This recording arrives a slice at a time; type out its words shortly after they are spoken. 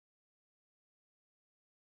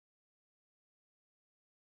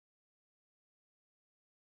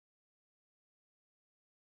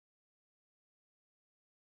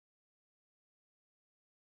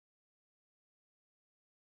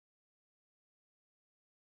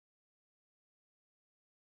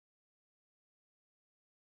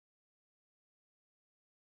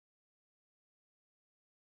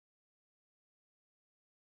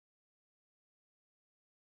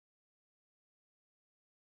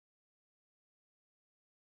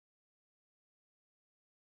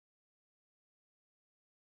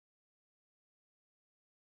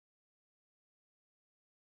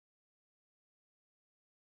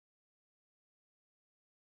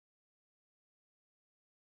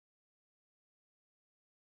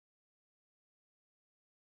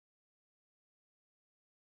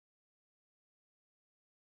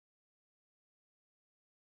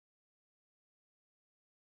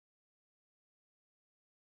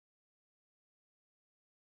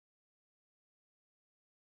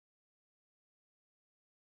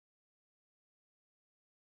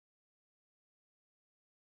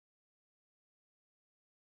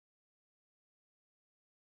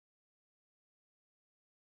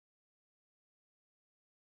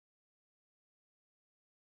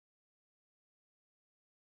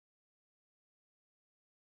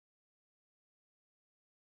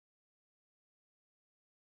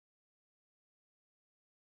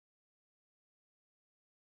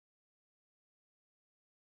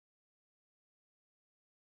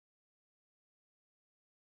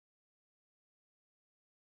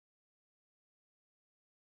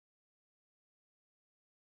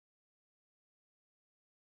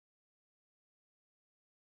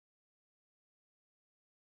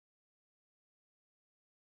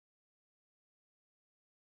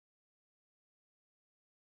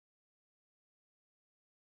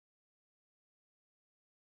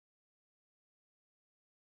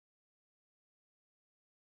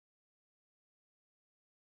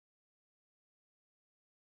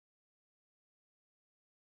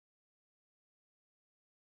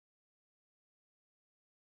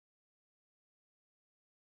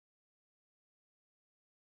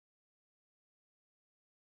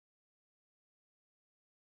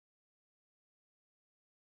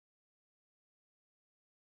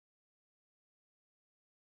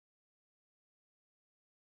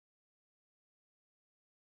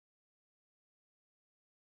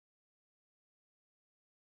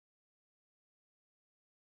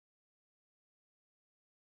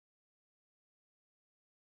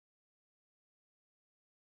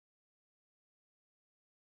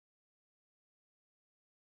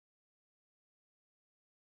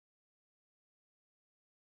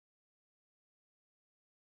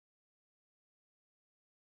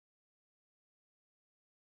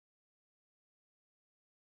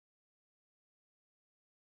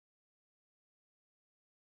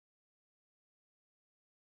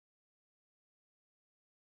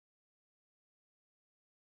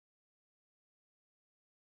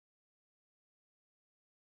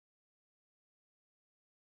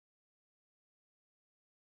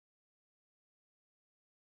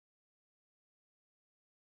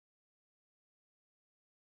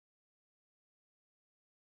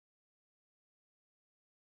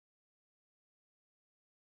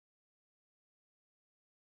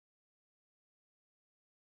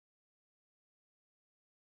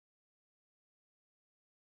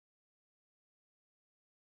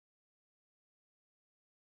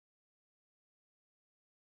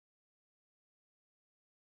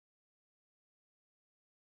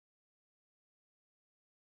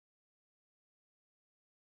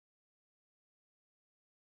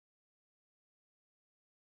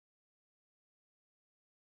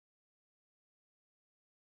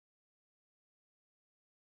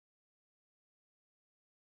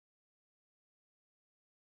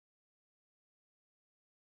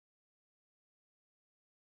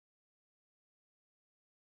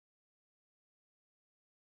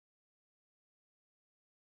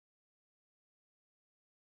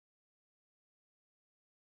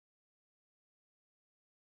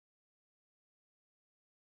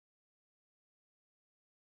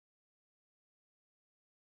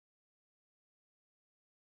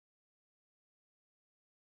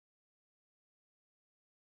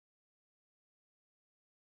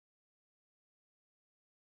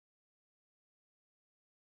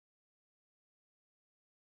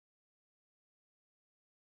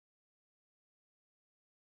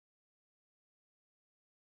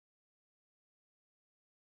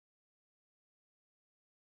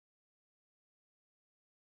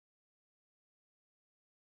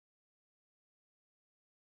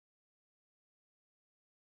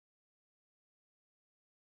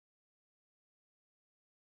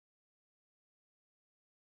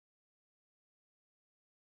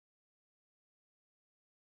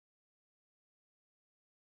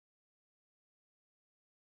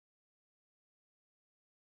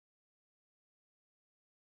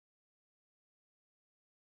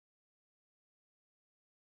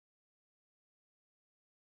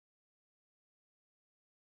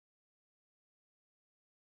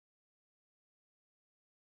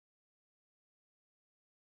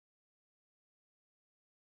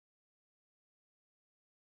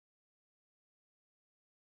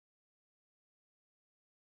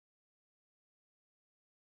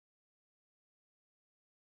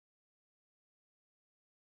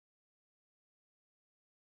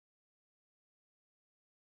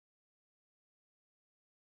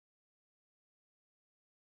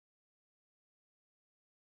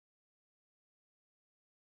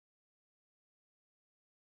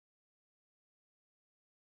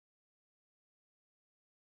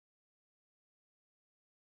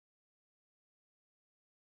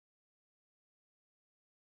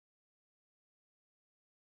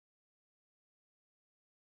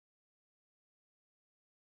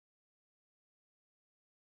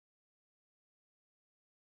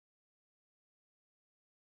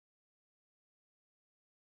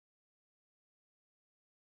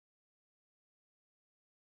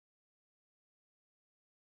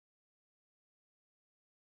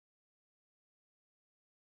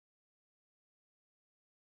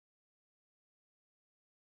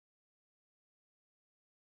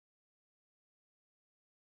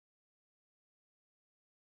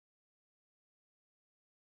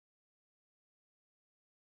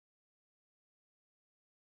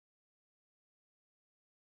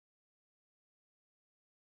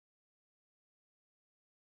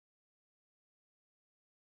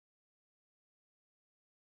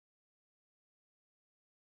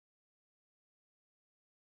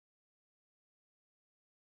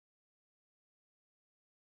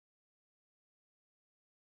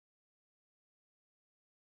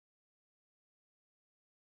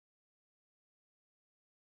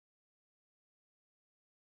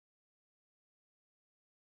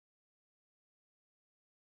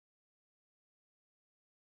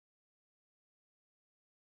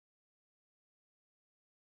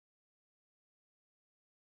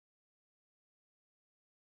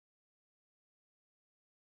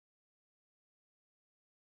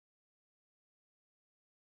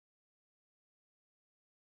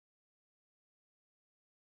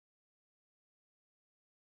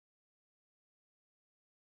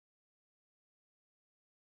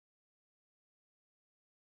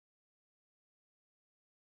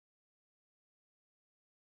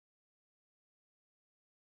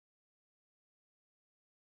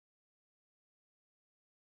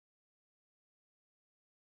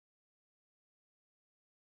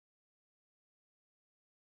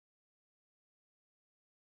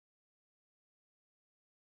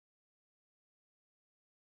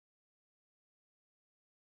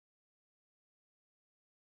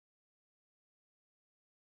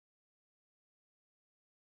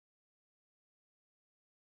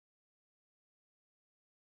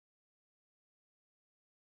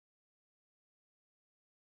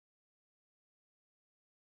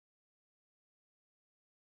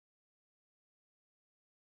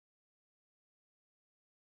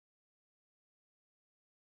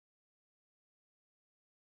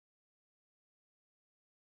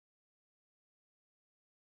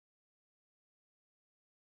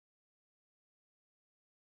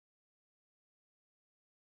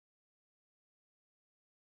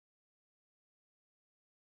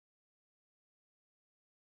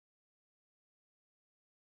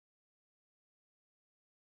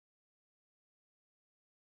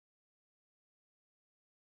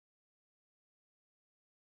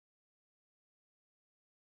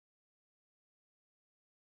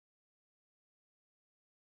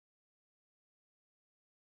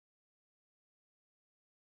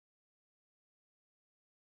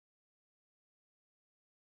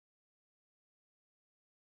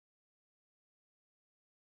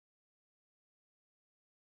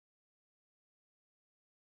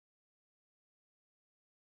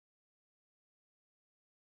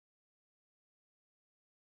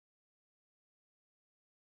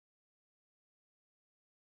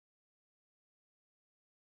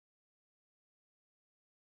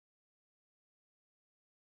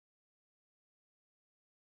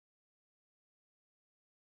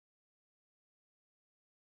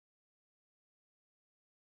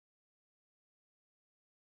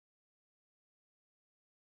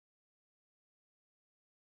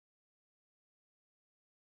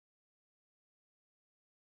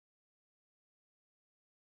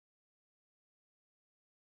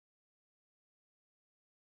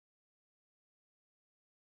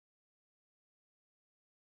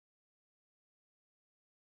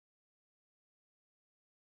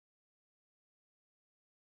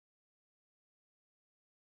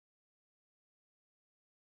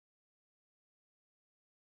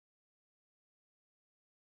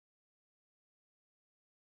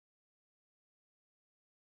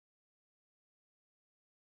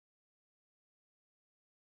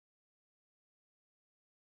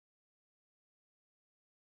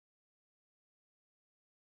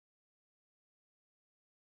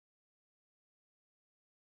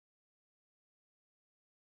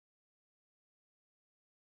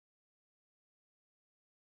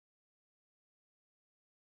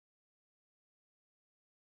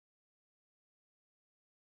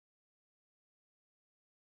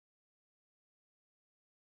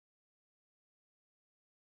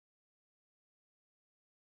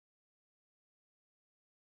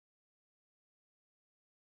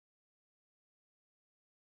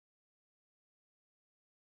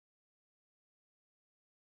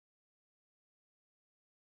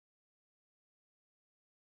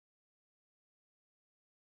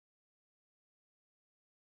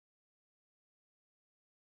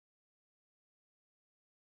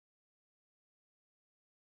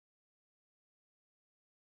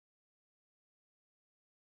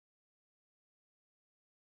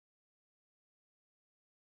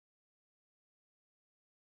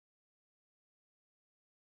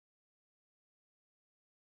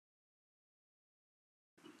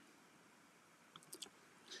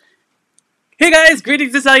Hey guys,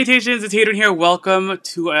 greetings and salutations, it's Hadrian here. Welcome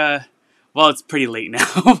to well, it's pretty late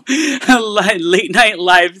now, a late night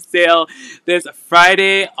live sale this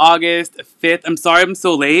Friday, August 5th. I'm sorry I'm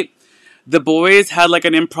so late. The boys had like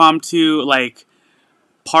an impromptu like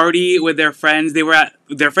party with their friends. They were at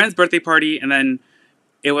their friend's birthday party, and then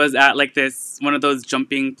it was at like this, one of those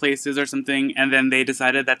jumping places or something, and then they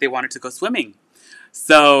decided that they wanted to go swimming.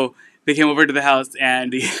 So they came over to the house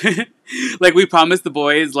and like we promised the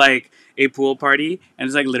boys like a pool party, and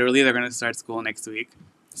it's like literally they're gonna start school next week.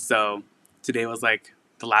 So today was like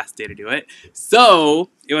the last day to do it. So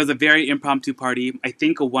it was a very impromptu party. I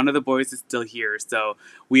think one of the boys is still here, so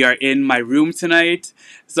we are in my room tonight.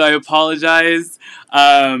 So I apologize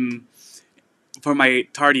for my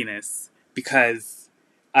tardiness because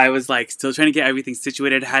I was like still trying to get everything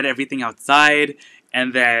situated, had everything outside,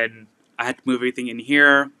 and then I had to move everything in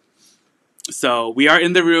here. So we are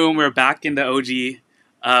in the room. We're back in the OG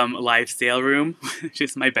live sale room, which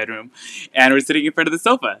is my bedroom, and we're sitting in front of the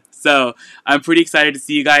sofa. So I'm pretty excited to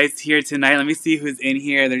see you guys here tonight. Let me see who's in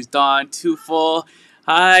here. There's Dawn, Tuful.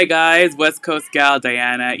 Hi guys, West Coast Gal,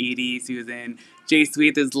 Diana, Edie, Susan, J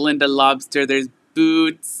Sweet. There's Linda Lobster. There's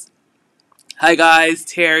Boots. Hi guys,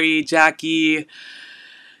 Terry, Jackie.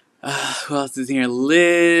 Who else is here?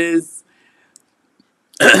 Liz.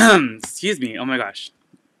 Excuse me. Oh my gosh.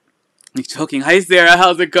 I'm choking. Hi Sarah,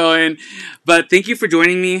 how's it going? But thank you for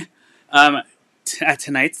joining me at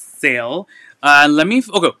tonight's sale.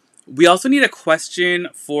 Okay. We also need a question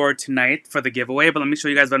for tonight for the giveaway, but let me show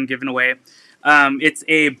you guys what I'm giving away. It's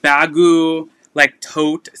a Bagu like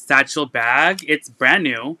tote satchel bag. It's brand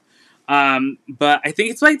new. But I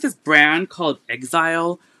think it's like this brand called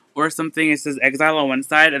Exile or something. It says Exile on one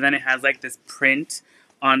side, and then it has like this print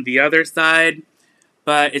on the other side.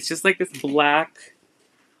 But it's just like this black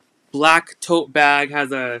tote bag,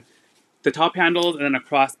 has the top handles and then a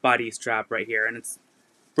crossbody strap right here, and it's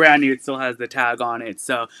brand new. It still has the tag on it.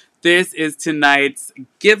 So this is tonight's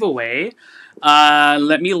giveaway.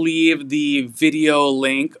 Let me leave the video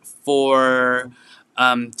link for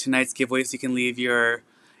tonight's giveaway, so you can leave your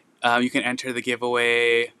you can enter the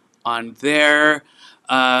giveaway on there.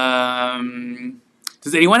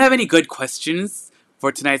 Does anyone have any good questions for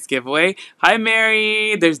tonight's giveaway? Hi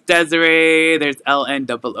Mary, there's Desiree, there's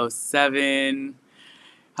LN007.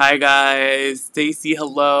 Hi guys, Stacy,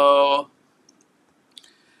 hello.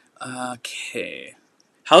 Okay.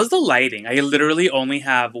 How's the lighting? I literally only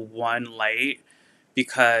have one light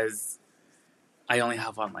because I only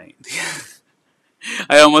have one light.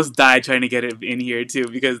 I almost died trying to get it in here too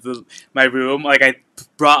because my room, like I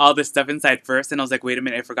brought all this stuff inside first and I was like, wait a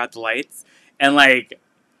minute, I forgot the lights. And like,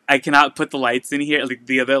 I cannot put the lights in here, like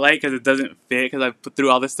the other light, because it doesn't fit, because I threw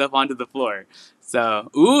all this stuff onto the floor.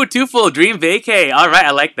 So, ooh, Tuful, dream vacay. All right,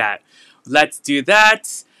 I like that. Let's do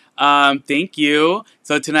that. Thank you.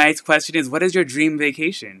 So tonight's question is, what is your dream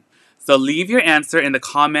vacation? So leave your answer in the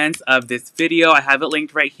comments of this video. I have it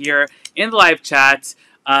linked right here in the live chat.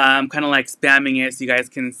 I'm kind of like spamming it so you guys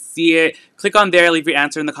can see it. Click on there, leave your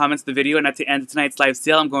answer in the comments of the video, and at the end of tonight's live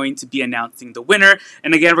sale, I'm going to be announcing the winner.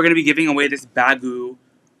 And again, we're going to be giving away this Bagu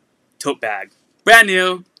tote bag. Brand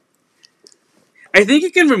new. I think you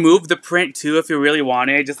can remove the print too if you really want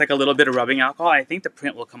it. Just like a little bit of rubbing alcohol. I think the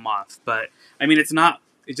print will come off. But, I mean, it's not...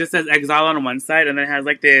 It just says Exile on one side, and then it has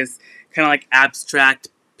like this kind of like abstract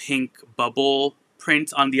pink bubble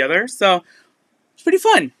print on the other. So, it's pretty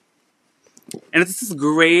fun. And it's this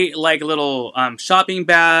great like little shopping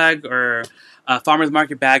bag or farmer's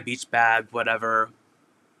market bag, beach bag, whatever.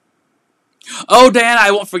 Oh, Diana, I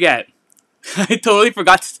won't forget. I totally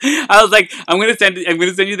forgot. I was like, I'm gonna send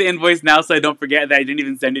you the invoice now, so I don't forget that I didn't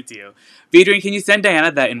even send it to you. Adrian, can you send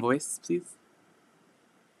Diana that invoice, please?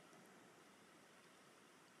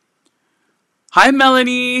 Hi,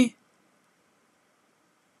 Melanie.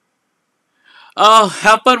 Oh,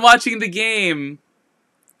 have fun watching the game.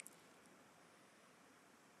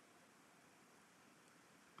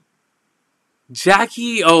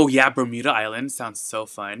 Jackie, oh yeah, Bermuda Island sounds so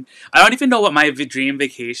fun. I don't even know what my dream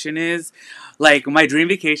vacation is. Like, my dream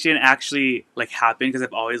vacation actually, like, happened because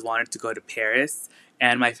I've always wanted to go to Paris.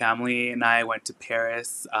 And my family and I went to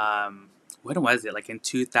Paris, when was it? Like, in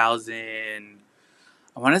 2000,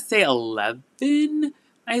 I want to say 11,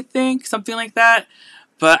 I think, something like that.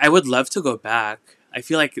 But I would love to go back. I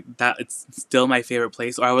feel like that it's still my favorite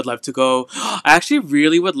place. Or I would love to go, I actually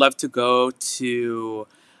really would love to go to...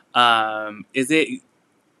 is it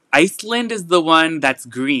Iceland is the one that's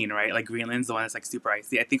green, right? Like Greenland's the one that's like super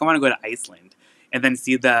icy. I think I want to go to Iceland and then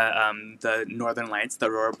see the northern lights, the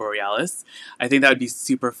Aurora Borealis. I think that would be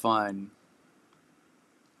super fun.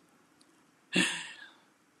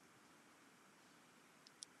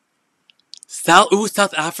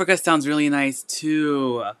 South Africa sounds really nice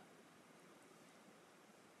too.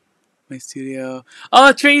 My studio.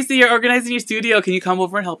 Oh, Tracy, you're organizing your studio. Can you come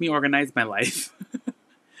over and help me organize my life?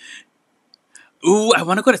 Ooh, I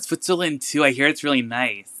want to go to Switzerland too. I hear it's really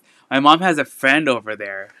nice. My mom has a friend over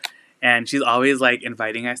there, and she's always like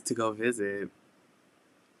inviting us to go visit.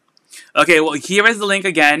 Okay, well, here is the link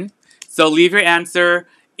again. So leave your answer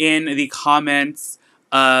in the comments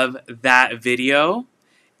of that video.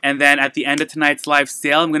 And then at the end of tonight's live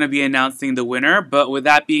sale, I'm going to be announcing the winner. But with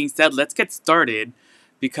that being said, let's get started.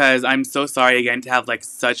 Because I'm so sorry again to have like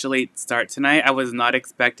such a late start tonight. I was not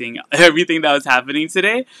expecting everything that was happening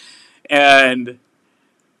today. And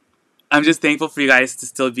I'm just thankful for you guys to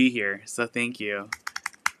still be here. So thank you.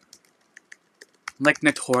 I'm like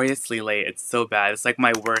notoriously late. It's so bad. It's like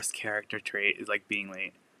my worst character trait is like being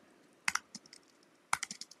late.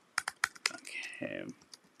 Okay.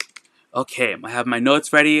 Okay, I have my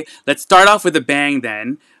notes ready. Let's start off with a bang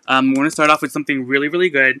then. We're going to start off with something really, really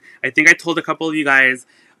good. I think I told a couple of you guys,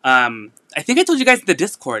 I think I told you guys in the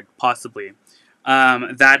Discord, possibly,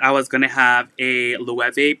 that I was going to have a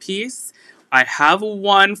LOEWE piece. I have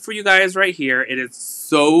one for you guys right here. It is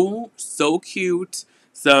so, so cute.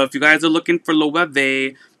 So if you guys are looking for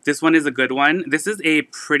LOEWE, this one is a good one. This is a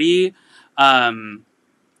pretty...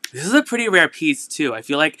 this is a pretty rare piece too. I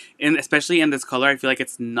feel like, especially in this color, I feel like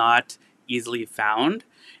it's not easily found.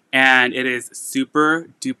 And it is super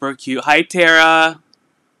duper cute. Hi, Tara.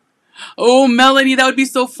 Oh, Melanie, that would be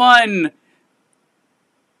so fun.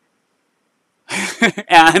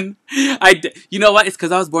 And you know what? It's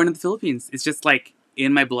because I was born in the Philippines. It's just like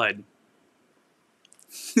in my blood.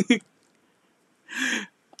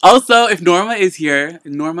 Also, if Norma is here,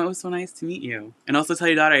 Norma, it was so nice to meet you. And also tell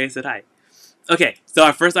your daughter I said hi. Okay, so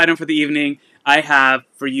our first item for the evening, I have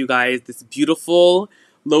for you guys this beautiful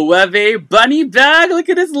LOEWE bunny bag. Look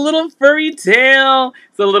at this little furry tail.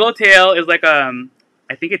 So the little tail is like, I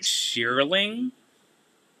think it's shearling.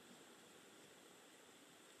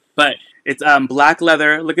 But it's black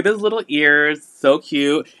leather. Look at his little ears, so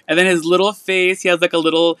cute. And then his little face, he has like a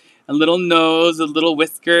little nose, with little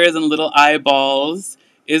whiskers and little eyeballs.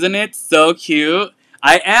 Isn't it so cute?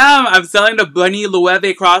 I'm selling the bunny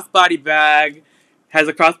LOEWE crossbody bag. It has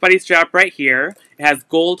a crossbody strap right here. It has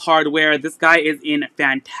gold hardware. This guy is in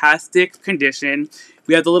fantastic condition.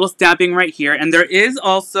 We have the little stamping right here. And there is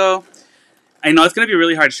also, I know it's going to be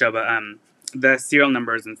really hard to show, but the serial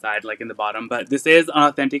number is inside, like in the bottom. But this is an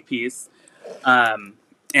authentic piece. And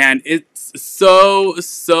it's so,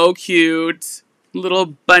 so cute. Little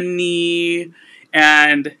bunny.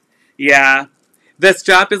 And yeah, the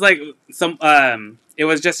strap is like some, it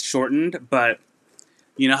was just shortened, but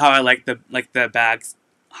you know how I like the bags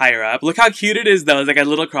higher up. Look how cute it is though. It's like a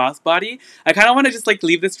little crossbody. I kind of want to just like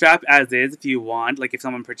leave the strap as is if you want, like if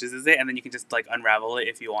someone purchases it, and then you can just like unravel it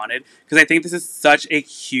if you wanted. Because I think this is such a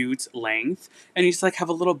cute length, and you just like have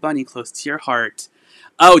a little bunny close to your heart.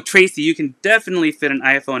 Oh, Tracy, you can definitely fit an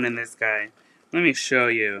iPhone in this guy. Let me show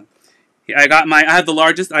you. I have the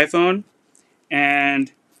largest iPhone,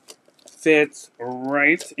 and fits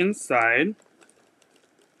right inside.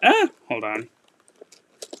 Hold on.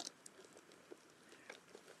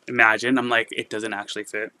 Imagine, I'm like, it doesn't actually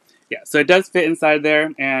fit. Yeah, so it does fit inside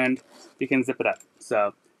there, and you can zip it up.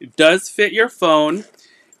 So it does fit your phone,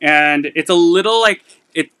 and it's a little like,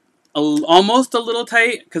 almost a little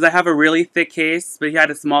tight, because I have a really thick case, but if you had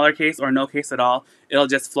a smaller case or no case at all, it'll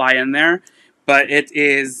just fly in there. But it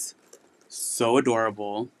is so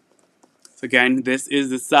adorable. So again, this is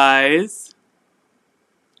the size.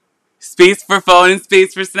 Space for phone and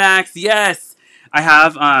space for snacks. Yes! I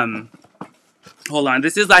have, hold on.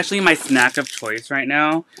 This is actually my snack of choice right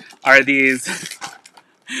now. Are these...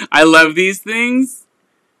 I love these things.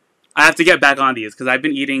 I have to get back on these because I've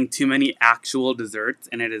been eating too many actual desserts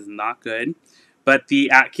and it is not good. But the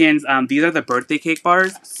Atkins, these are the birthday cake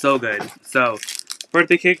bars. So good. So,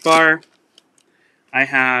 birthday cake bar. I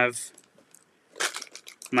have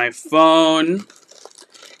my phone.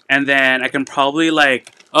 And then I can probably like...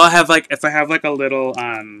 Oh, I have like... If I have like a little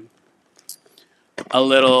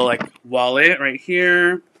like wallet right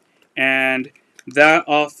here, and that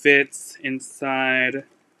all fits inside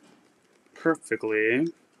perfectly.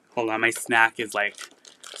 Hold on, my snack is like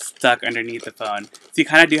stuck underneath the phone. So you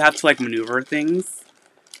kind of do have to like maneuver things.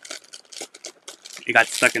 It got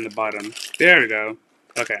stuck in the bottom. There we go.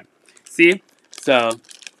 Okay. See? So,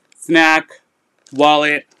 snack,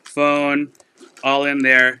 wallet, phone, all in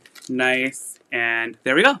there. Nice. And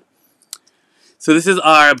there we go. So this is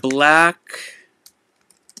our black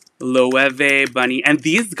LOEWE bunny. And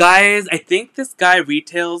these guys, I think this guy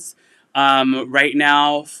retails right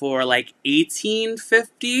now for like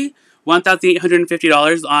 $18.50,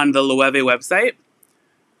 $1,850 on the LOEWE website.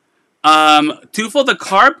 Twofold, the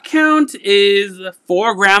carb count is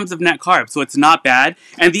 4 grams of net carbs, so it's not bad.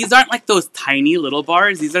 And these aren't like those tiny little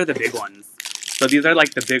bars, these are the big ones. So these are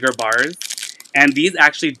like the bigger bars. And these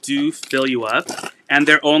actually do fill you up, and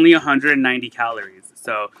they're only 190 calories.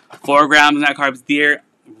 So 4 grams of net carbs, they're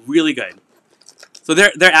really good. So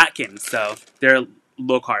they're Atkins, so they're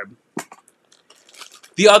low carb.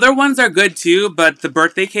 The other ones are good too, but the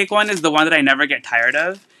birthday cake one is the one that I never get tired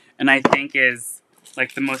of, and I think is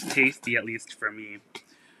like the most tasty, at least for me.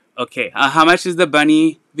 Okay, how much is the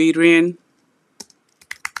bunny, Adrian?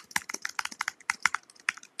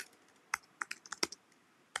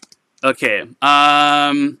 Okay,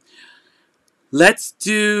 let's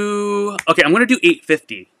do, okay, I'm gonna do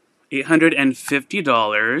 $850.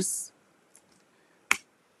 $850.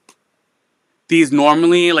 These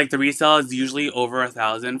normally, like the resale is usually over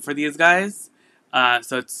 1,000 for these guys.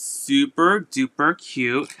 So it's super duper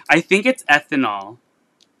cute. I think it's ethanol.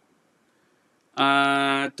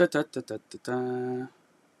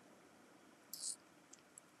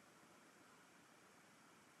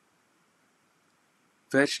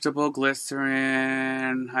 Vegetable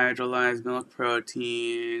glycerin, hydrolyzed milk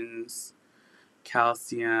proteins,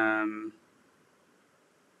 calcium.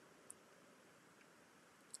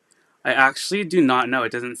 I actually do not know.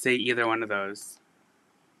 It doesn't say either one of those.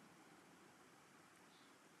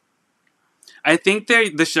 I think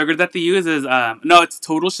the sugar that they use is, no, it's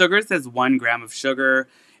total sugar. It says 1 gram of sugar,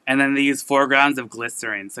 and then they use 4 grams of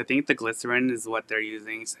glycerin. So I think the glycerin is what they're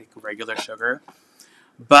using. It's like regular sugar.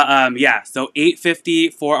 But, yeah, so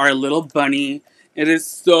 $850 for our little bunny. It is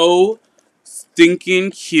so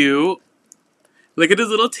stinking cute. Look at his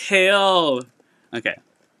little tail. Okay.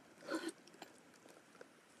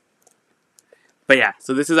 But yeah,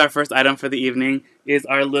 so this is our first item for the evening, is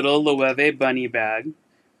our little LOEWE bunny bag.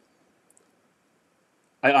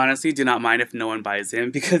 I honestly do not mind if no one buys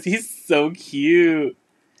him because he's so cute.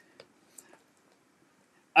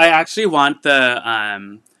 I actually want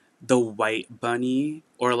the white bunny,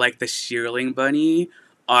 or like the shearling bunny,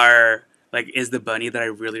 is the bunny that I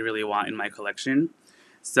really, really want in my collection.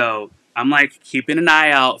 So I'm like keeping an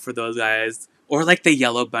eye out for those guys. Or like the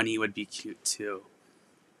yellow bunny would be cute too.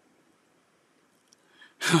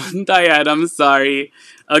 Diane, I'm sorry.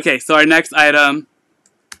 Okay, so our next item.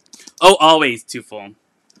 Oh, always too full.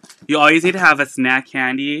 You always need to have a snack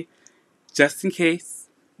handy, just in case.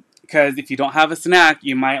 Because if you don't have a snack,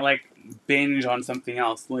 you might like binge on something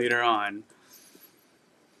else later on.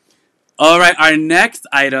 Alright, our next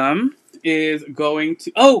item is going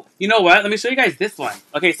to... Oh, you know what? Let me show you guys this one.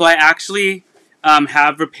 Okay, so I actually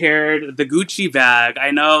have repaired the Gucci bag.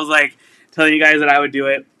 I know I was like telling you guys that I would do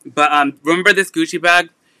it. But remember this Gucci bag?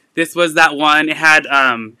 This was that one. It had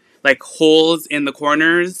like holes in the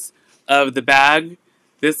corners of the bag.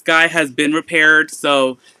 This guy has been repaired,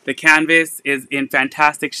 so the canvas is in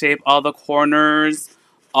fantastic shape. All the corners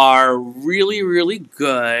are really, really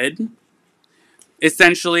good.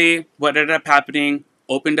 Essentially, what ended up happening,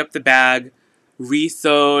 opened up the bag,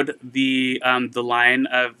 re-sewed the line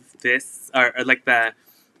of this, or like the,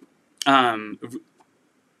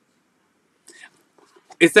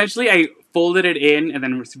 essentially I folded it in and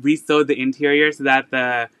then re-sewed the interior so that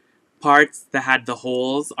the parts that had the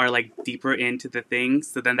holes are like deeper into the things,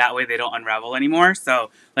 so then that way they don't unravel anymore. So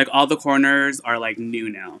like all the corners are like new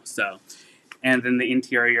now. So, and then the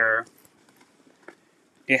interior,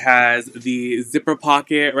 it has the zipper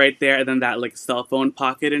pocket right there, and then that like cell phone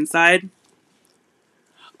pocket inside.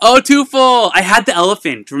 Oh, too full! I had the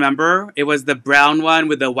elephant, remember? It was the brown one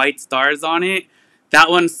with the white stars on it. That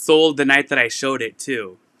one sold the night that I showed it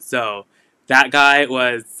too. So that guy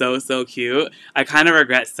was so, so cute. I kind of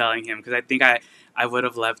regret selling him because I think I would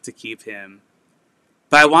have loved to keep him.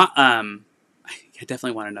 But I want, I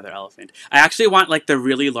definitely want another elephant. I actually want like the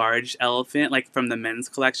really large elephant, like from the men's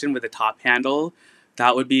collection with the top handle.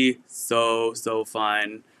 That would be so, so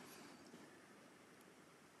fun.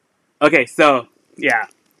 Okay, so yeah.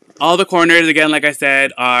 All the corners, again, like I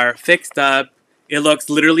said, are fixed up. It looks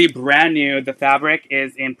literally brand new. The fabric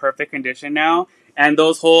is in perfect condition now. And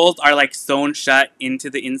those holes are like sewn shut into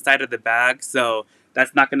the inside of the bag, so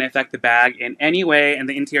that's not going to affect the bag in any way. And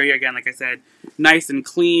the interior, again, like I said, nice and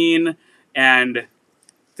clean and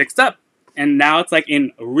fixed up. And now it's like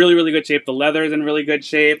in really, really good shape. The leather is in really good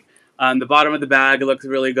shape. The bottom of the bag looks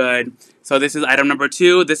really good. So this is item number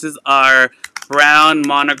 2. This is our brown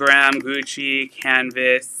monogram Gucci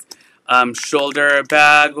canvas shoulder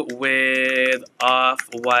bag with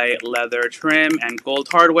off-white leather trim and gold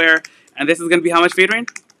hardware. And this is going to be how much, Adrian?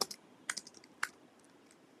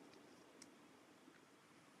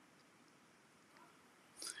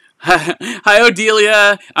 Hi,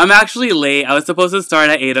 Odelia. I'm actually late. I was supposed to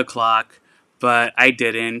start at 8 o'clock, but I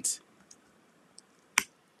didn't.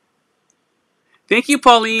 Thank you,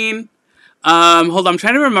 Pauline. Hold on. I'm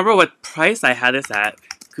trying to remember what price I had this at.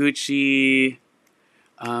 Gucci,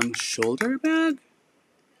 shoulder bag?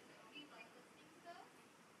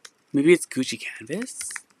 Maybe it's Gucci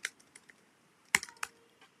canvas?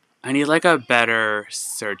 I need like a better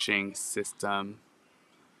searching system.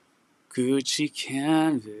 Gucci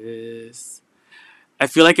canvas. I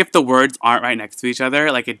feel like if the words aren't right next to each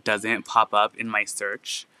other, like it doesn't pop up in my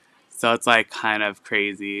search. So it's like kind of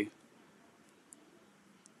crazy.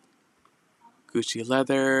 Gucci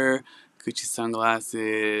leather, Gucci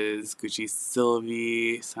sunglasses, Gucci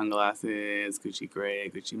Sylvie sunglasses, Gucci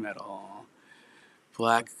gray, Gucci metal,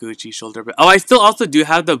 black Gucci shoulder bag. Oh, I still also do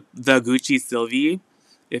have the Gucci Sylvie,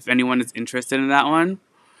 if anyone is interested in that one.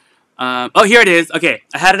 Oh, here it is. Okay,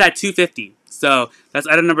 I had it at $250. So that's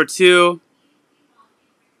item number 2.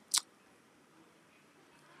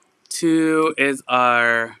 2 is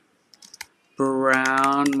our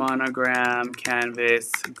brown monogram canvas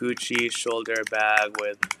Gucci shoulder bag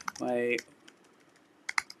with white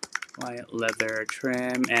leather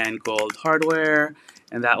trim and gold hardware.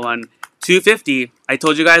 And that one, $250. I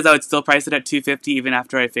told you guys I would still price it at $250 even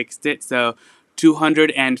after I fixed it. So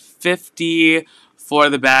 $250 for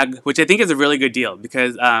the bag, which I think is a really good deal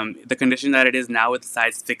because the condition that it is now with the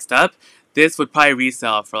sides fixed up, this would probably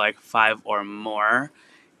resell for like $5 or more.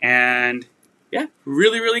 And yeah,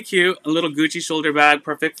 really, really cute. A little Gucci shoulder bag,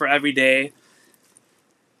 perfect for every day.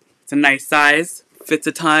 It's a nice size, fits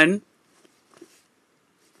a ton.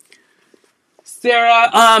 Sarah,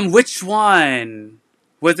 which one?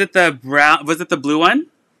 Was it the brown? Was it the blue one?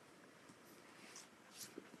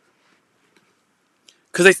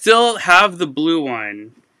 Because I still have the blue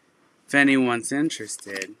one, if anyone's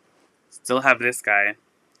interested. Still have this guy.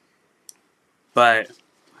 But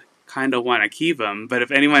kind of want to keep him. But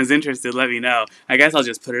if anyone's interested, let me know. I guess I'll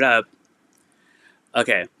just put it up.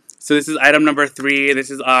 Okay, so this is item number 3.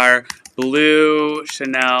 This is our blue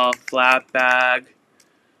Chanel flat bag.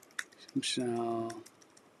 Chanel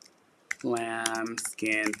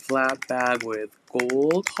lambskin flat bag with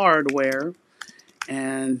gold hardware.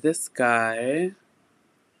 And this guy...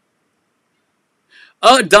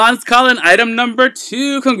 Oh, Don's calling item number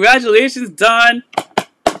 2. Congratulations, Don.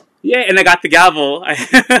 Yay, and I got the gavel.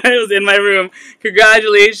 It was in my room.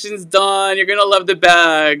 Congratulations, Don. You're going to love the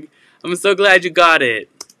bag. I'm so glad you got it.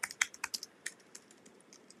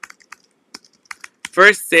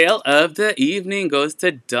 First sale of the evening goes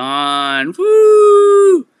to Don.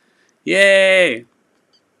 Woo! Yay.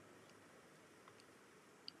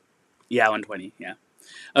 Yeah, 120. Yeah.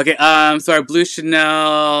 Okay, so our blue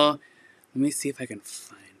Chanel. Let me see if I can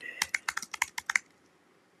find it.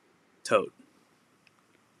 Tote.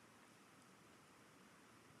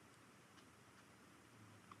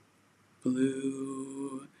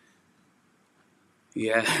 Blue.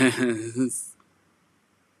 Yes.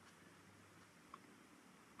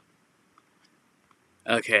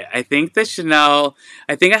 Okay, I think the Chanel,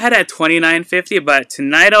 I think I had it at $29.50, but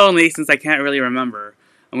tonight only, since I can't really remember,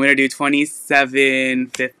 I'm going to do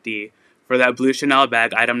 $27.50 for that blue Chanel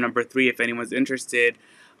bag, item number 3, if anyone's interested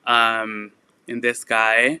in this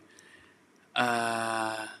guy.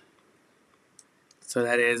 So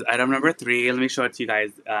that is item number 3. Let me show it to you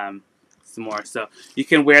guys some more. So you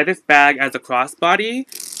can wear this bag as a crossbody,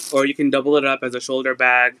 or you can double it up as a shoulder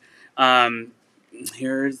bag.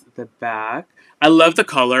 Here's the back. I love the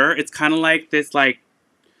color. It's kind of like this, like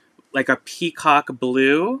a peacock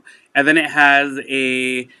blue, and then it has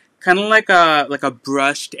a kind of like a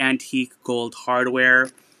brushed antique gold hardware.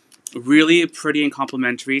 Really pretty and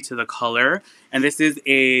complementary to the color. And this is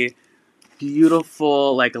a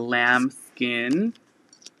beautiful like lambskin.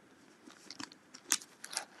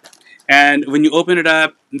 And when you open it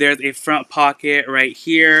up, there's a front pocket right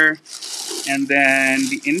here, and then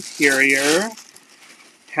the interior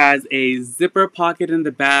has a zipper pocket in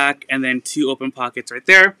the back, and then 2 open pockets right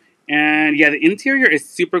there. And yeah, the interior is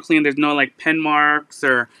super clean. There's no like pen marks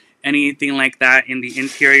or anything like that in the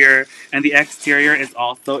interior. And the exterior is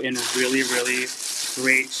also in really, really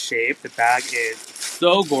great shape. The bag is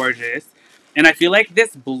so gorgeous. And I feel like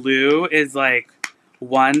this blue is like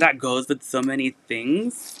one that goes with so many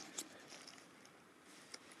things.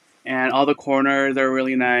 And all the corners are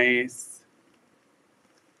really nice.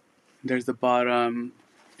 There's the bottom.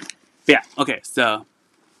 Yeah, okay, so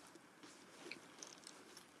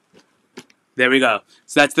there we go.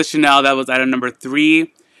 So that's the Chanel. That was item number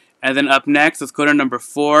 3. And then up next, let's go to number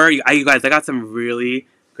 4. You guys, I got some really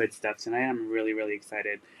good stuff tonight. I'm really, really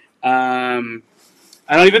excited.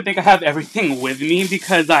 I don't even think I have everything with me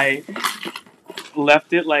because I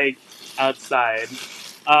left it like outside.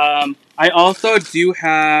 I also do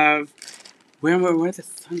have where did the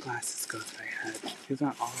sunglasses go that I had? These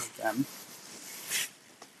aren't all of them.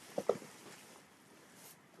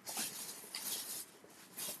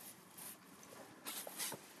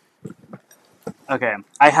 Okay,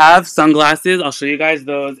 I have sunglasses. I'll show you guys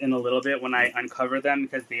those in a little bit when I uncover them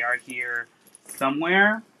because they are here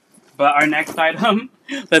somewhere. But our next item,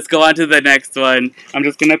 let's go on to the next one. I'm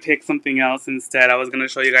just going to pick something else instead. I was going to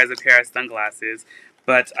show you guys a pair of sunglasses.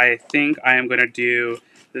 But I think I am going to do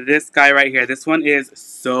this guy right here. This one is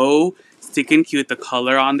so stinking cute. The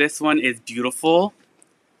color on this one is beautiful.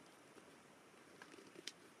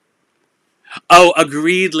 Oh,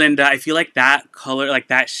 agreed, Linda. I feel like that color, like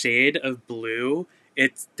that shade of blue,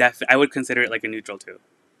 it's I would consider it like a neutral too.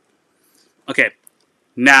 Okay,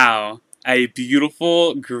 now a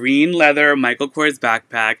beautiful green leather Michael Kors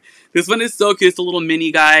backpack. This one is so cute. It's a little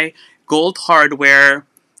mini guy, gold hardware,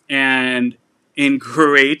 and in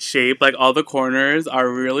great shape. Like all the corners are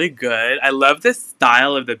really good. I love the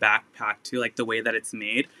style of the backpack too, like the way that it's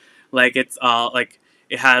made. Like it's all like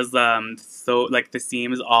it has so like the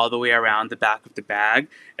seam is all the way around the back of the bag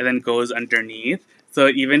and then goes underneath. So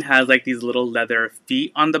it even has like these little leather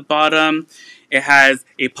feet on the bottom. It has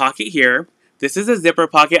a pocket here. This is a zipper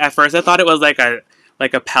pocket. At first I thought it was like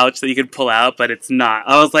a pouch that you could pull out, but it's not.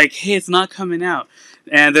 I was like, hey, it's not coming out.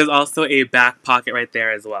 And there's also a back pocket right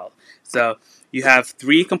there as well. So you have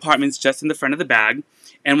 3 compartments just in the front of the bag.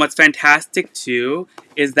 And what's fantastic too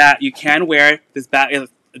is that you can wear this bag.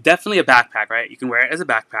 It's definitely a backpack, right? You can wear it as a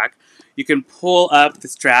backpack. You can pull up the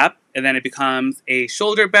strap and then it becomes a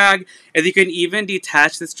shoulder bag. And you can even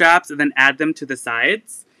detach the straps and then add them to the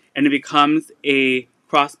sides and it becomes a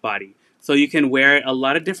crossbody. So you can wear it a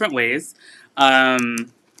lot of different ways.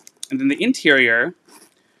 And then the interior,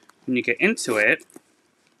 when you get into it,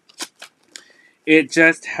 it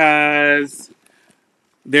just has,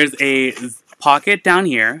 there's a pocket down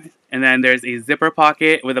here, and then there's a zipper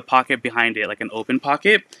pocket with a pocket behind it, like an open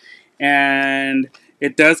pocket. And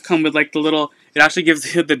it does come with like the little, it actually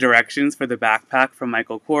gives you the directions for the backpack from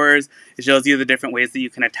Michael Kors. It shows you the different ways that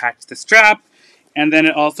you can attach the strap. And then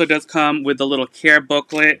it also does come with the little care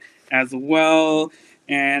booklet as well.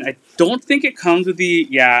 And I don't think it comes with the,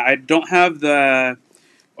 yeah, I don't have the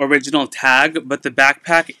original tag, but the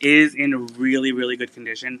backpack is in really, really good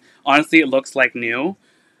condition. Honestly, it looks like new.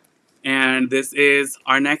 And this is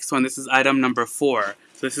our next one. This is item number 4.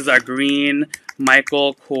 So this is our green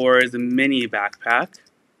Michael Kors mini backpack.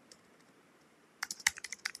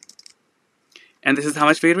 And this is how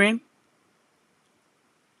much, Adrian?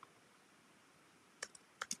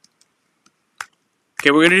 Okay,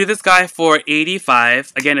 we're going to do this guy for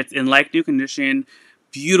 $85. Again, it's in like new condition.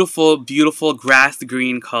 Beautiful, beautiful grass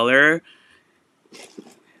green color.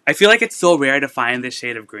 I feel like it's so rare to find this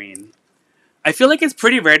shade of green. I feel like it's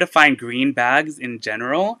pretty rare to find green bags in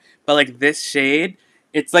general, but like this shade,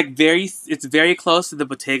 it's like it's very close to the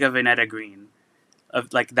Bottega Veneta green.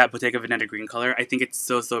 Of like that Bottega Veneta green color. I think it's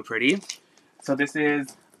so, so pretty. So this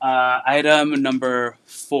is item number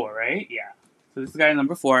 4, right? Yeah. So this is item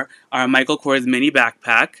number 4, our Michael Kors mini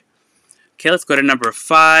backpack. Okay, let's go to number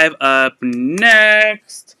 5 up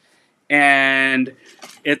next. And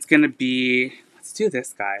it's going to be, let's do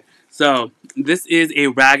this guy. So this is a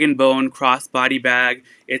Rag & Bone crossbody bag.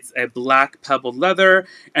 It's a black pebbled leather.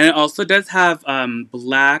 And it also does have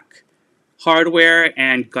black hardware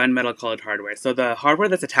and gunmetal colored hardware. So the hardware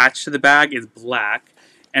that's attached to the bag is black.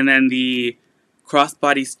 And then the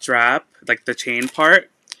crossbody strap, like the chain part,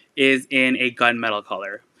 is in a gunmetal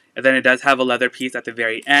color. And then it does have a leather piece at the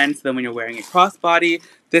very end, so then when you're wearing a crossbody,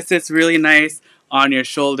 this sits really nice on your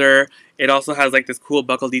shoulder. It also has like this cool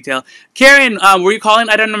buckle detail. Karen, were you calling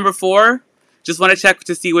item number 4? Just want to check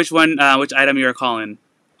to see which one, which item you were calling.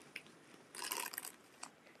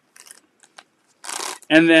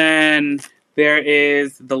 And then there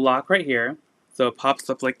is the lock right here. So it pops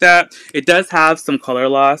up like that. It does have some color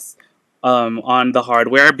loss on the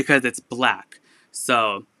hardware because it's black.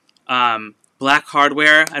 So, black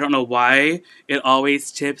hardware, I don't know why it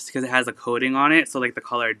always chips because it has a coating on it. So, like, the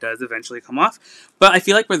color does eventually come off. But I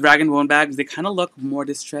feel like with Rag & Bone bags, they kind of look more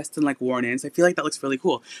distressed and, like, worn in. So I feel like that looks really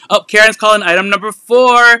cool. Oh, Karen's calling item number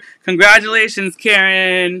 4. Congratulations,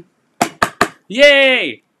 Karen.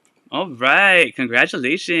 Yay. All right.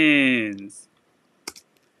 Congratulations.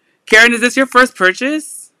 Karen, is this your first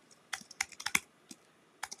purchase?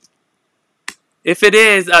 If it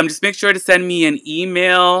is, just make sure to send me an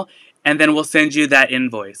email, and then we'll send you that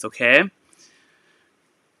invoice, okay?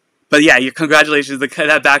 But yeah, congratulations. That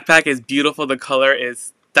backpack is beautiful. The color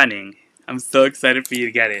is stunning. I'm so excited for you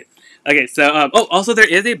to get it. Okay, so, oh, also there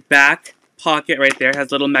is a back pocket right there. It has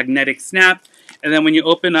a little magnetic snap. And then when you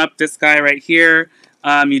open up this guy right here,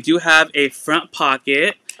 you do have a front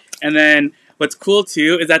pocket. And then what's cool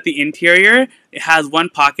too is that the interior, it has one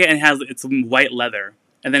pocket and it's white leather.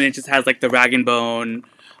 And then it just has like the rag and bone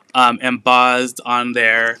embossed on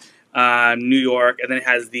there, New York. And then it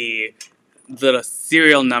has the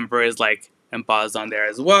serial number is like embossed on there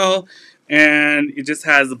as well. And it just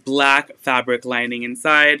has black fabric lining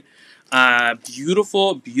inside.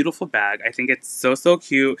 Beautiful, beautiful bag. I think it's so, so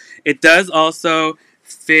cute. It does also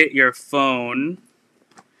fit your phone.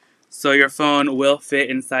 So your phone will fit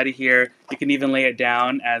inside of here. You can even lay it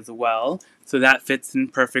down as well. So that fits in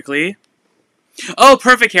perfectly. Oh,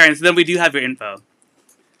 perfect, Karen. So then we do have your info.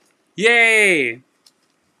 Yay!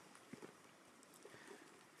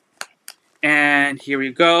 And here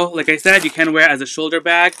we go. Like I said, you can wear it as a shoulder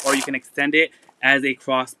bag or you can extend it as a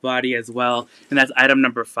crossbody as well. And that's item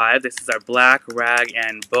number 5. This is our black rag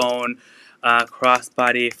and bone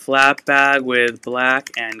crossbody flap bag with black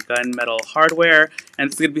and gunmetal hardware. And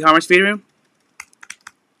this is going to be how much, Feed Room?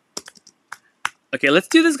 Okay, let's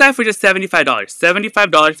do this guy for just $75.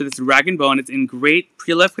 $75 for this rag and bone. It's in great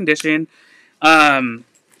pre-loved condition.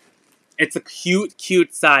 It's a cute,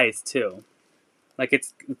 cute size too. Like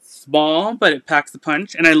it's small, but it packs a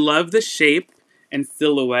punch. And I love the shape and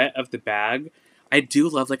silhouette of the bag. I do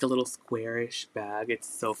love like a little squarish bag. It's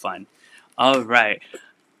so fun. All right.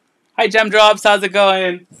 Hi, Gem Drops. How's it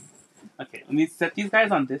going? Okay, let me set these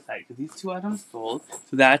guys on this side because these 2 items sold.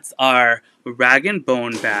 So that's our rag and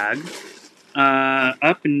bone bag.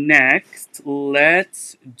 Up next,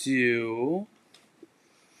 let's do...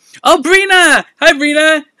 Oh, BRINA! Hi,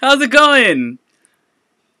 BRINA! How's it going?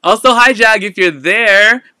 Also, hi, Jag, if you're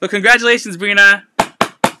there. But congratulations, BRINA.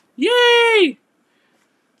 Yay!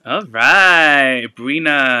 All right,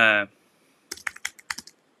 BRINA.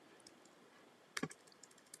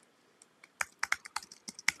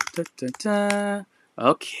 Da, da, da.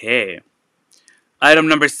 Okay. Item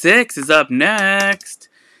number 6 is up next.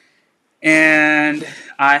 And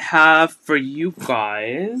I have for you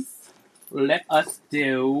guys, let us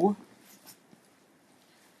do...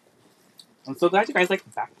 I'm so glad you guys like the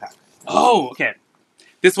backpack. Oh, okay.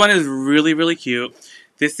 This one is really, really cute.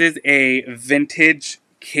 This is a vintage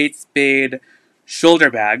Kate Spade shoulder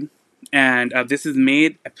bag. And this is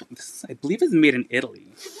made, I believe it's made in Italy.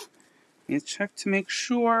 Let me check to make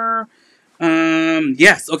sure.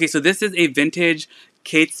 Yes, okay, so this is a vintage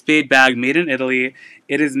Kate Spade bag made in Italy.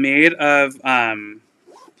 It is made of,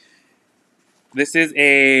 this is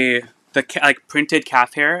like printed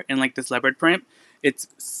calf hair in like this leopard print. It's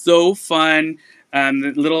so fun.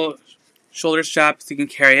 The little shoulder straps, you can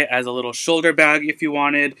carry it as a little shoulder bag if you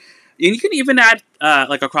wanted. And you can even add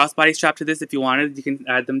like a crossbody strap to this if you wanted. You can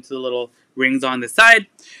add them to the little rings on the side.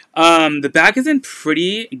 The bag is in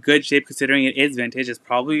pretty good shape considering it is vintage. It's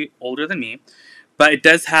probably older than me. But it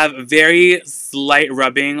does have very slight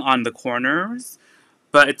rubbing on the corners.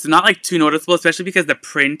 But it's not like too noticeable, especially because the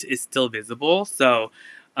print is still visible. So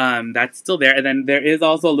that's still there. And then there is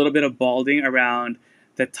also a little bit of balding around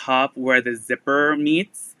the top where the zipper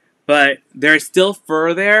meets. But there's still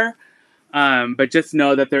fur there. But just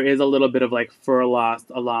know that there is a little bit of like fur loss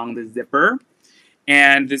along the zipper.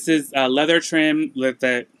 And this is leather trim,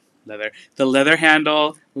 the leather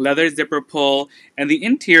handle, leather zipper pull. And the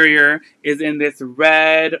interior is in this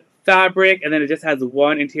red fabric. And then it just has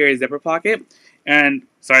one interior zipper pocket. And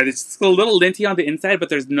sorry, it's a little linty on the inside, but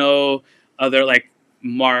there's no other like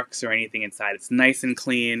marks or anything inside. It's nice and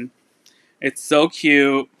clean. It's so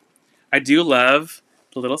cute. I do love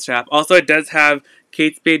the little strap. Also, it does have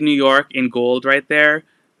Kate Spade New York in gold right there.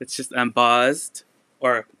 It's just embossed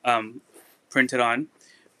or printed on.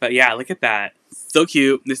 But yeah, look at that. So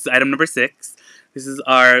cute. This is item number 6. This is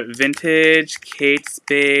our vintage Kate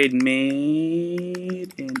Spade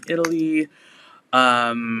made in Italy.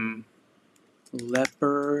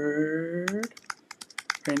 Leopard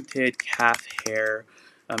printed calf hair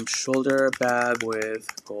shoulder bag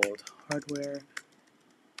with gold hardware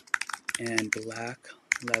and black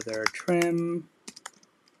leather trim.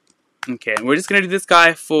 Okay, and we're just gonna do this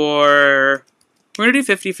guy for, we're gonna do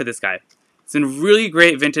 $50 for this guy. It's in really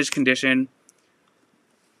great vintage condition.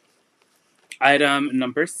 Item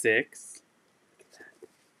number 6.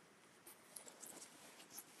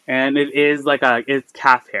 And it is like it's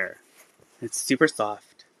calf hair. It's super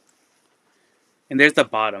soft. And there's the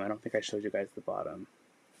bottom. I don't think I showed you guys the bottom.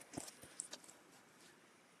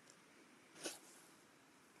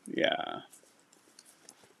 Yeah.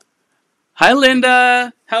 Hi,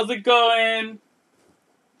 Linda. How's it going?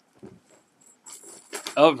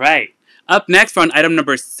 All right. Up next for on item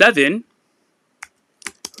number 7.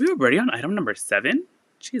 We were already on item number 7?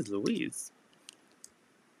 Jeez Louise.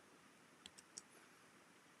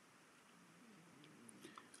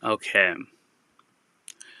 Okay.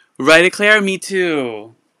 Right, Claire, me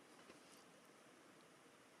too.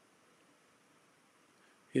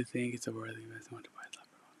 You think it's a worthy investment to buy it?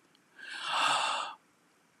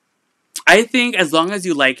 I think as long as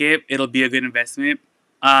you like it, it'll be a good investment.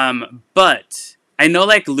 But I know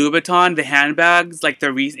like Louboutin, the handbags, like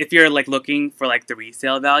if you're like looking for like the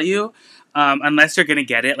resale value, unless you're gonna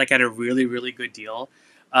get it like at a really really good deal,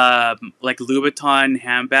 like Louboutin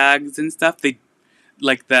handbags and stuff, they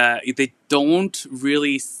don't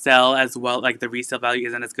really sell as well. Like the resale value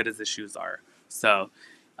isn't as good as the shoes are. So,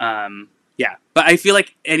 yeah. But I feel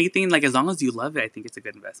like anything like as long as you love it, I think it's a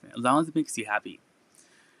good investment. As long as it makes you happy.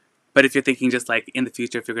 But if you're thinking just like in the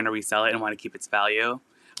future, if you're going to resell it and want to keep its value,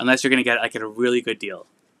 unless you're going to get it like at a really good deal.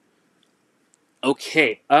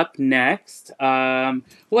 Okay, up next. Well, I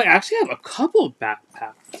actually have a couple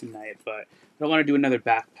backpacks tonight, but I don't want to do another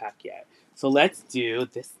backpack yet. So let's do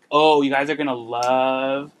this. Oh, you guys are going to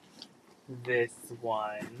love this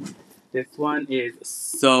one. This one is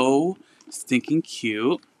so stinking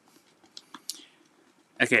cute.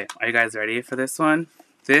 Okay, are you guys ready for this one?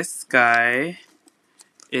 This guy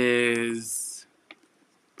is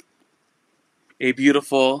a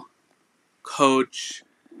beautiful Coach.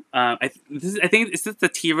 I think it's the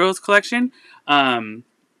Tea Rose collection.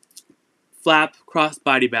 Flap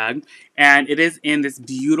crossbody bag, and it is in this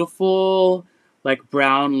beautiful like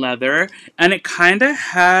brown leather, and it kind of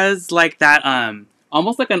has like that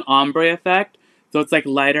almost like an ombre effect. So it's like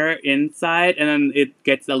lighter inside, and then it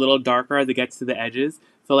gets a little darker as it gets to the edges.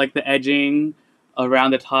 So like the edging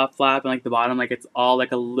around the top flap and like the bottom, like it's all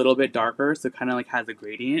like a little bit darker, so it kind of like has a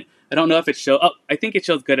gradient. I don't know if it shows. Oh, I think it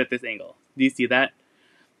shows good at this angle. Do you see that?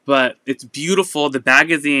 But it's beautiful. The bag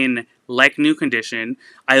is in like new condition.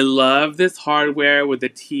 I love this hardware with the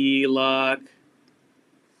T-lock,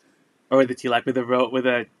 or with the T-lock with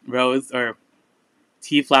a rose or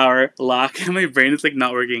tea flower lock. My brain is like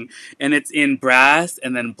not working. And it's in brass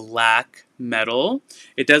and then black metal.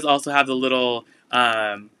 It does also have the little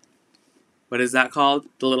what is that called?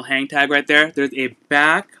 The little hang tag right there. There's a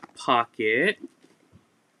back pocket.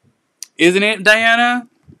 Isn't it, Diana?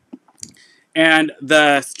 And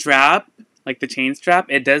the strap, like the chain strap,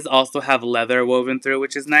 it does also have leather woven through,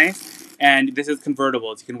 which is nice. And this is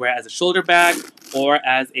convertible. So you can wear it as a shoulder bag or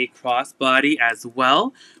as a crossbody as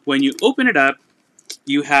well. When you open it up,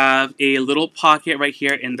 you have a little pocket right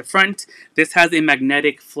here in the front. This has a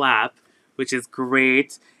magnetic flap, which is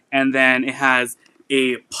great. And then it has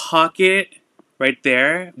a pocket right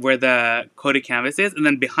there where the coated canvas is. And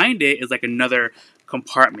then behind it is like another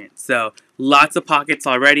compartment. So lots of pockets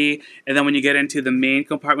already. And then when you get into the main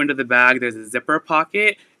compartment of the bag, there's a zipper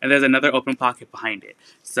pocket and there's another open pocket behind it.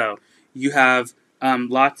 So you have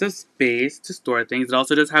lots of space to store things. It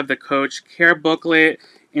also does have the Coach care booklet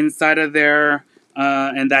inside of there,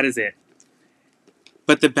 and that is it.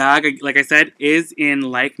 But the bag, like I said, is in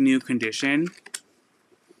like new condition.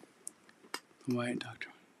 White Doctor.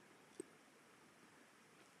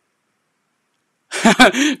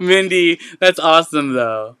 Mindy, that's awesome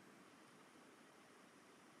though.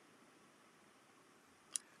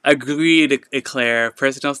 Agreed, Eclair.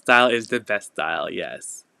 Personal style is the best style,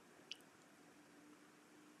 yes.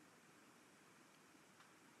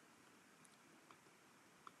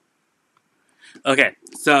 Okay,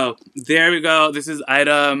 so there we go. This is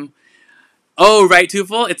item. Oh, right,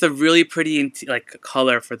 Tufel. It's a really pretty like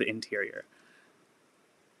color for the interior.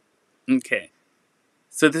 Okay,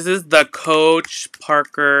 so this is the Coach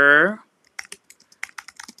Parker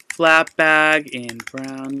flap bag in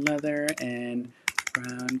brown leather and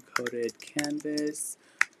brown coated canvas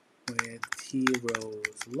with Tea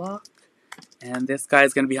Rose lock. And this guy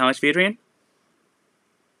is going to be how much, Adrian?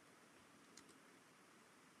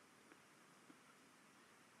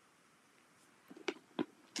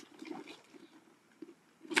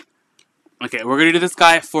 Okay, we're going to do this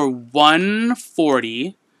guy for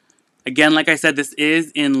 $140. Again, like I said, this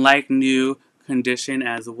is in like new condition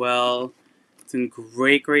as well. It's in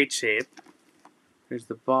great, great shape. Here's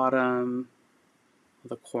the bottom.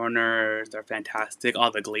 The corners are fantastic. All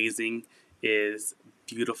the glazing is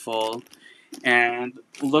beautiful. And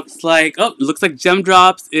looks like Gem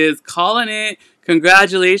Drops is calling it.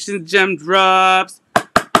 Congratulations, Gem Drops.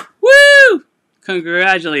 Woo!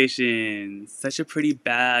 Congratulations. Such a pretty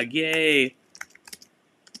bag. Yay.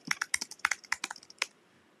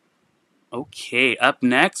 Okay, up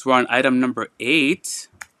next, we're on item number 8.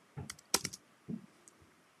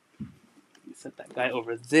 Set that guy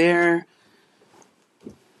over there.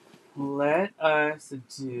 let us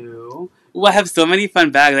do. Well, I have so many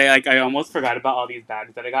fun bags. I almost forgot about all these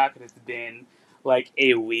bags that I got because it's been like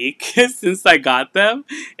a week since I got them,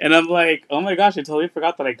 and I'm like, oh my gosh, I totally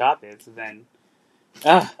forgot that I got this. And then,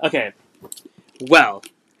 okay. Well,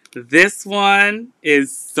 this one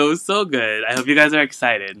is so good. I hope you guys are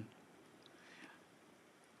excited.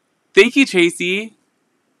 Thank you, Tracy.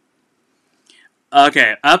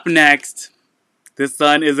 Okay, up next. This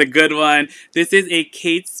one is a good one. This is a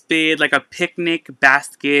Kate Spade, like a picnic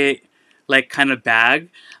basket, like kind of bag.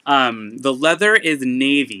 The leather is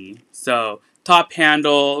navy, so top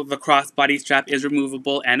handle, the crossbody strap is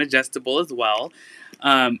removable and adjustable as well.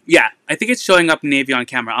 Yeah, I think it's showing up navy on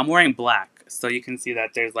camera. I'm wearing black, so you can see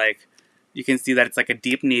that there's like, you can see that it's like a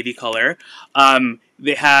deep navy color.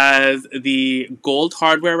 It has the gold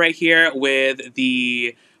hardware right here with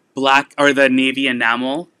the black or the navy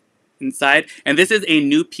enamel inside. And this is a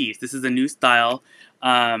new piece. This is a new style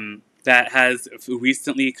that has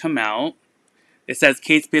recently come out. It says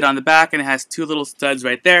Kate Spade on the back, and it has two little studs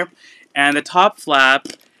right there. And the top flap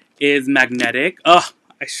is magnetic. Oh,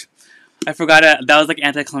 I forgot it. That was like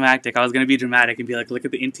anticlimactic. I was going to be dramatic and be like, look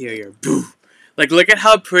at the interior. Boo! Like, look at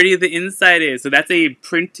how pretty the inside is. So that's a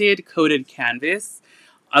printed coated canvas,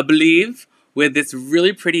 I believe, with this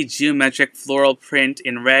really pretty geometric floral print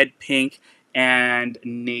in red, pink, and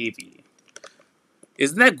navy.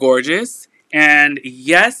 Isn't that gorgeous? And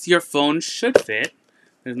yes, your phone should fit.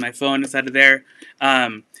 There's my phone inside of there.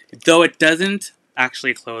 Though it doesn't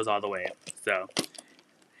actually close all the way. So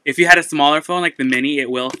if you had a smaller phone like the mini, it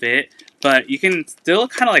will fit. But you can still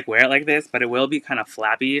kind of like wear it like this, but it will be kind of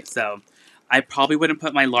flappy. So I probably wouldn't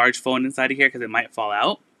put my large phone inside of here because it might fall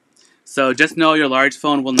out. So just know your large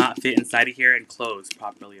phone will not fit inside of here and close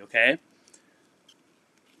properly, okay?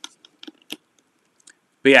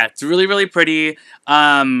 But yeah, it's really pretty.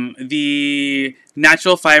 The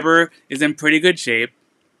natural fiber is in pretty good shape.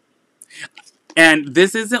 And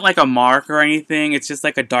this isn't like a mark or anything. It's just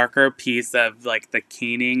like a darker piece of like the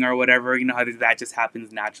caning or whatever. You know how that just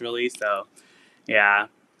happens naturally. So yeah,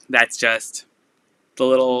 that's just the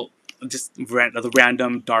little, just the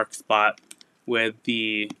random dark spot with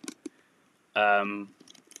the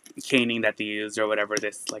caning that they use or whatever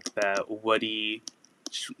this like the woody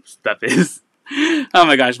stuff is. Oh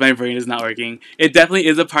my gosh, my brain is not working. It definitely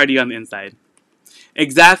is a party on the inside.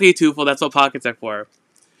 Exactly, Twofold. That's what pockets are for.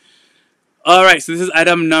 Alright, so this is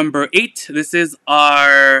item number 8. This is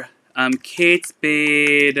our Kate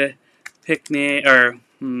Spade picnic, or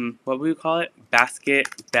what would we call it? Basket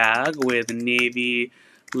bag with navy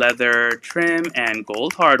leather trim and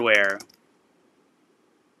gold hardware.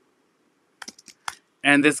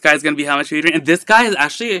 And this guy's going to be how much, Adrian? And this guy is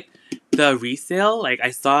actually the resale. Like, I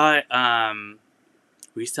saw it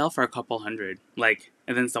resale for a couple hundred. Like,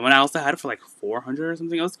 and then someone else had it for like 400 or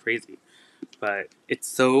something. It was crazy. But it's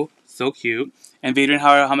so cute. And Adrian,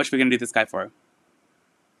 how much are we going to do this guy for?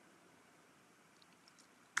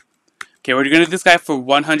 Okay, we're going to do this guy for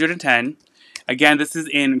 110. Again, this is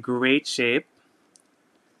in great shape.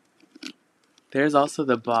 There's also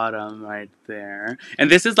the bottom right there. And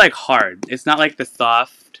this is like hard. It's not like the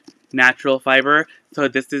soft, natural fiber. So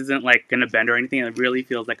this isn't like going to bend or anything. It really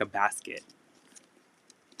feels like a basket.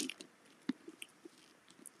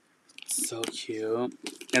 So cute.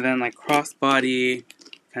 And then like crossbody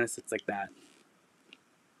kind of sits like that.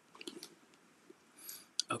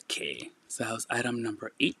 Okay, so that was item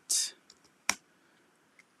number 8.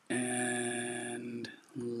 And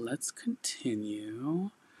let's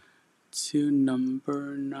continue to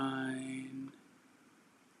number 9.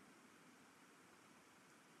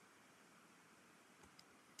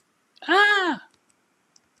 Ah!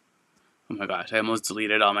 Oh my gosh, I almost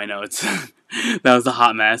deleted all my notes. That was a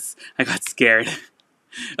hot mess. I got scared.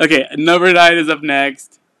 Okay, number 9 is up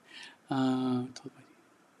next.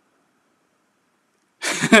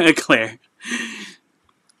 Claire.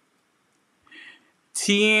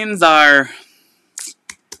 Teens are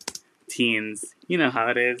teens. You know how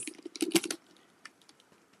it is.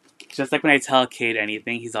 Just like when I tell Kate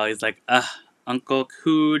anything, he's always like, ugh, Uncle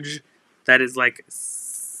Cooge. That is like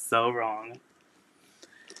so wrong.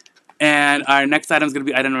 And our next item is going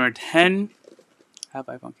to be item number 10. Have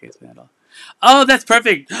iPhone case handle. Oh, that's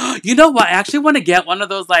perfect. You know what? I actually want to get one of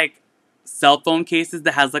those like cell phone cases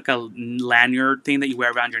that has like a lanyard thing that you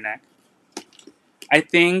wear around your neck. I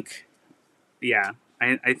think, yeah,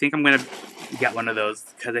 I think I'm going to get one of those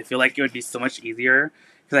because I feel like it would be so much easier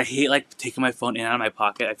because I hate like taking my phone in and out of my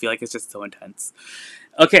pocket. I feel like it's just so intense.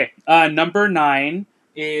 Okay, number 9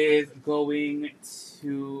 is going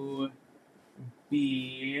to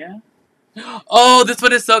be... Oh, this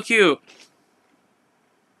one is so cute.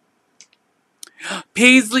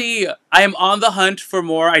 Paisley, I am on the hunt for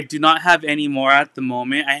more. I do not have any more at the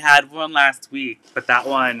moment. I had one last week, but that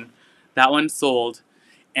one sold.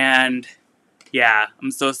 And yeah,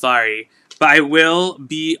 I'm so sorry. But I will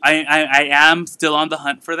be, I am still on the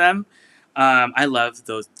hunt for them. I love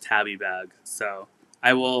those tabby bags. So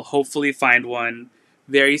I will hopefully find one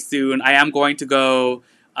very soon. I am going to go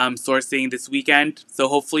sourcing this weekend. So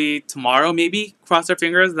hopefully tomorrow, maybe, cross our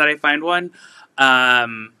fingers that I find one.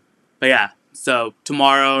 But yeah, so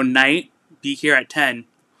tomorrow night, be here at 10.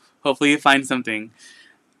 Hopefully you find something.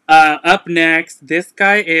 Up next, this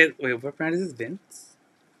guy is, wait, what brand is this? Vince?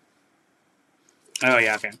 Oh,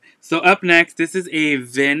 yeah, okay. So up next, this is a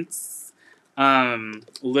Vince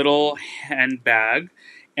little handbag.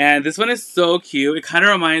 And this one is so cute. It kind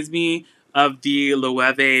of reminds me of the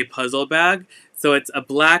LOEWE puzzle bag. So it's a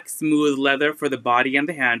black smooth leather for the body and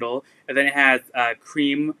the handle. And then it has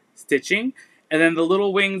cream stitching. And then the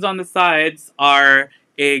little wings on the sides are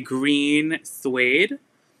a green suede.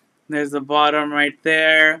 There's the bottom right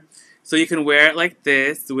there. So you can wear it like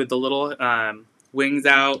this with the little wings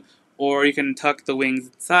out. Or you can tuck the wings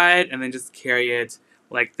inside and then just carry it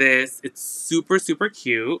like this. It's super, super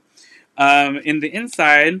cute. In the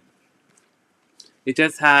inside, it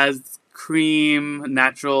just has cream,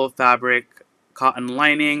 natural fabric, cotton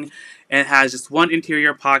lining. And it has just one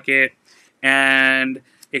interior pocket. And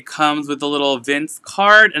it comes with a little Vince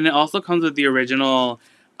card. And it also comes with the original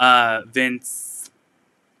Vince.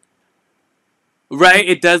 Right?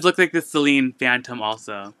 It does look like the Celine Phantom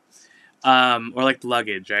also. Or like the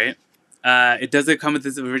luggage, right? It does come with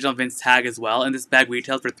this original Vince tag as well, and this bag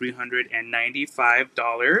retails for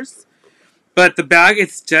 $395. But the bag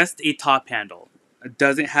is just a top handle. It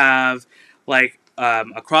doesn't have like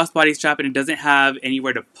a crossbody strap, and it doesn't have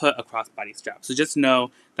anywhere to put a crossbody strap. So just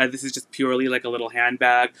know that this is just purely like a little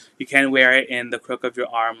handbag. You can wear it in the crook of your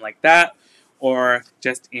arm like that, or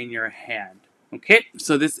just in your hand. Okay,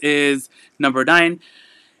 so this is number 9,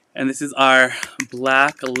 and this is our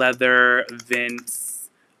black leather Vince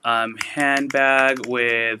handbag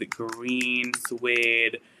with green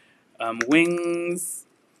suede wings.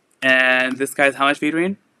 And this guy's how much,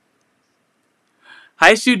 Adrian?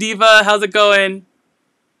 Hi, Shoe Diva. How's it going?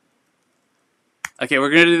 Okay, we're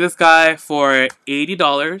going to do this guy for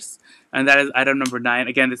 $80. And that is item number 9.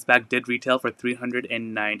 Again, this bag did retail for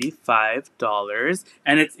 $395.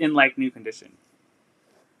 And it's in like new condition.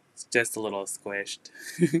 It's just a little squished.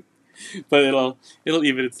 But it'll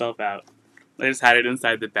even itself out. I just had it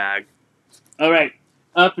inside the bag. Alright,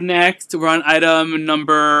 up next, we're on item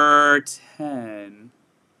number 10.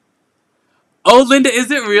 Oh, Linda,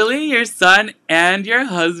 is it really your son and your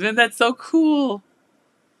husband? That's so cool.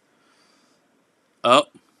 Oh.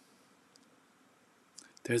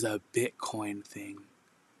 There's a Bitcoin thing.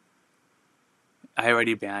 I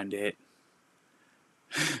already banned it.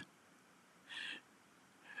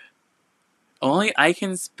 Only I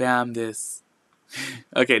can spam this.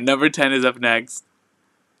 Okay, number 10 is up next.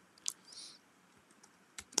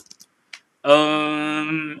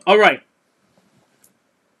 Alright.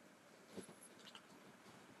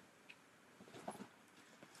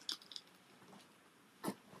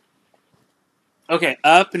 Okay,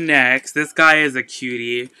 up next, this guy is a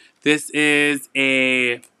cutie. This is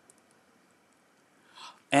a...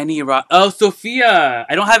 Oh, Sophia!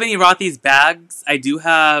 I don't have any Rothy's bags. I do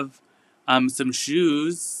have some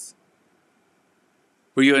shoes.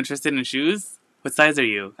 Were you interested in shoes? What size are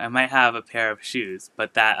you? I might have a pair of shoes,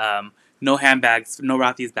 but that no handbags, no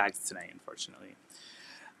Rothy's bags tonight, unfortunately.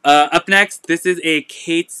 Up next, this is a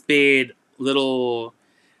Kate Spade little,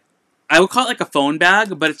 I would call it like a phone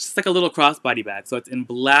bag, but it's just like a little crossbody bag. So it's in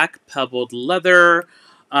black pebbled leather,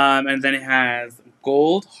 and then it has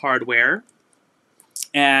gold hardware,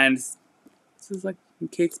 and this is like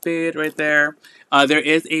Kate Spade right there. There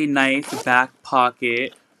is a nice back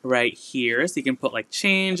pocket right here, so you can put like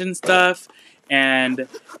change and stuff. And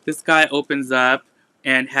this guy opens up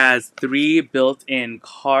and has 3 built-in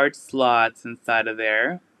card slots inside of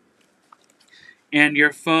there. And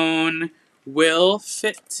your phone will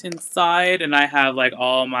fit inside, and I have like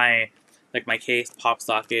all my my case, pop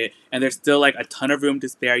socket, and there's still like a ton of room to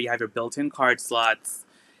spare. You have your built-in card slots,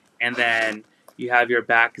 and then you have your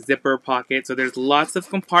back zipper pocket, so there's lots of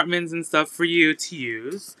compartments and stuff for you to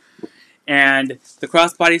use. And the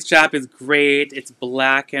crossbody strap is great. It's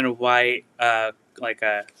black and white, like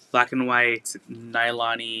a black and white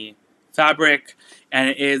nylon-y fabric, and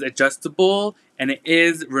it is adjustable, and it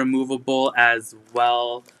is removable as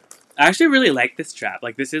well. I actually really like this strap.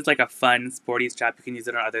 Like, this is like a fun, sporty strap. You can use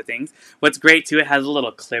it on other things. What's great, too, it has a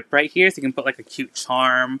little clip right here, so you can put like a cute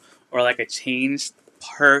charm or like a change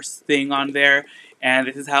purse thing on there. And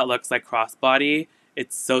this is how it looks like crossbody.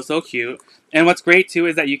 It's so cute. And what's great too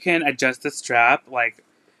is that you can adjust the strap like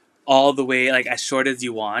all the way like as short as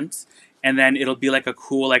you want, and then it'll be like a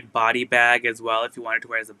cool like body bag as well if you wanted to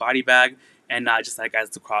wear it as a body bag and not just like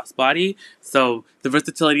as the crossbody. So the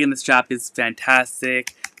versatility in the strap is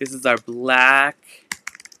fantastic. This is our black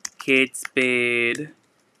Kate Spade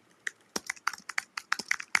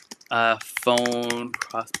phone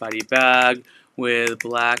crossbody bag with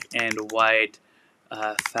black and white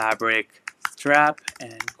fabric strap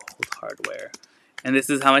and gold hardware. And this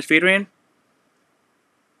is how much, Adrian?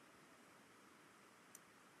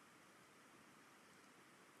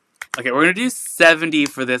 Okay, we're going to do 70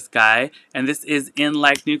 for this guy. And this is in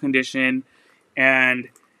like new condition and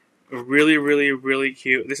really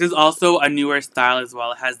cute. This is also a newer style as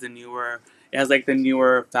well. It has like the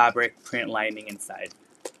newer fabric print lining inside.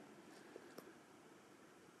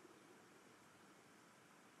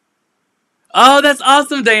 Oh, that's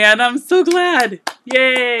awesome, Diana. I'm so glad.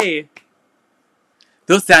 Yay.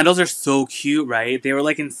 Those sandals are so cute, right? They were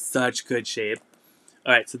like in such good shape.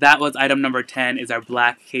 Alright, so that was item number 10 is our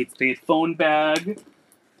black Kate Spade phone bag.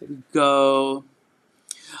 There we go.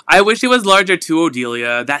 I wish it was larger too,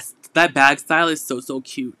 Odelia. That bag style is so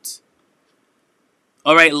cute.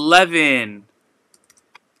 Alright, 11.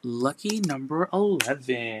 Lucky number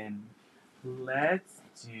 11. Let's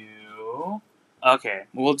do... Okay,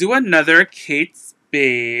 we'll do another Kate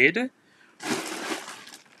Spade.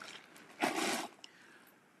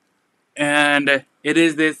 And it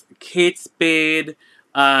is this Kate Spade,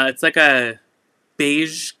 it's like a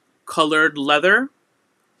beige colored leather.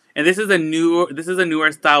 And this is a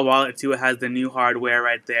newer style wallet too. It has the new hardware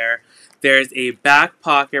right there. There's a back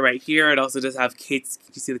pocket right here. It also does have you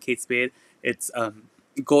see the Kate Spade? It's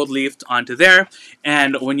gold leafed onto there.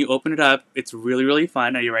 And when you open it up, it's really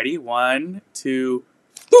fun. Are you ready? 1, 2,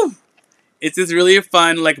 boom! It's this really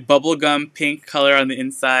fun like bubblegum pink color on the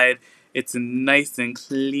inside. It's nice and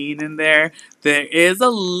clean in there. There is a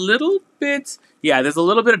little bit, there's a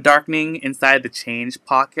little bit of darkening inside the change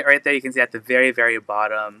pocket right there. You can see at the very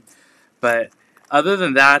bottom. But other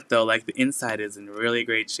than that, though, like the inside is in really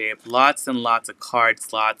great shape. Lots and lots of card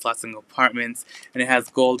slots, lots of compartments, and it has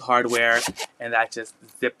gold hardware, and that just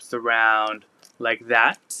zips around like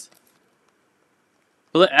that.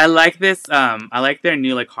 But I like this. I like their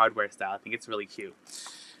new like hardware style. I think it's really cute.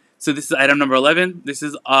 So this is item number 11. This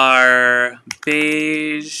is our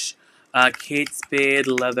beige Kate Spade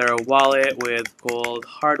leather wallet with gold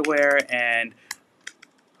hardware and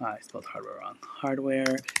I spelled hardware wrong.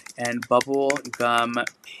 Hardware and bubble gum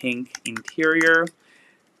pink interior.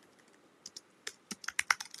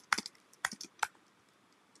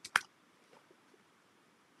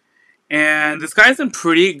 And this guy's in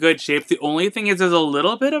pretty good shape. The only thing is there's a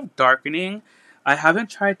little bit of darkening. I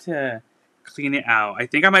haven't tried to clean it out. I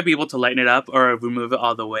think I might be able to lighten it up or remove it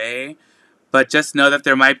all the way. But just know that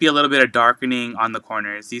there might be a little bit of darkening on the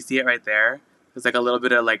corners. Do you see it right there? There's like a little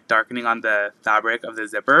bit of like darkening on the fabric of the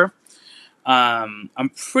zipper. I'm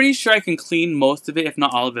pretty sure I can clean most of it, if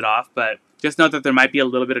not all of it off. But just know that there might be a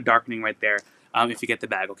little bit of darkening right there if you get the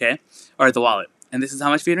bag, okay? Or the wallet. And this is how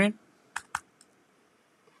much, Adrian?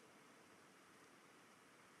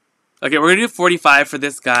 Okay, we're gonna do 45 for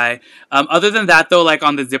this guy. Other than that, though, like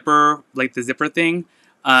on the zipper, thing,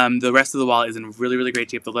 the rest of the wallet is in really great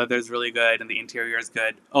shape. The leather is really good, and the interior is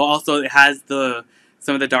good. Oh, also, it has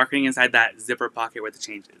some of the darkening inside that zipper pocket where the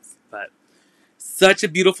change is. But such a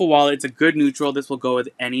beautiful wallet. It's a good neutral. This will go with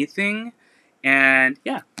anything. And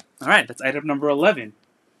yeah, all right, that's item number 11.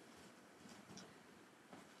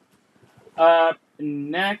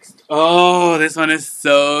 Next. Oh, this one is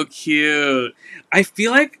so cute. I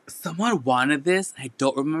feel like someone wanted this. I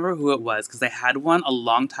don't remember who it was because I had one a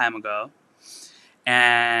long time ago.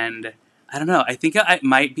 And I don't know. I think it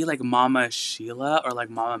might be like Mama Sheila or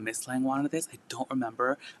like Mama Miss Lang wanted this. I don't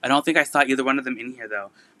remember. I don't think I saw either one of them in here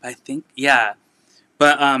though. But I think, yeah.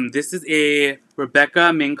 But this is a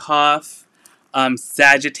Rebecca Minkoff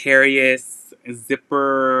Sagittarius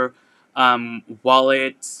zipper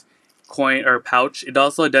wallet coin or pouch. It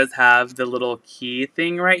also does have the little key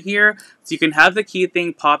thing right here, so you can have the key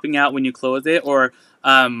thing popping out when you close it, or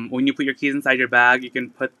when you put your keys inside your bag, you can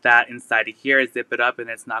put that inside of here, zip it up, and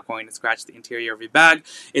it's not going to scratch the interior of your bag.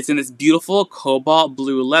 It's in this beautiful cobalt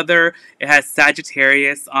blue leather. It has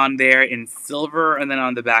Sagittarius on there in silver, and then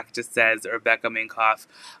on the back it just says Rebecca Minkoff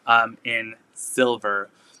in silver.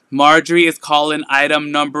 Marjorie is calling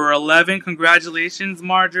item number 11. Congratulations,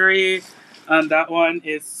 Marjorie. That one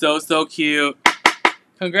is so cute.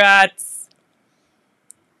 Congrats.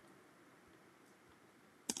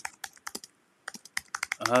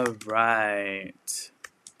 All right.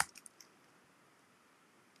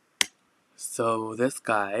 So this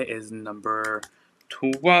guy is number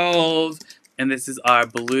 12, and this is our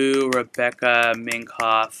blue Rebecca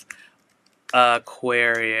Minkoff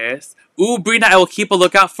Aquarius. Ooh, BRINA, I will keep a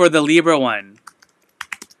lookout for the Libra one.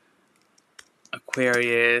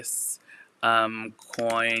 Aquarius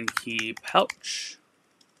coin key pouch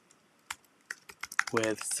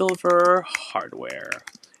with silver hardware.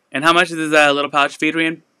 And how much is this little pouch,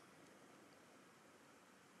 Itshadrian?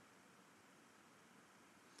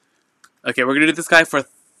 Okay, we're gonna do this guy for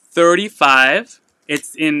 $35.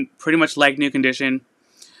 It's in pretty much like new condition.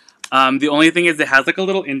 The only thing is it has like a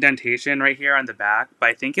little indentation right here on the back, but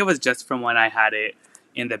I think it was just from when I had it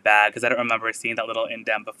in the bag because I don't remember seeing that little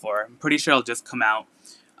indent before. I'm pretty sure it'll just come out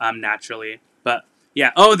naturally. But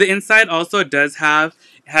yeah, oh, the inside also does have,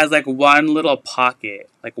 it has like one little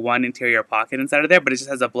pocket, like one interior pocket inside of there, but it just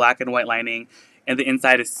has a black and white lining, and the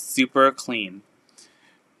inside is super clean.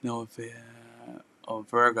 No, oh,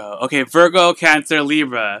 Virgo. Okay, Virgo, Cancer,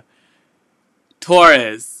 Libra,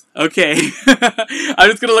 Taurus. Okay. I'm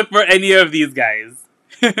just gonna look for any of these guys.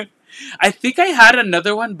 I think I had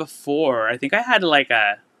another one before. I think I had like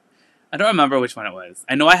a, I don't remember which one it was.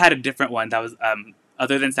 I know I had a different one that was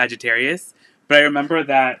other than Sagittarius, but I remember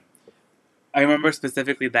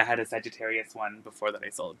specifically that I had a Sagittarius one before that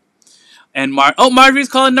I sold. And Marjorie's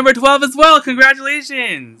calling number 12 as well.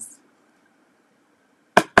 Congratulations.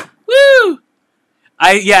 Woo!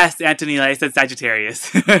 Yes, Antonella, I said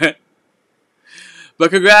Sagittarius. But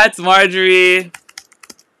congrats, Marjorie.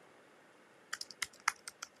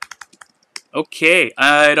 Okay,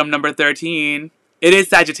 item number 13. It is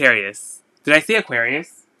Sagittarius. Did I say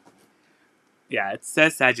Aquarius? Yeah, it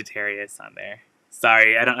says Sagittarius on there.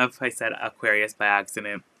 Sorry, I don't know if I said Aquarius by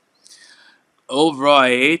accident. All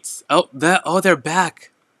right. Oh, they're back.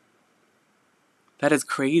 That is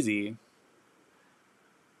crazy.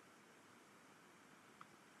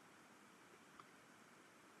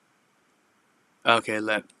 Okay,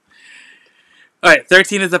 Alright,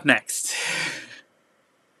 13 is up next.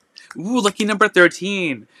 Ooh, lucky number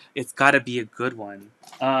 13. It's gotta be a good one.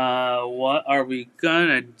 What are we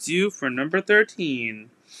gonna do for number 13?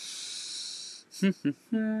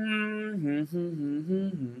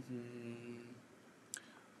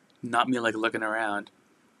 Not me like looking around.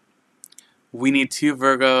 We need 2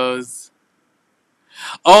 Virgos.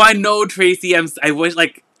 Oh, I know, Tracy. I wish,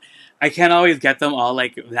 like, I can't always get them all,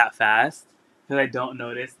 like, that fast. Because I don't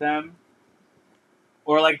notice them.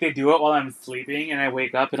 Or, like, they do it while I'm sleeping, and I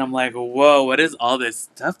wake up, and I'm like, whoa, what is all this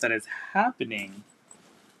stuff that is happening?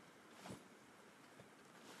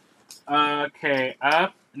 Okay,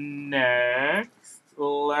 up next,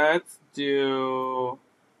 let's do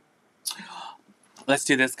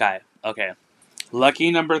this guy. Okay.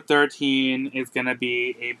 Lucky number 13 is going to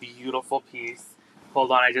be a beautiful piece.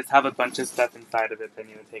 Hold on, I just have a bunch of stuff inside of it that I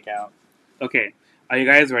need to take out. Okay. Are you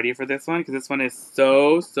guys ready for this one? Because this one is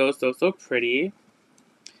so pretty.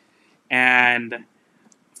 And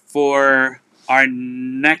for our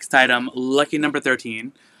next item, lucky number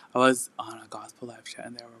 13, I was on a gospel live chat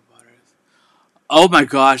and there were waters. Oh my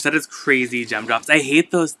gosh, that is crazy gem drops. I hate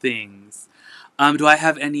those things. Do I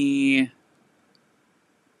have any...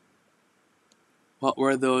 What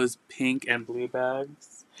were those pink and blue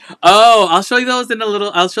bags? Oh, I'll show you those in a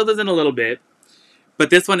little... I'll show those in a little bit. But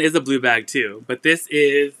this one is a blue bag too. But this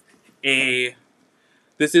is a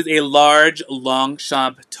large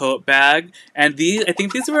Longchamp tote bag. And these, I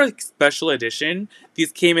think these were like special edition.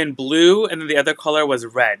 These came in blue and then the other color was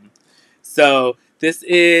red. So this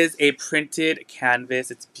is a printed canvas.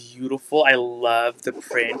 It's beautiful. I love the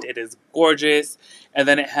print. It is gorgeous. And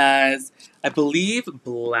then it has, I believe,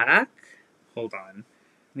 black. Hold on.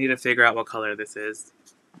 I need to figure out what color this is.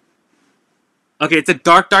 Okay, it's a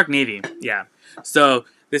dark navy. Yeah. So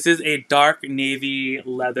this is a dark navy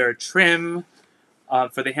leather trim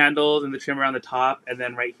for the handles and the trim around the top, and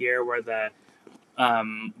then right here where the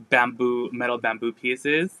metal bamboo piece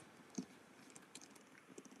is.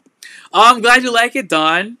 Oh, I'm glad you like it,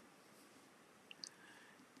 Dawn.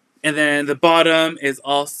 And then the bottom is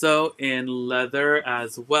also in leather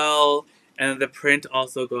as well, and the print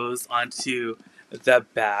also goes onto the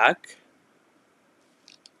back.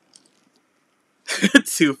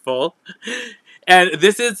 Too full. And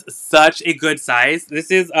this is such a good size.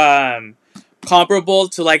 This is comparable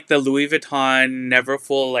to like the Louis Vuitton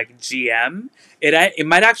Neverfull like GM. It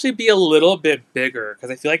might actually be a little bit bigger because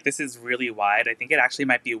I feel like this is really wide. I think it actually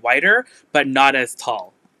might be wider, but not as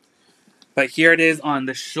tall. But here it is on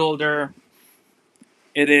the shoulder.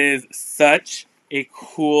 It is such a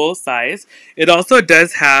cool size. It also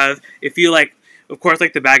does have, if you like, of course,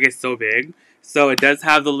 like the bag is so big. So it does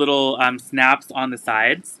have the little snaps on the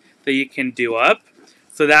sides that you can do up.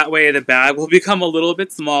 So So that way the bag will become a little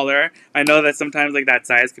bit smaller. I know that sometimes like that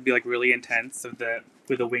size could be like really intense with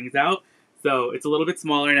the wings out. So it's a little bit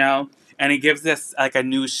smaller now. And it gives this like a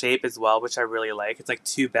new shape as well, which I really like. It's like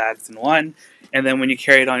 2 bags in one. And then when you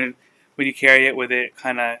carry it with it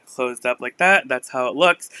kind of closed up like that, that's how it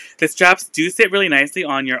looks. The straps do sit really nicely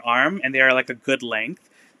on your arm, and they are like a good length.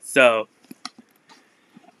 So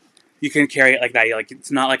you can carry it like that. Like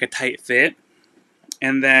it's not like a tight fit.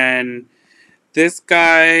 And then this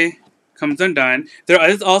guy comes undone. There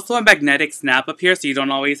is also a magnetic snap up here, so you don't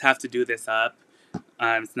always have to do this up.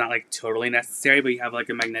 It's not like totally necessary, but you have like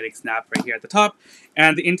a magnetic snap right here at the top.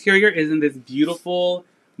 And the interior is in this beautiful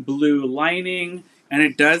blue lining, and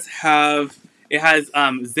it has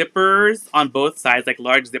zippers on both sides, like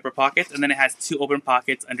large zipper pockets, and then it has 2 open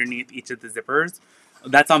pockets underneath each of the zippers.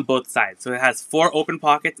 That's on both sides. So it has 4 open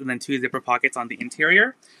pockets and then 2 zipper pockets on the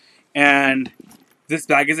interior. And this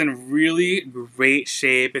bag is in really great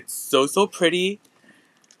shape. It's so pretty.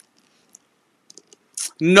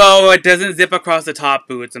 No, it doesn't zip across the top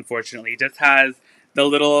boots, unfortunately. It just has the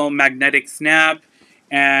little magnetic snap,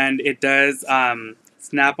 and it does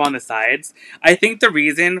snap on the sides. I think the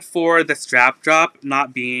reason for the strap drop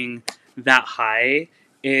not being that high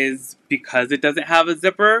is because it doesn't have a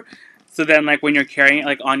zipper. So then, like, when you're carrying it,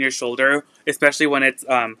 like, on your shoulder, especially when it's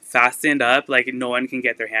fastened up, like, no one can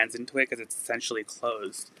get their hands into it because it's essentially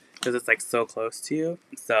closed. Because it's, like, so close to you.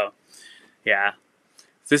 So, yeah.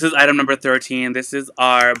 This is item number 13. This is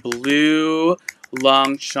our blue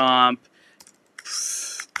Longchamp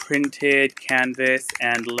printed canvas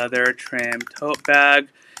and leather trim tote bag.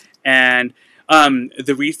 And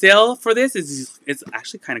the resale for this is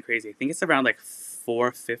actually kind of crazy. I think it's around like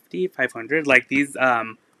 $450, $500. Like these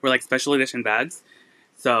were like special edition bags.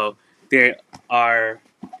 So they are,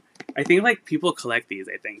 I think like people collect these,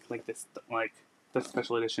 I think. Like this, like the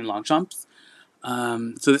special edition Longchamps.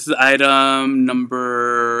 So this is item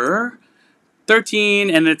number 13,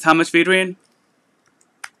 and it's how much, Adrian?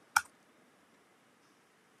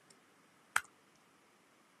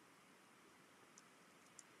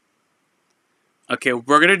 Okay,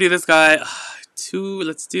 we're gonna do this guy. Let's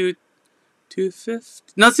do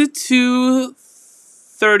 250. No, let's do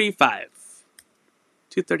 235.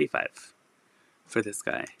 235 for this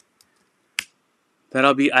guy.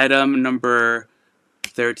 That'll be item number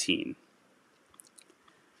 13.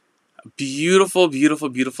 Beautiful, beautiful,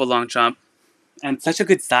 beautiful Longchamp. And such a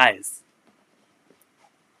good size.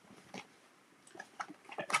 Okay.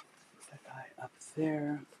 That guy up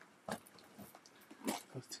there.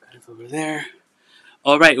 Those 2 guys over there.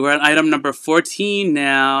 Alright, we're on item number 14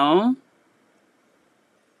 now.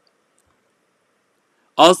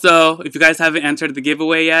 Also, if you guys haven't entered the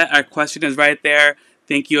giveaway yet, our question is right there.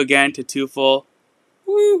 Thank you again to Twofull.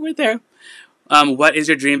 Woo, right there. What is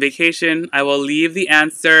your dream vacation? I will leave the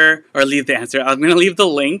answer, I'm going to leave the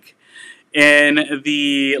link in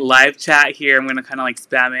the live chat here. I'm going to kind of like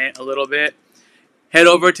spam it a little bit. Head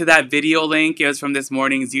over to that video link. It was from this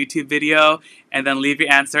morning's YouTube video. And then leave your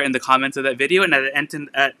answer in the comments of that video. And at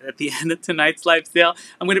the end of tonight's live sale,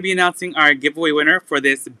 I'm going to be announcing our giveaway winner for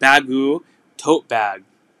this Bagoo tote bag.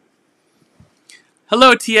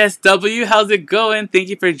 Hello, TSW. How's it going? Thank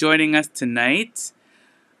you for joining us tonight.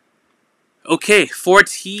 Okay,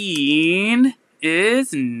 14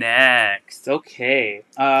 is next. Okay,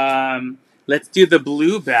 let's do the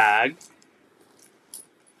blue bag.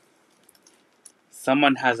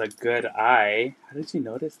 Someone has a good eye. How did you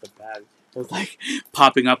notice the bag? It was like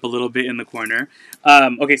popping up a little bit in the corner.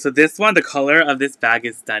 Okay, so this one, the color of this bag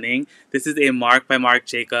is stunning. This is a Marc by Marc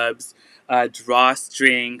Jacobs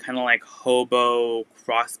drawstring, kind of like hobo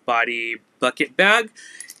crossbody bucket bag.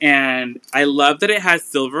 And I love that it has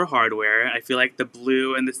silver hardware. I feel like the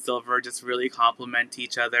blue and the silver just really complement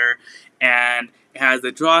each other. And it has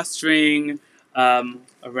a drawstring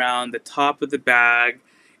around the top of the bag.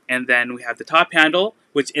 And then we have the top handle,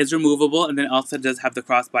 which is removable. And then it also does have the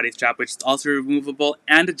crossbody strap, which is also removable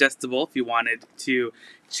and adjustable if you wanted to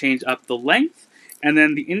change up the length. And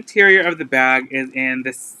then the interior of the bag is in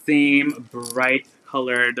the same bright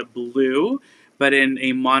colored blue, but in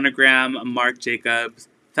a monogram Marc Jacobs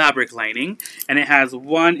fabric lining. And it has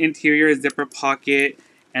 1 interior zipper pocket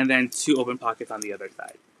and then 2 open pockets on the other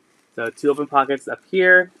side. So 2 open pockets up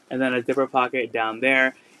here and then a zipper pocket down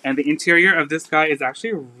there. And the interior of this guy is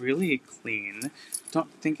actually really clean. Don't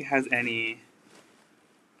think it has any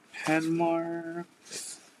pen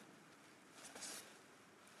marks.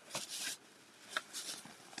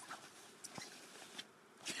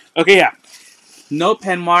 Okay, yeah. No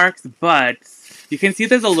pen marks, but you can see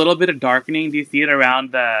there's a little bit of darkening. Do you see it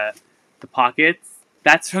around the pockets?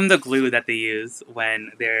 That's from the glue that they use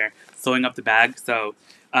when they're sewing up the bag. So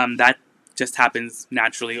that just happens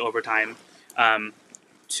naturally over time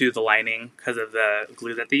to the lining because of the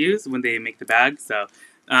glue that they use when they make the bag. So,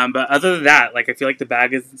 but other than that, like I feel like the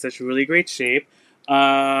bag is in such a really great shape.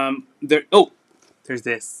 There's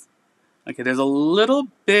this. Okay, there's a little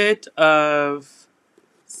bit of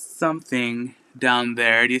something down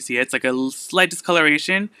there. Do you see it? It's like a slight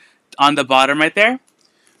discoloration on the bottom right there.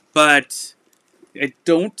 But I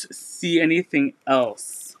don't see anything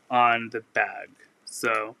else on the bag.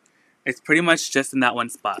 So it's pretty much just in that one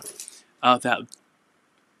spot. Oh, that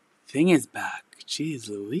thing is back. Jeez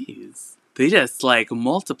Louise. They just like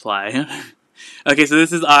multiply. Okay, so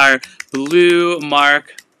this is our blue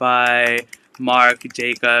Mark by Marc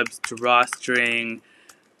Jacobs drawstring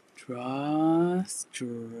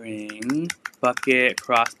bucket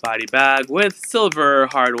crossbody bag with silver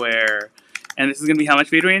hardware. And this is going to be how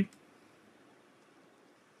much, Adrian?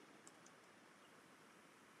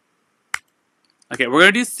 Okay, we're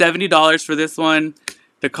going to do $70 for this one.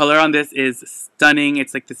 The color on this is stunning.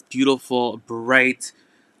 It's like this beautiful, bright,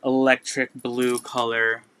 electric blue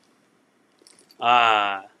color.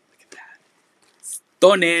 Ah, look at that.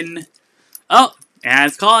 Stunning. Oh,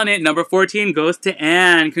 Anne's calling it. Number 14 goes to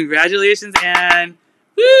Anne. Congratulations, Anne.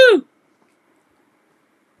 Woo!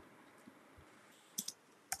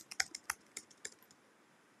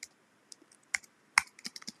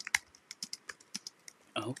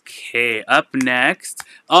 Okay, up next.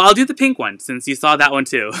 Oh, I'll do the pink one since you saw that one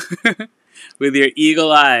too. With your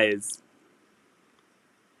eagle eyes.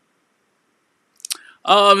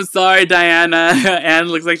 Oh, I'm sorry, Diana. Anne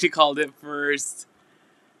looks like she called it first.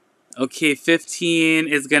 Okay, 15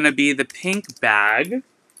 is going to be the pink bag.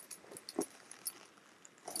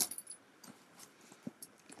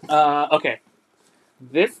 Okay.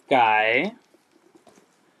 This guy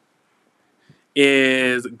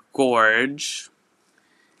is Gorge.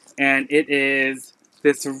 And it is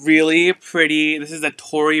this really pretty, this is a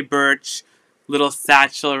Tory Burch little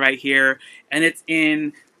satchel right here. And it's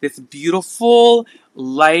in this beautiful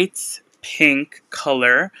light pink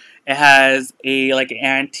color. It has a like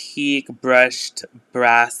antique brushed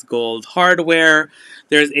brass gold hardware.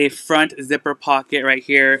 There's a front zipper pocket right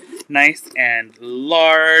here, nice and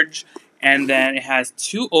large. And then it has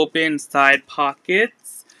two open side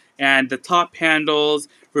pockets and the top handles,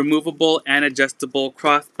 removable and adjustable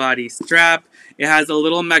crossbody strap. It has a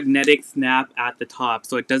little magnetic snap at the top,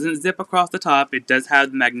 so it doesn't zip across the top. It does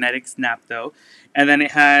have the magnetic snap though. And then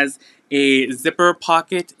it has a zipper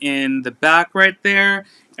pocket in the back right there,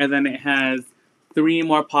 and then it has 3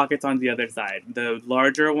 more pockets on the other side. The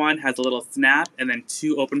larger one has a little snap, and then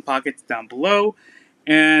 2 open pockets down below.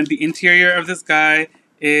 And the interior of this guy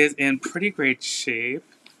is in pretty great shape.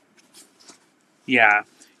 Yeah.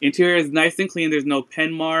 Interior is nice and clean. There's no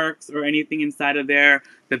pen marks or anything inside of there.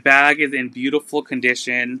 The bag is in beautiful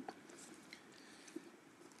condition.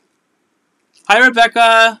 Hi,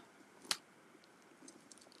 Rebecca!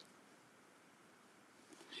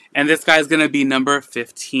 And this guy's going to be number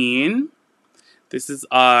 15. This is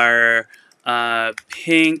our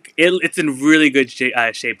pink. It's in really good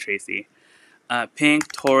shape, Tracy.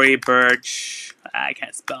 Pink Tory Burch. I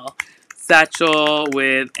can't spell. Satchel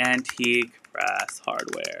with antique brass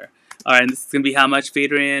hardware. Alright, and this is going to be how much,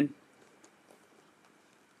 Adrian?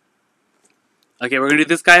 Okay, we're going to do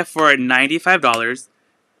this guy for $95.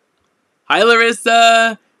 Hi,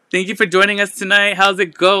 Larissa! Thank you for joining us tonight. How's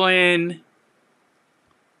it going?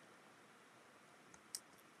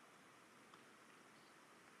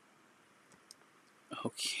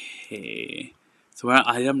 Okay, so we're on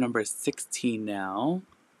item number 16 now.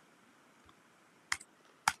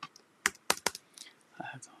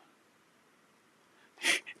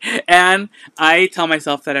 And I tell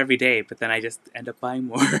myself that every day, but then I just end up buying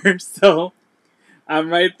more. So I'm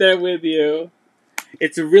right there with you.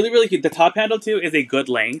 It's really, really cute. The top handle, too, is a good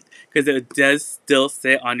length because it does still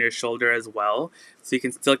sit on your shoulder as well. So you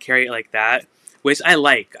can still carry it like that, which I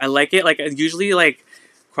like. I like it. Like, usually, like,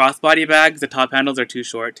 crossbody bags, the top handles are too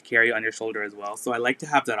short to carry on your shoulder as well. So I like to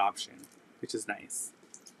have that option, which is nice.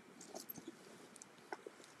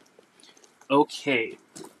 Okay.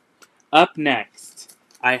 Up next,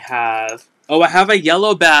 I have a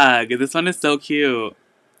yellow bag. This one is so cute.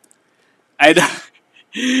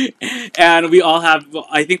 And we all have,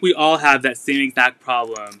 I think we all have that same exact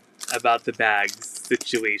problem about the bags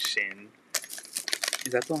situation.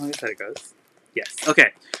 Is that the longest that it goes? Yes.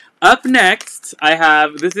 Okay. Up next, I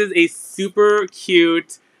have, this is a super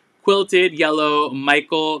cute quilted yellow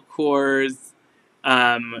Michael Kors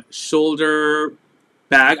shoulder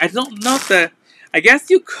bag. I don't know if I guess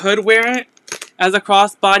you could wear it as a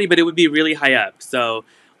crossbody, but it would be really high up. So,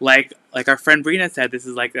 like our friend BRINA said, this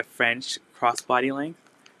is like a French crossbody length.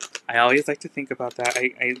 I always like to think about that.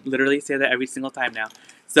 I literally say that every single time now.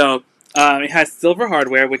 So, it has silver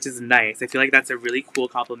hardware, which is nice. I feel like that's a really cool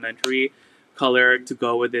complementary color to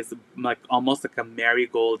go with this, like almost like a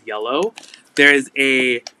marigold yellow. There's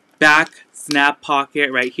a back snap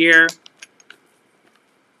pocket right here.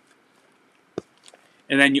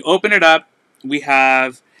 And then you open it up. We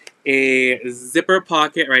have a zipper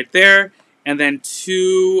pocket right there. And then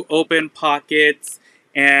 2 open pockets.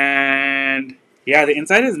 And yeah, the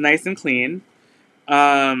inside is nice and clean.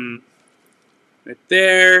 Right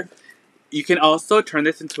there. You can also turn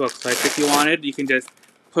this into a clutch if you wanted. You can just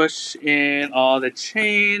push in all the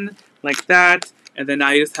chain like that. And then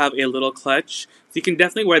now you just have a little clutch. So you can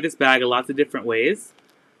definitely wear this bag in lots of different ways.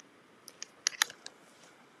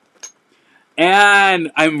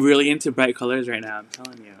 And I'm really into bright colors right now, I'm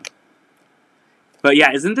telling you. But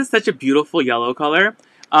yeah, isn't this such a beautiful yellow color?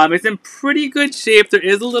 It's in pretty good shape. There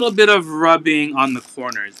is a little bit of rubbing on the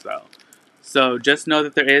corners though. So just know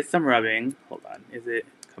that there is some rubbing. Hold on, is it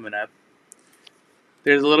coming up?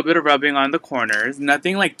 There's a little bit of rubbing on the corners.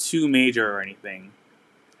 Nothing like too major or anything.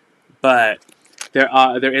 But there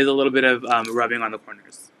is a little bit of rubbing on the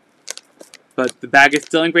corners. But the bag is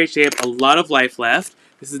still in great shape. A lot of life left.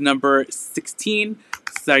 This is number 16.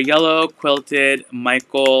 This is our yellow quilted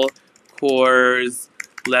Michael Kors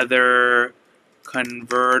leather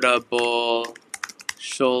convertible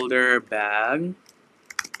shoulder bag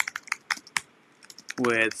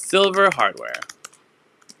with silver hardware.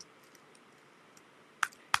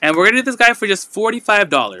 And we're going to do this guy for just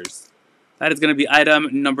 $45. That is going to be item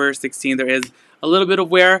number 16. There is a little bit of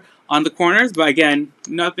wear on the corners, but again,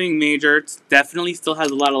 nothing major. It definitely still has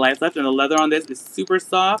a lot of life left, and the leather on this is super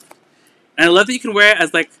soft. And I love that you can wear it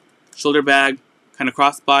as like shoulder bag, kind of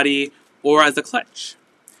crossbody, or as a clutch.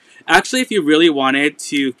 Actually, if you really wanted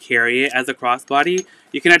to carry it as a crossbody,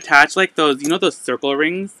 you can attach like those, you know those circle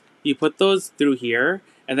rings? You put those through here,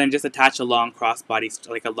 and then just attach a long crossbody,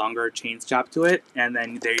 like a longer chain strap to it, and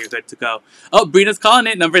then there you're good to go. Oh, BRINA's calling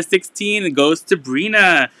it. Number 16 goes to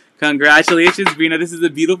BRINA. Congratulations, BRINA. This is a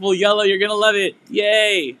beautiful yellow. You're going to love it.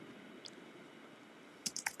 Yay!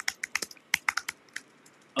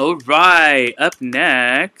 Alright, up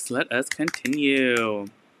next, let us continue.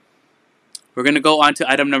 We're going to go on to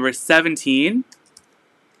item number 17.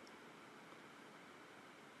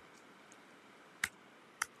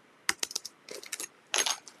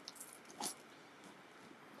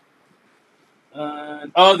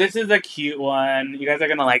 Oh, this is a cute one. You guys are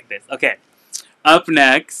going to like this. Okay. Up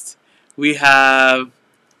next, we have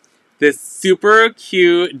this super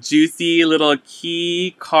cute, juicy little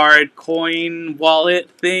key card coin wallet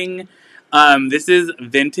thing. This is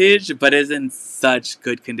vintage, but is in such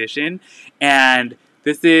good condition. And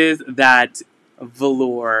this is that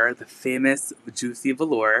velour, the famous juicy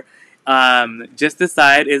velour. Just the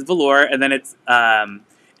side is velour, and then it's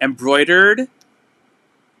embroidered.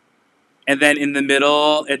 And then in the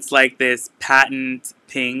middle, it's like this patent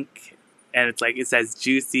pink, and it's like, it says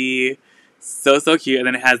juicy, so cute. And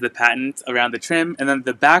then it has the patent around the trim, and then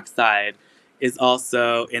the back side is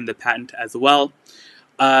also in the patent as well.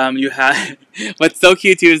 You have, what's so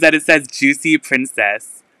cute too is that it says juicy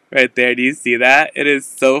princess right there. Do you see that? It is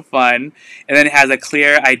so fun. And then it has a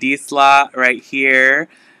clear ID slot right here,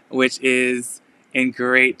 which is in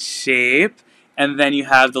great shape. And then you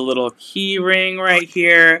have the little key ring right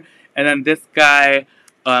here. And then this guy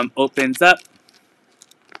opens up,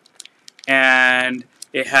 and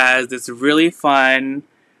it has this really fun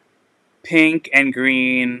pink and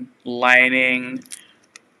green lining.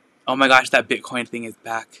 Oh my gosh, that Bitcoin thing is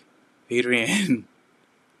back. Adrian.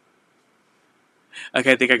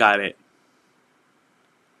 Okay, I think I got it.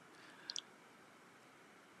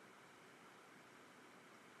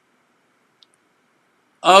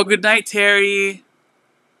 Oh, good night, Terry.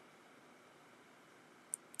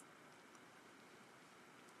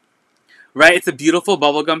 Right, it's a beautiful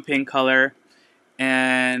bubblegum pink color.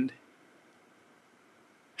 And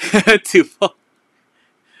too full.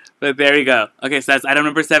 But there you go. Okay, so that's item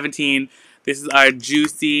number 17. This is our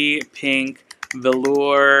juicy pink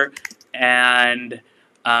velour and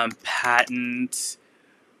patent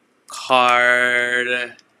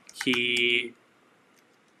card key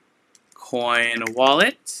coin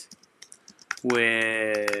wallet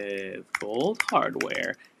with gold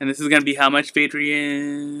hardware. And this is going to be how much,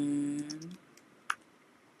 Adrian?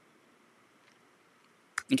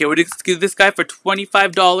 Okay, we're going to do this guy for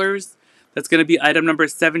 $25. That's going to be item number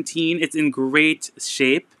 17. It's in great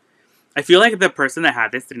shape. I feel like the person that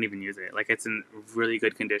had this didn't even use it. Like, it's in really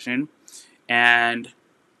good condition. And,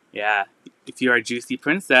 yeah, if you're a juicy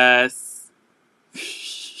princess.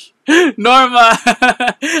 Norma!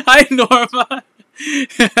 Hi, Norma!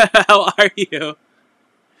 How are you?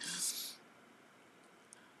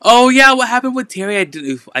 Oh yeah, what happened with Terry? I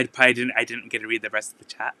didn't get to read the rest of the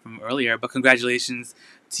chat from earlier, but congratulations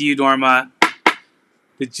to you, Norma.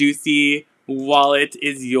 The juicy wallet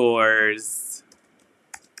is yours.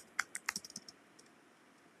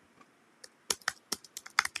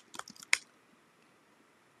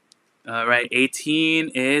 Alright, 18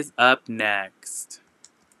 is up next.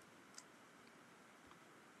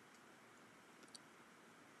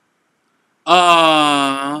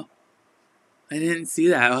 Aww. I didn't see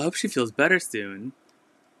that. I hope she feels better soon.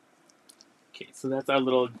 Okay, so that's our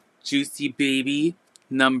little juicy baby.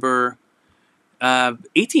 Number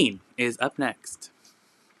 18 is up next.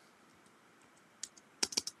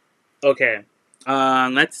 Okay,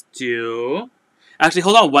 let's do... Actually,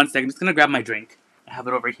 hold on one second. I'm just gonna grab my drink. I have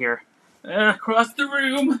it over here. Across the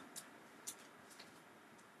room.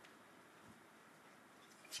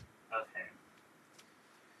 Okay.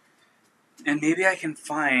 And maybe I can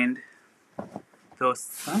find those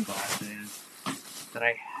sunglasses that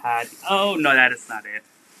I had. Oh, no, that is not it.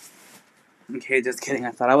 Okay, just kidding.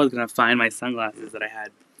 I thought I was gonna find my sunglasses that I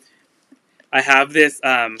had. I have this,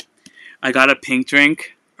 I got a pink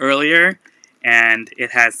drink earlier, and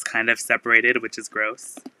it has kind of separated, which is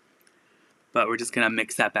gross. But we're just gonna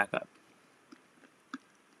mix that back up.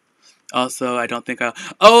 Also, I don't think I'll...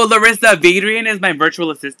 Oh, Larissa, Vadrian is my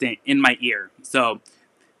virtual assistant in my ear. So,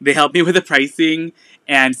 they help me with the pricing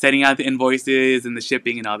and setting out the invoices and the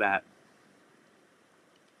shipping and all that.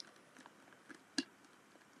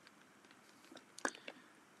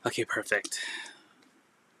 Okay, perfect.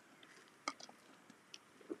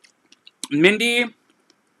 Mindy?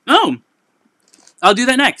 Oh! I'll do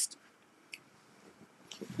that next.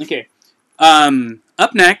 Okay.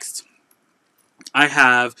 Up next, I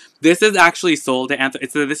have... This is actually sold at...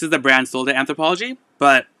 This is the brand sold at Anthropologie,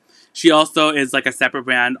 but she also is like a separate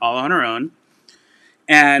brand all on her own.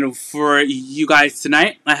 And for you guys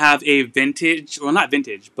tonight, I have a vintage... Well, not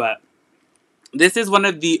vintage, but... This is one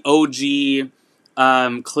of the OG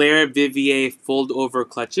Claire Vivier fold-over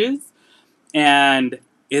clutches. And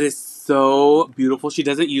it is so beautiful. She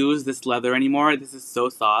doesn't use this leather anymore. This is so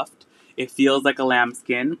soft. It feels like a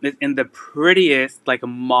lambskin. It's in the prettiest, like,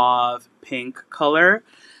 mauve pink color.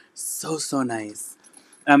 So, so nice.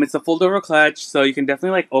 It's a fold-over clutch, so you can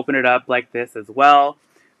definitely, like, open it up like this as well.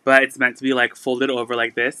 But it's meant to be, like, folded over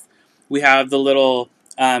like this. We have the little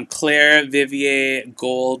Claire Vivier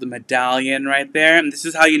gold medallion right there. And this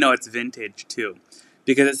is how you know it's vintage, too.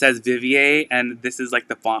 Because it says Vivier, and this is, like,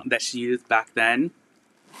 the font that she used back then.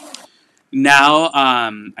 Now,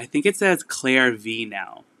 I think it says Claire V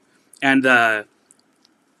now. And the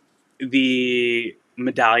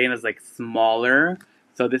medallion is, like, smaller.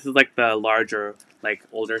 So this is, like, the larger, like,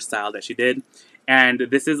 older style that she did. And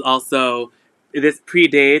this is also... This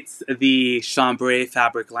predates the chambray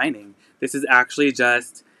fabric lining. This is actually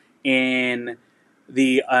just in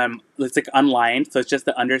the... it's, like, unlined. So it's just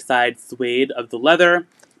the underside suede of the leather.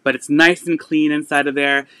 But it's nice and clean inside of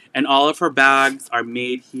there. And all of her bags are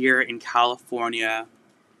made here in California.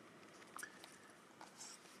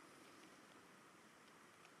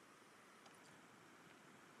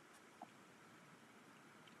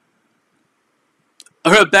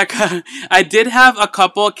 Rebecca, I did have a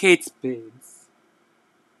couple Kate Spades.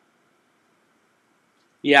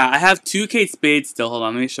 Yeah, I have 2 Kate Spades still. Hold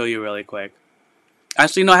on, let me show you really quick.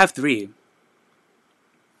 Actually, no, I have 3.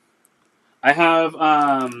 I have,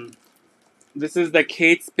 this is the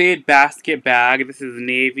Kate Spade basket bag. This is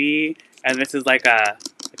navy, and this is like a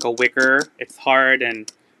wicker. It's hard,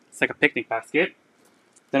 and it's like a picnic basket.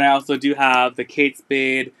 Then I also do have the Kate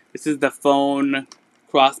Spade. This is the phone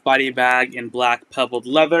crossbody bag in black pebbled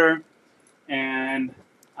leather. And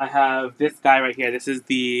I have this guy right here. This is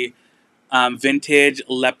the vintage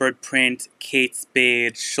leopard print Kate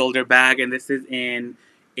Spade shoulder bag. And this is in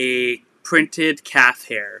a printed calf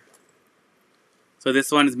hair. So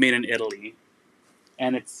this one is made in Italy.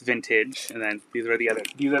 And it's vintage. And then these are the other.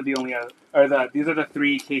 These are the only these are the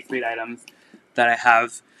 3 Kate Spade items that I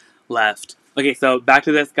have left. Okay, so back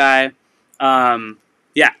to this guy.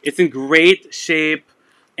 Yeah, it's in great shape.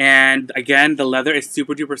 And again, the leather is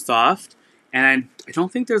super duper soft. And I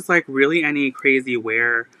don't think there's like really any crazy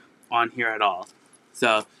wear on here at all.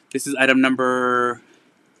 So this is item number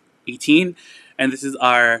 18. And this is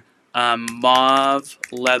our mauve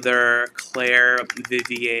leather Claire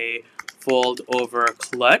Vivier fold over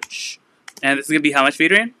clutch. And this is going to be how much,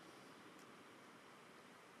 Adrian?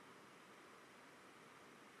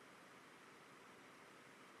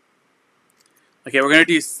 Okay, we're gonna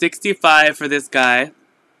do 65 for this guy.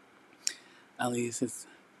 At least it's...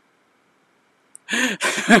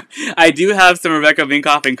 I do have some Rebecca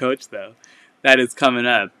Vinkoff and Coach though. That is coming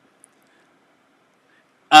up.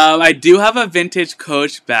 I do have a vintage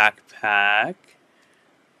Coach backpack.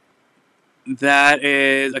 That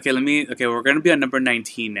is okay. Okay, we're gonna be on number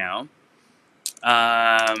 19 now.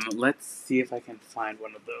 Let's see if I can find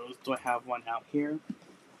one of those. Do I have one out here?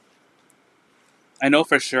 I know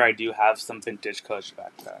for sure I do have some vintage Coach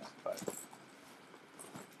backpack, but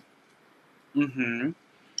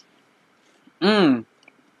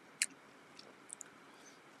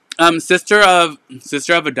Sister of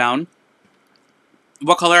a Down.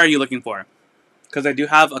 What color are you looking for? Because I do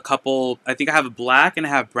have a couple. I think I have a black and I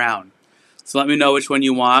have brown. So let me know which one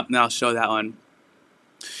you want, and I'll show that one.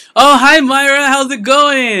 Oh, hi Myra, how's it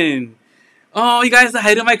going? Oh, you guys say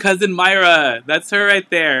hi to my cousin Myra. That's her right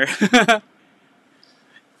there.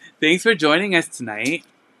 Thanks for joining us tonight.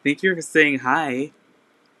 Thank you for saying hi.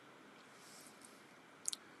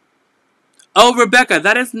 Oh, Rebecca,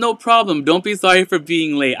 that is no problem. Don't be sorry for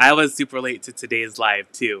being late. I was super late to today's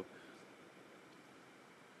live, too.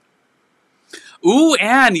 Ooh,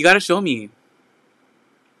 Anne, you gotta show me.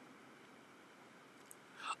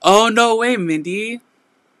 Oh, no way, Mindy.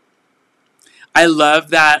 I love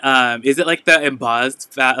that. Is it like the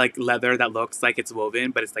embossed like leather that looks like it's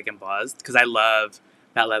woven, but it's like embossed? Because I love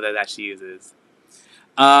that leather that she uses.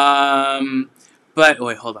 But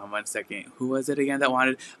wait, hold on one second. Who was it again that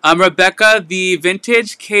wanted? Rebecca, the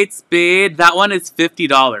vintage Kate Spade. That one is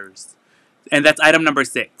 $50, and that's item number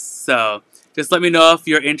 6. So just let me know if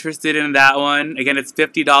you're interested in that one. Again, it's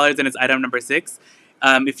 $50 and it's item number 6.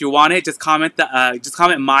 If you want it, just comment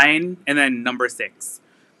mine and then number 6,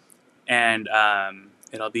 and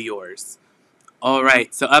it'll be yours. All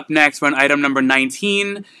right. So up next, we're on item number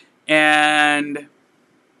 19, and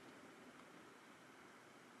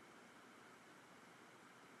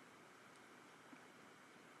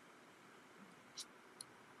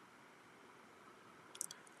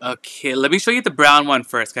okay, let me show you the brown one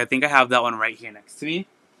first. I think I have that one right here next to me.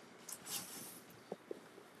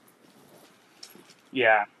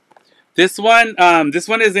 Yeah. This one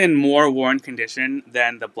is in more worn condition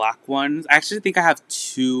than the black ones. I actually think I have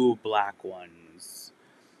 2 black ones.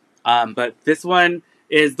 But this one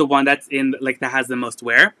is the one that's in, like, that has the most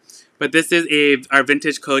wear. But this is our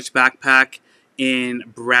vintage Coach backpack in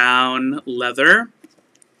brown leather.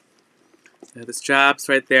 So the straps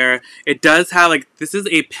right there. It does have, like, this is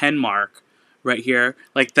a pen mark right here.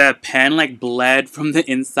 Like, the pen, like, bled from the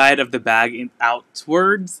inside of the bag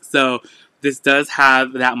outwards. So this does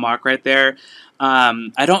have that mark right there.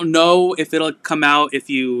 I don't know if it'll come out if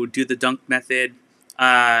you do the dunk method.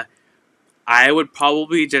 I would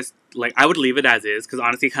probably just, like, I would leave it as is, because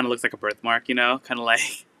honestly it kind of looks like a birthmark, you know? Kind of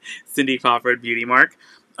like Cindy Crawford beauty mark.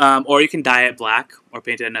 Or you can dye it black or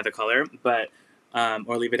paint it another color, but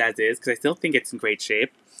or leave it as is, because I still think it's in great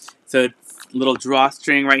shape. So it's a little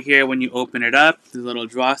drawstring right here when you open it up. There's a little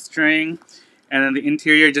drawstring. And then the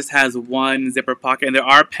interior just has one zipper pocket, and there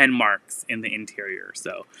are pen marks in the interior.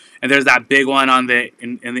 So, and there's that big one on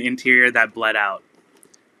in the interior that bled out.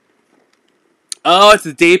 Oh, it's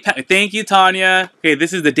a day pack. Thank you, Tanya. Okay,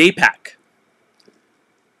 this is the day pack.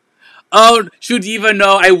 Oh, Shudiva,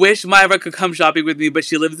 no. I wish Myra could come shopping with me, but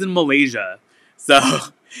she lives in Malaysia. So,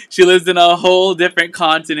 she lives in a whole different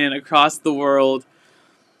continent across the world.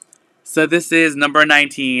 So this is number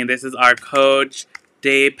 19. This is our Coach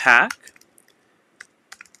day pack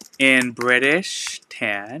in British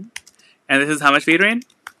tan. And this is how much, Adrian?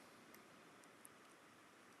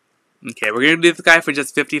 Okay, we're going to do this guy for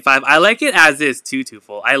just $55. I like it as is, too,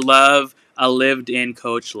 Twofold. I love a lived-in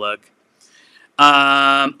Coach look.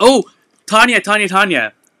 Oh,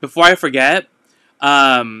 Tanya. Before I forget,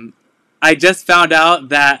 I just found out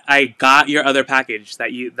that I got your other package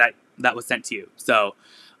that was sent to you. So,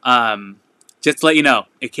 just to let you know,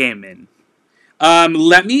 it came in.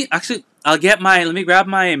 Let me grab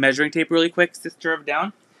my measuring tape really quick, Sister of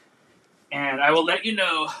Down. And I will let you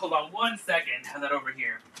know, hold on one second, have that over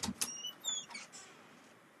here.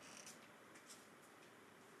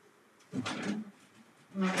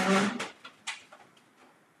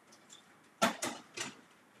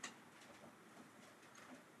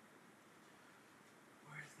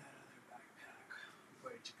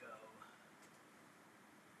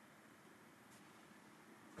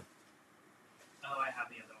 Oh, I have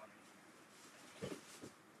the other one.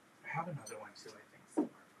 I have another one too, I think.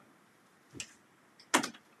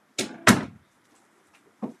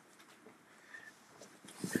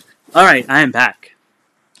 Alright, I am back.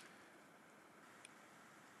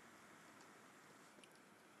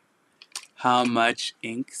 How much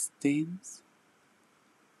ink stains?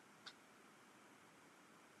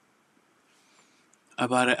 I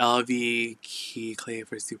bought an LV key clay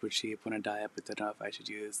for super cheap when I dye up, but don't know if I should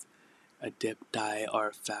use a dip dye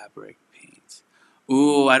or fabric paint.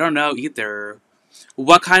 Ooh, I don't know either.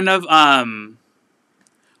 What kind of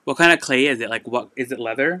clay is it? Like, what is it?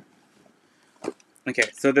 Leather? Okay,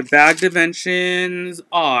 so the bag dimensions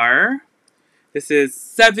are, this is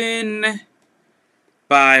 7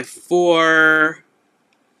 by 4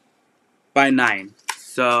 by 9.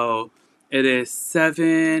 So it is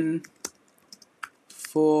 7,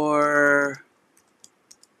 4.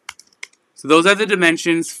 So those are the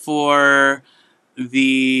dimensions for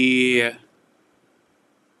the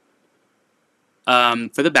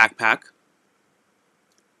backpack.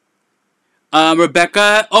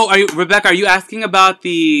 Rebecca. Oh, Rebecca? Are you asking about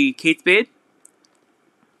the Kate Spade?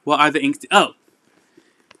 What are the inks? Oh,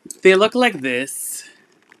 they look like this.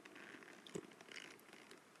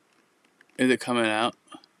 Is it coming out?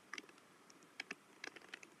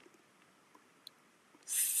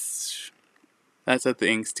 That's what the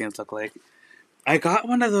ink stands look like. I got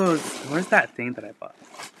one of those. Where's that thing that I bought?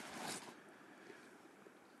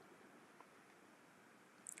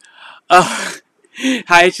 Oh,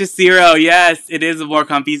 hi, Shasiro. Yes, it is more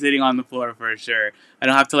comfy sitting on the floor for sure. I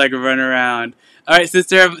don't have to like run around. All right,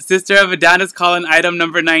 sister of Adana's calling item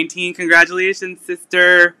number 19. Congratulations,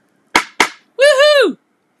 sister. Woohoo!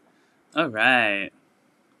 All right.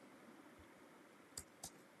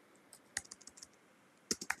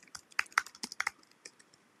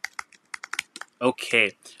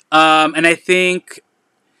 Okay. And I think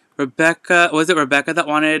Rebecca, was it Rebecca that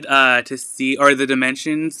wanted to see, or the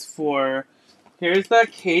dimensions for, here's the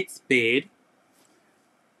Kate Spade.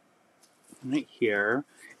 Right here.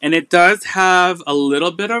 And it does have a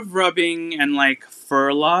little bit of rubbing and like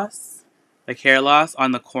fur loss, like hair loss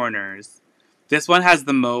on the corners. This one has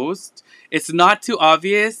the most. It's not too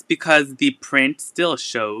obvious because the print still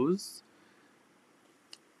shows.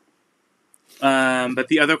 But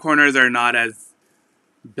the other corners are not as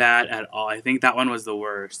bad at all. I think that one was the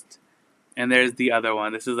worst. And there's the other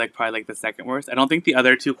one. This is like probably like the second worst. I don't think the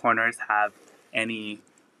other two corners have any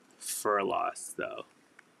fur loss though.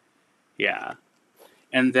 Yeah.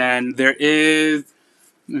 And then there is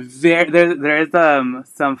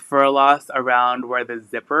some fur loss around where the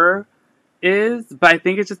zipper is, but I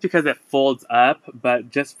think it's just because it folds up.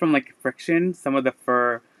 But just from like friction, some of the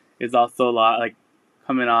fur is also a lot like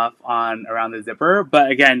coming off on around the zipper.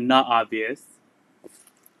 But again, not obvious.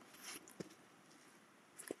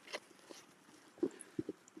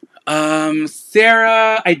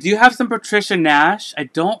 Sarah, I do have some Patricia Nash. I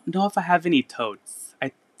don't know if I have any totes.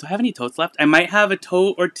 Do I have any totes left? I might have a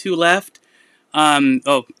tote or two left.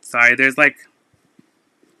 Oh, sorry. There's like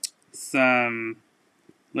some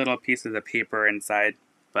little pieces of paper inside,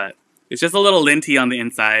 but it's just a little linty on the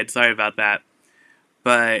inside. Sorry about that.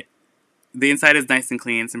 But the inside is nice and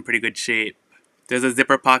clean. It's in pretty good shape. There's a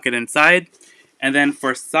zipper pocket inside. And then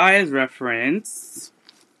for size reference,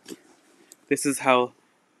 this is how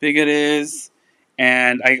big it is.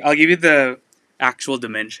 And I'll give you the actual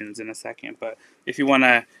dimensions in a second, but if you want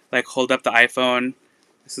to like hold up the iPhone,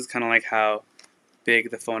 this is kind of like how big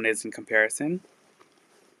the phone is in comparison.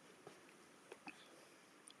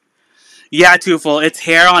 Yeah, Twofull, it's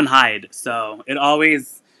hair on hide, so it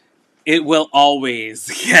will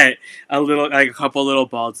always get a couple little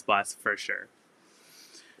bald spots for sure.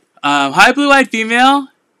 Hi, blue-eyed female.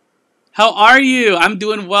 How are you? I'm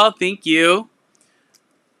doing well, thank you.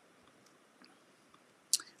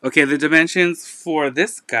 Okay, the dimensions for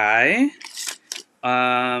this guy,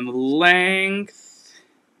 length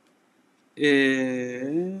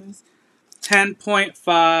is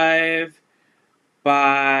 10.5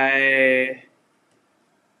 by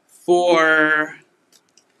 4,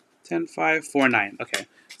 10.5, 4.9. Okay,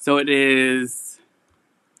 so it is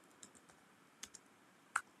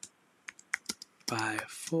by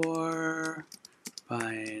 4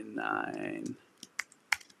 by 9.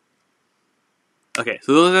 Okay,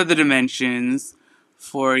 so those are the dimensions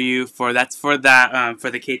for you for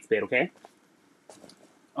the Kate Spade, okay?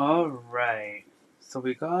 Alright. So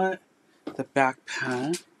we got the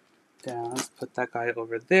backpack down. Let's put that guy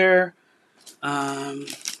over there. What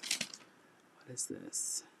is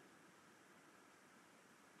this?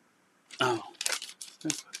 Oh.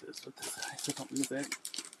 Let's put this with this guy so don't lose it.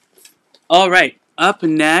 Alright. Up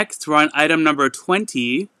next, we're on item number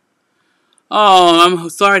 20. Oh, I'm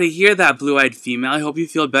sorry to hear that, blue-eyed female. I hope you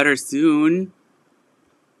feel better soon.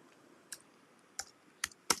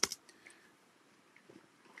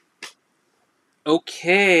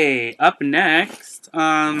 Okay, up next,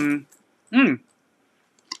 Okay,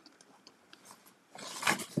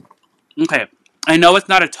 I know it's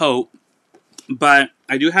not a tote, but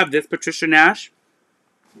I do have this Patricia Nash.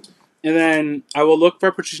 And then I will look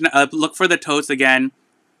for look for the totes again,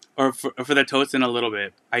 or for the totes in a little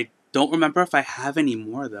bit. I don't remember if I have any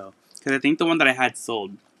more though, because I think the one that I had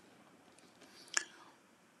sold.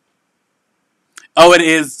 Oh, it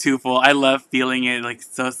is too full. I love feeling it, like,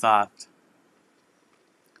 so soft.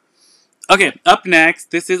 Okay, up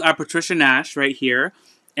next, this is our Patricia Nash right here,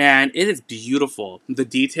 and it is beautiful. The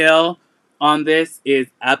detail on this is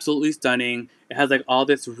absolutely stunning. It has, like, all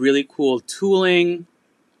this really cool tooling.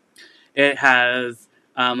 It has,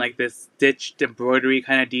 like, this stitched embroidery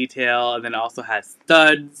kind of detail, and then it also has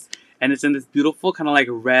studs, and it's in this beautiful kind of, like,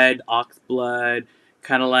 red oxblood,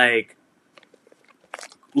 kind of, like,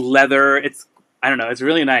 leather. I don't know, it's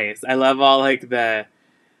really nice. I love all, like, the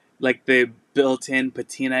built-in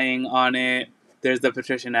patinaing on it. There's the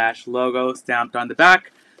Patricia Nash logo stamped on the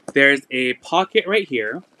back. There's a pocket right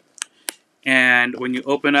here. And when you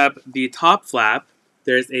open up the top flap,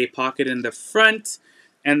 there's a pocket in the front.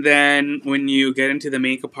 And then when you get into the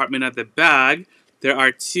main compartment of the bag, there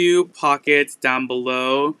are 2 pockets down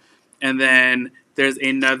below. And then there's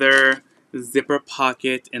another zipper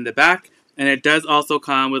pocket in the back. And it does also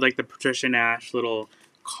come with, like, the Patricia Nash little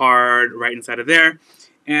card right inside of there.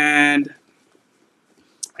 And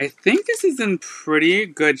I think this is in pretty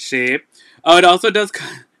good shape. Oh, it also does...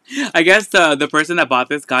 I guess the person that bought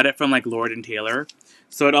this got it from, like, Lord & Taylor.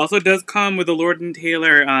 So it also does come with a Lord &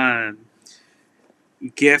 Taylor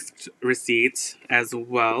gift receipt as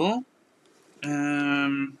well.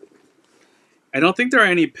 I don't think there are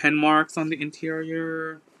any pen marks on the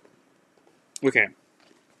interior. Okay.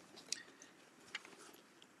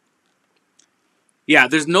 Yeah,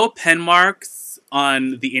 there's no pen marks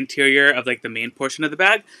on the interior of, like, the main portion of the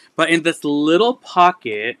bag. But in this little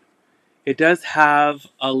pocket, it does have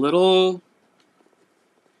a little...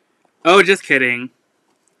 Oh, just kidding.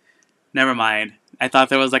 Never mind. I thought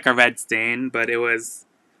there was, like, a red stain, but it was,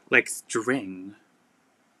 like, string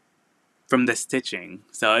from the stitching.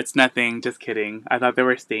 So it's nothing. Just kidding. I thought there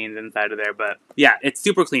were stains inside of there, but yeah, it's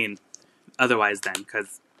super clean otherwise then,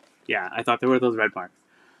 because, yeah, I thought there were those red marks.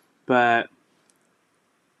 But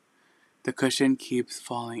the cushion keeps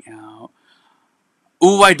falling out.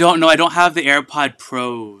 Ooh, I don't know. I don't have the AirPod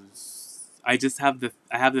Pros. I just have the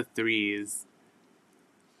 3s.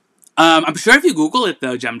 I'm sure if you Google it,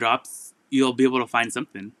 though, Gem Drops, you'll be able to find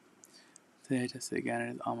something. Say just again,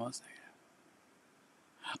 it's almost there.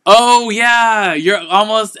 Oh, yeah! You're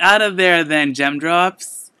almost out of there, then, Gem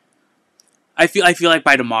Drops. I feel like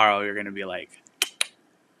by tomorrow, you're gonna be like...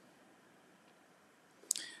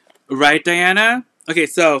 Right, Diana? Okay,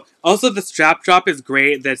 so, also the strap drop is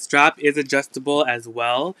great. The strap is adjustable as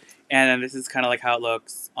well. And then this is kind of like how it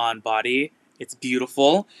looks on body. It's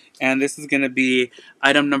beautiful. And this is going to be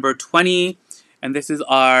item number 20. And this is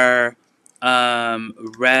our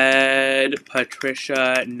red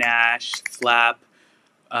Patricia Nash flap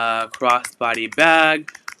crossbody bag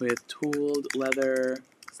with tooled leather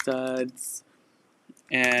studs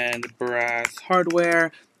and brass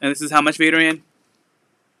hardware. And this is how much, Adrian?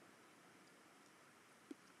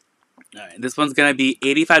 Alright, this one's going to be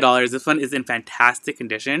 $85. This one is in fantastic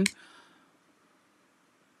condition.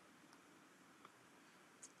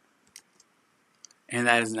 And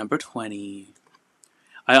that is number 20.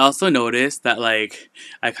 I also noticed that, like,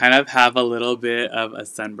 I kind of have a little bit of a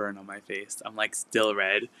sunburn on my face. I'm, like, still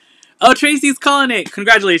red. Oh, Tracy's calling it!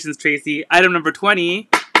 Congratulations, Tracy. Item number 20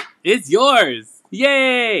 is yours!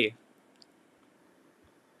 Yay!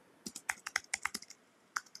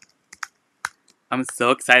 I'm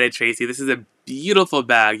so excited, Tracy. This is a beautiful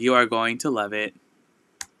bag. You are going to love it.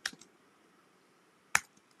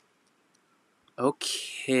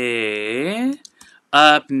 Okay.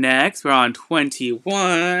 Up next, we're on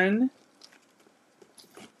 21.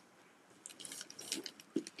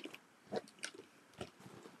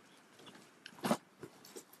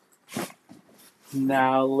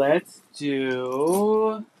 Now let's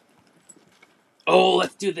do... Oh,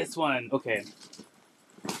 let's do this one. Okay.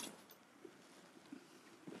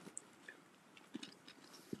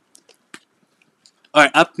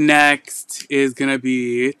 Alright, up next is gonna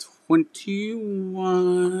be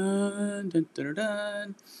 21. Dun, dun,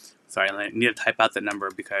 dun. Sorry, I need to type out the number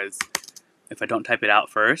because if I don't type it out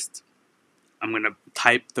first, I'm gonna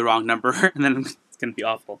type the wrong number and then it's gonna be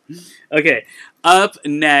awful. Okay, up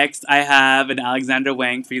next I have an Alexander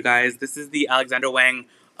Wang for you guys. This is the Alexander Wang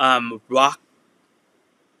Rocky,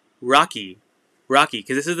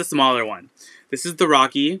 because this is the smaller one. This is the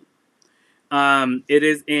Rocky. It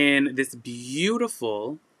is in this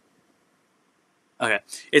beautiful... Okay.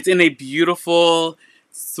 It's in a beautiful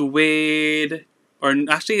suede... Or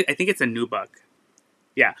actually, I think it's a nubuck.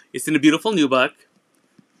 Yeah. It's in a beautiful nubuck.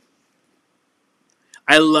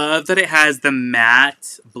 I love that it has the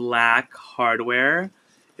matte black hardware.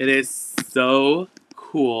 It is so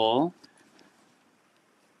cool.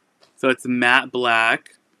 So it's matte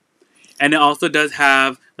black. And it also does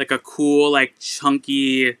have like a cool, like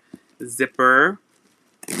chunky zipper,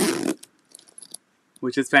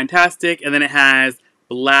 which is fantastic. And then it has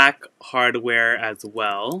black hardware as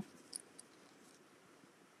well.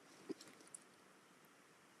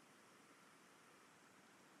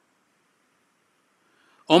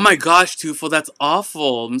 Oh my gosh, Tufel, that's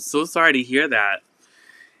awful. I'm so sorry to hear that.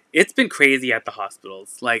 It's been crazy at the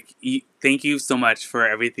hospitals. Like, thank you so much for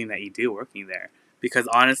everything that you do working there. Because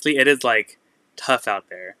honestly, it is like tough out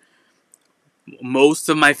there. Most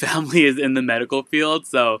of my family is in the medical field,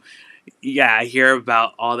 so yeah, I hear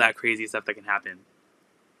about all that crazy stuff that can happen.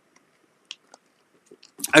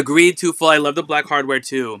 Agreed, Tufel. I love the black hardware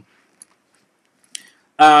too.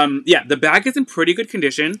 Yeah, the bag is in pretty good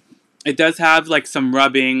condition. It does have like some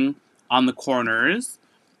rubbing on the corners,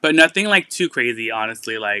 but nothing like too crazy,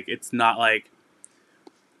 honestly. Like, it's not like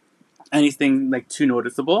anything like too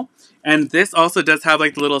noticeable. And this also does have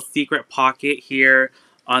like the little secret pocket here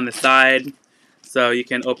on the side. So you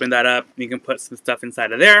can open that up. You can put some stuff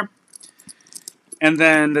inside of there. And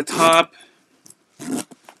then the top,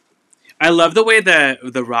 I love the way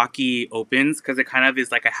the Rocky opens because it kind of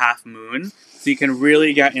is like a half moon. So you can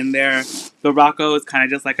really get in there. The Rocco is kind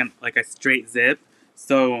of just like a straight zip.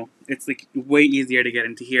 So it's like way easier to get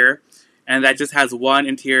into here. And that just has one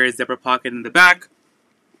interior zipper pocket in the back.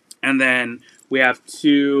 And then we have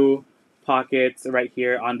two pockets right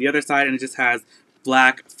here on the other side. And it just has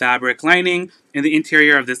black fabric lining. And the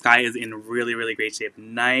interior of this guy is in really, really great shape.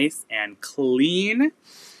 Nice and clean.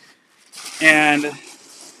 And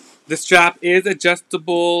the strap is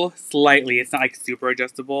adjustable slightly. It's not like super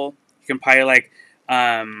adjustable. You can probably like,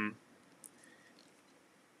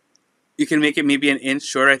 you can make it maybe an inch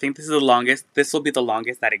shorter. I think this is the longest. This will be the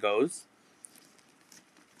longest that it goes.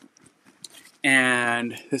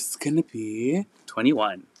 And this is going to be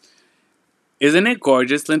 21. Isn't it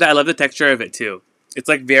gorgeous, Linda? I love the texture of it too. It's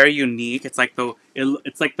like very unique. It's like the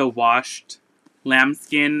washed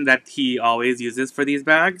lambskin that he always uses for these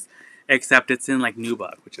bags, except it's in like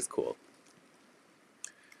nubuck, which is cool.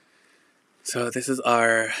 So this is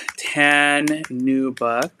our tan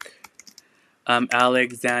nubuck,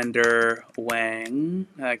 Alexander Wang.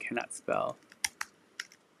 I cannot spell.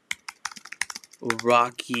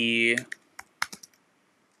 Rocky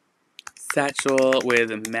satchel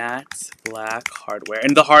with matte black hardware.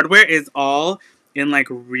 And the hardware is all in like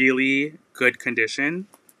really good condition.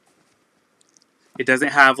 It doesn't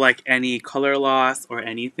have like any color loss or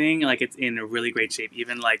anything. Like, it's in a really great shape.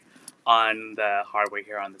 Even like on the hardware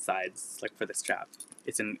here on the sides, like for the strap,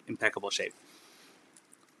 it's in impeccable shape.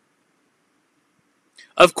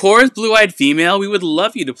 Of course, Blue-Eyed Female, we would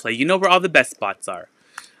love you to play. You know where all the best spots are.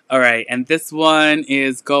 Alright, and this one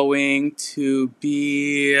is going to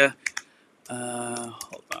be...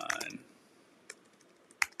 hold on.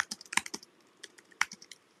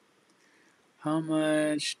 How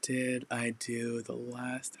much did I do the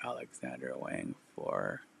last Alexander Wang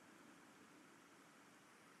for?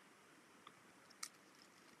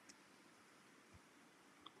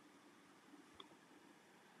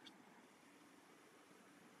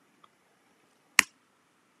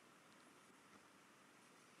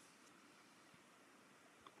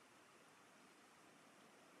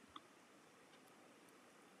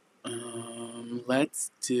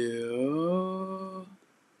 Let's do...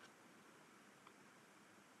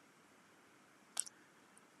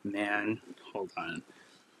 Man, hold on.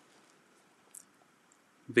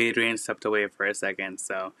 Vadrian stepped away for a second,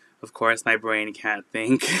 so of course my brain can't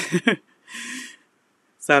think.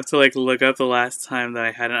 So I have to like look up the last time that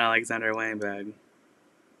I had an Alexander Wang bag.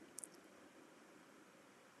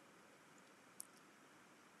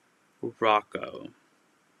 Rocco.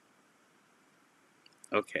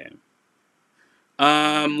 Okay.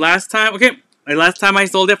 Last time I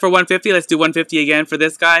sold it for $150. Let's do $150 again for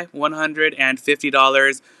this guy.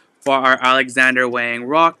 $150 for our Alexander Wang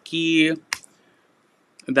Rocky.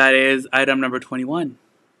 That is item number 21.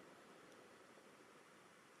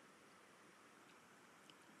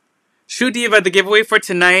 Shoe Diva, the giveaway for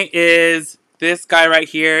tonight is this guy right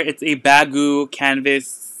here. It's a Baggu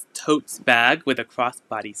canvas totes bag with a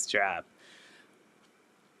crossbody strap.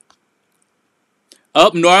 Oh,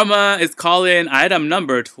 Norma is calling item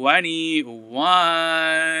number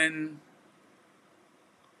 21.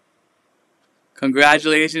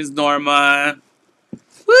 Congratulations, Norma.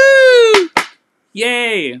 Woo!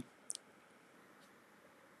 Yay!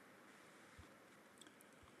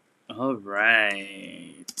 All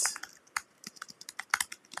right.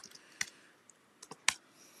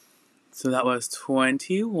 So that was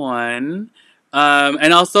 21.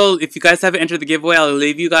 And also, if you guys haven't entered the giveaway, I'll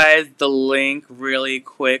leave you guys the link really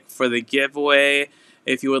quick for the giveaway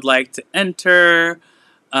if you would like to enter.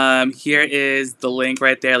 Here is the link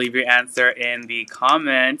right there. Leave your answer in the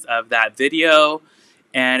comments of that video.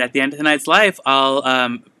 And at the end of tonight's live,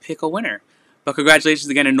 I'll pick a winner. But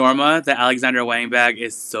congratulations again to Norma. The Alexander Wang bag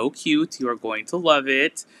is so cute. You are going to love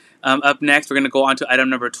it. Up next, we're going to go on to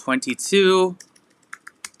item number 22.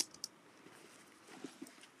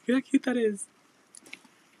 Look how cute that is.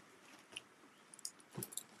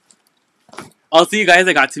 Also, you guys,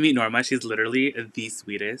 I got to meet Norma. She's literally the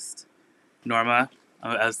sweetest. Norma,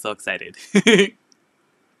 I was so excited.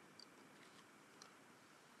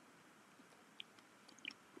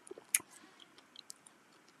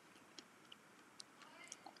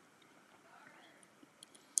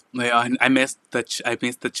 Like, I missed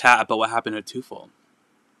the chat about what happened to Twofold.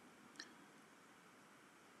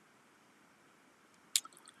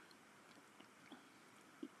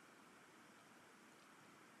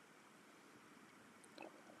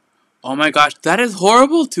 Oh my gosh, that is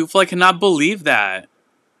horrible, Twofold. I cannot believe that.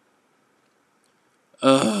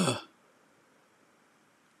 Ugh.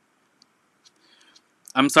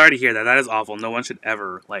 I'm sorry to hear that. That is awful. No one should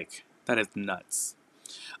ever, like, that is nuts.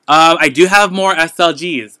 I do have more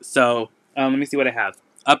SLGs, so let me see what I have.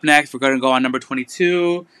 Up next, we're going to go on number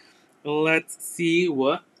 22. Let's see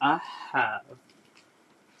what I have.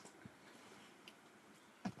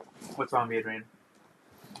 What's wrong, Adrian?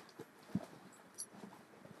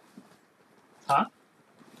 Huh?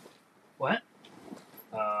 What?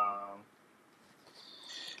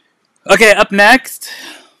 Okay, up next.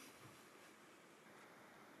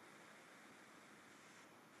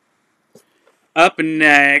 Up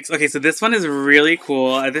next. Okay, so this one is really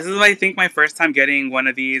cool. This is, I think, my first time getting one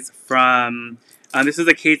of these from... this is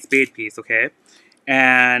a Kate Spade piece, okay?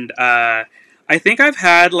 And I think I've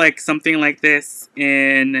had, like, something like this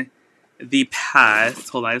in the past.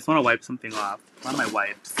 Hold on, I just want to wipe something off. Where are my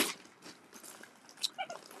wipes?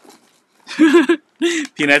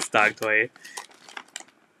 Peanut's dog toy.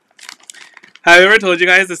 Have I ever told you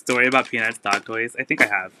guys the story about Peanut's dog toys? I think I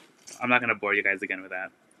have. I'm not going to bore you guys again with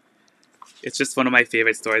that. It's just one of my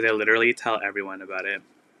favorite stories. I literally tell everyone about it.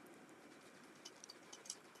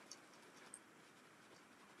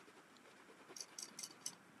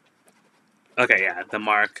 Okay, yeah, the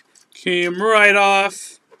mark came right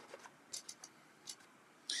off.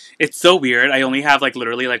 It's so weird. I only have, like,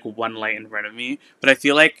 literally, like, one light in front of me. But I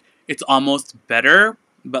feel like it's almost better,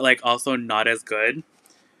 but, like, also not as good.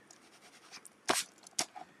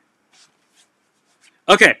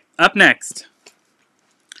 Okay, up next.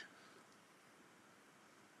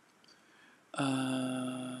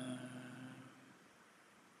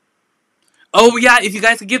 Oh, yeah, if you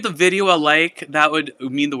guys could give the video a like, that would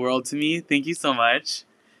mean the world to me. Thank you so much.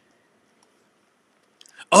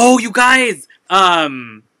 Oh, you guys!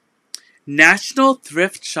 National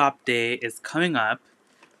Thrift Shop Day is coming up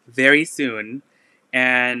very soon.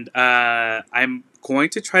 And I'm going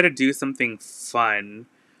to try to do something fun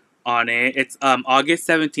on it. It's August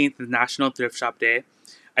 17th is National Thrift Shop Day.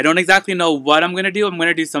 I don't exactly know what I'm going to do. I'm going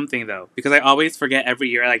to do something, though. Because I always forget every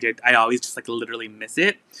year. Like, I always just, like, literally miss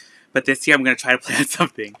it. But this year, I'm going to try to plan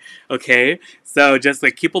something. Okay? So, just,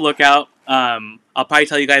 like, keep a lookout. I'll probably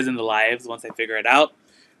tell you guys in the lives once I figure it out.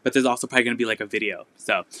 But there's also probably going to be, like, a video.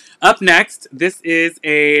 So, up next, this is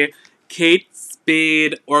a Kate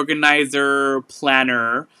Spade Organizer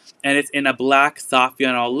Planner. And it's in a black soft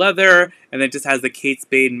vinyl leather. And it just has the Kate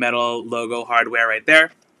Spade metal logo hardware right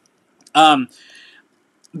there.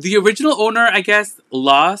 The original owner, I guess,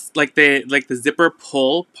 lost, like the zipper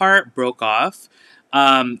pull part broke off.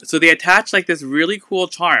 So they attached, like, this really cool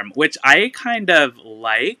charm, which I kind of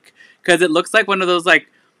like, because it looks like one of those, like,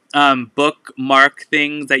 bookmark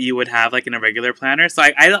things that you would have, like, in a regular planner. So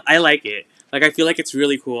I like it. Like, I feel like it's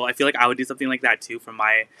really cool. I feel like I would do something like that, too, for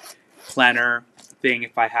my planner thing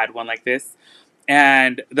if I had one like this.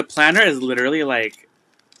 And the planner is literally, like,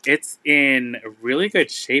 it's in really good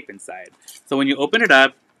shape inside. So when you open it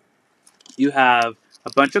up, you have a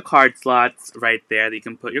bunch of card slots right there that you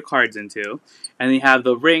can put your cards into. And you have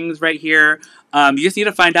the rings right here. You just need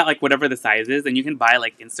to find out, like, whatever the size is. And you can buy,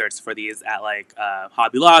 like, inserts for these at, like,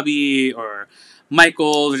 Hobby Lobby or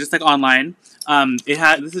Michael's or just, like, online.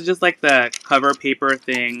 This is just, like, the cover paper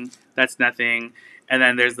thing. That's nothing. And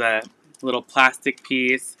then there's a little plastic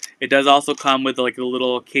piece. It does also come with, like, a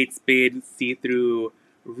little Kate Spade see-through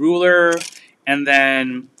ruler. And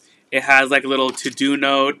then it has, like, little to-do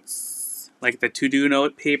notes. Like the to-do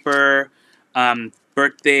note paper,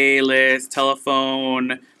 birthday list,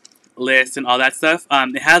 telephone list, and all that stuff.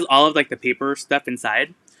 It has all of, like, the paper stuff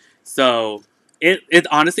inside. So it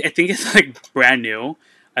honestly, I think it's like brand new.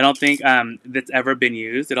 I don't think that's ever been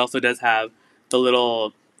used. It also does have the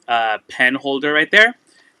little pen holder right there.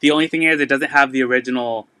 The only thing is it doesn't have the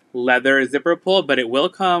original leather zipper pull, but it will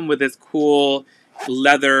come with this cool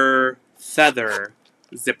leather feather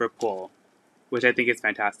zipper pull, which I think is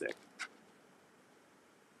fantastic.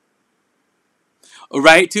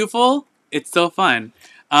 Right, Twofold? It's so fun.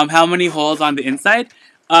 How many holes on the inside?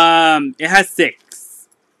 It has 6.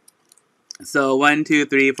 So 1, 2,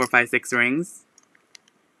 3, 4, 5, 6 rings.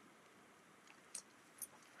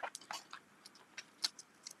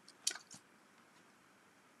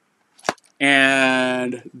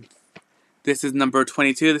 And this is number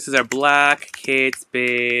 22. This is our black Kate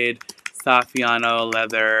Spade Saffiano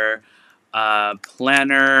leather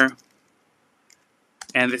planner.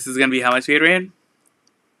 And this is going to be how much, Adrian?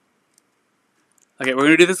 Okay, we're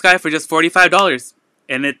going to do this guy for just $45.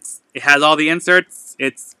 And it has all the inserts.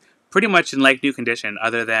 It's pretty much in like new condition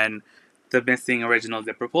other than the missing original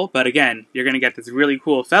zipper pull. But again, you're going to get this really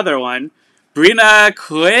cool feather one. BRINA,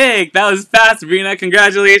 quick! That was fast, BRINA.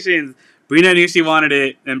 Congratulations. BRINA knew she wanted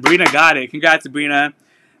it, and BRINA got it. Congrats, BRINA.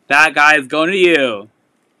 That guy is going to you.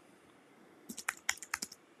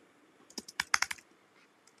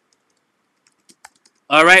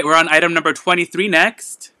 All right, we're on item number 23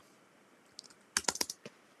 next.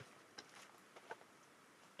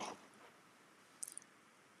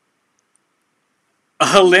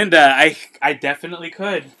 Oh, Linda, I definitely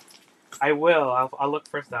could. I will. I'll look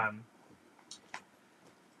for some.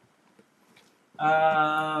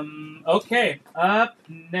 Okay. Up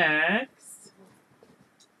next.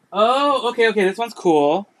 Oh, okay. This one's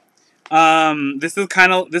cool. This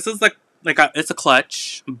is like it's a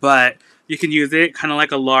clutch, but you can use it kind of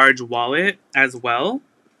like a large wallet as well.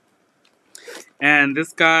 And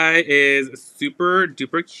this guy is super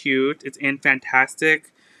duper cute. It's in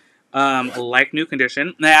fantastic, like new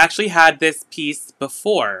condition. And I actually had this piece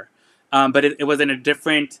before, but it was in a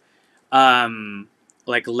different,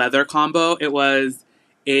 like leather combo. It was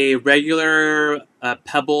a regular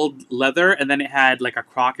pebbled leather, and then it had like a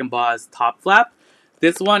croc embossed top flap.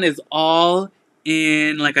 This one is all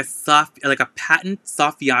in like a patent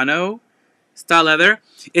Saffiano style leather.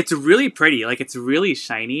 It's really pretty. Like it's really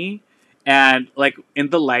shiny. And like in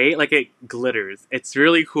the light, like it glitters. It's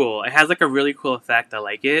really cool. It has like a really cool effect. I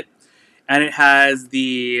like it. And it has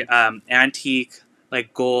the antique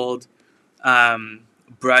like gold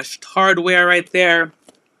brushed hardware right there.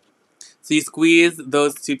 So you squeeze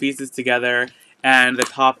those two pieces together and the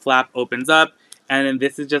top flap opens up. And then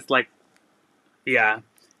this is just like, yeah.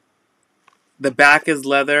 The back is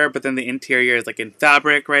leather, but then the interior is like in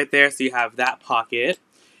fabric right there. So you have that pocket.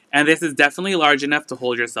 And this is definitely large enough to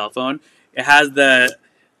hold your cell phone. It has the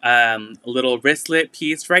little wristlet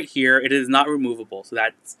piece right here. It is not removable, so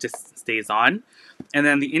that just stays on. And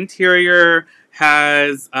then the interior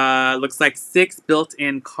has, looks like 6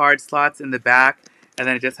 built-in card slots in the back. And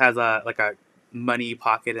then it just has like a money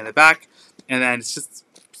pocket in the back. And then it's just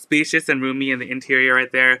spacious and roomy in the interior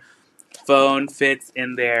right there. Phone fits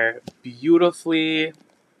in there beautifully.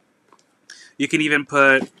 You can even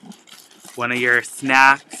put one of your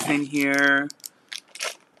snacks in here,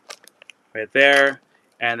 right there,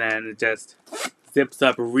 and then it just zips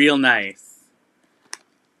up real nice.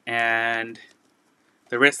 And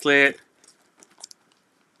the wristlet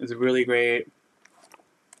is really great.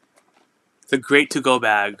 It's a great to-go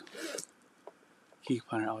bag. Keep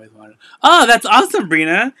on, always wanted. Oh, that's awesome,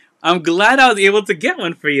 BRINA. I'm glad I was able to get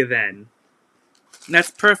one for you then.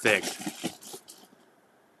 That's perfect.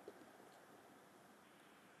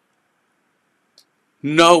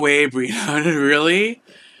 No way, BRINA. Really?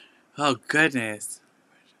 Oh, goodness.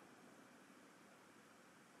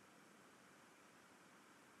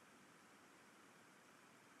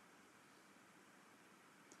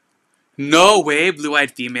 No way,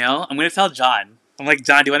 blue-eyed female. I'm going to tell John. I'm like,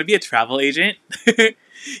 John, do you want to be a travel agent?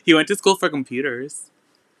 He went to school for computers.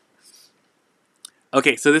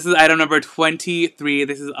 Okay, so this is item number 23.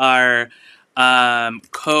 This is our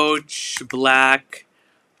Coach Black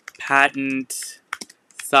Patent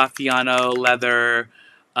Saffiano leather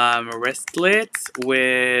wristlet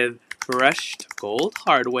with brushed gold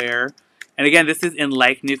hardware. And again, this is in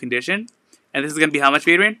like new condition. And this is going to be how much,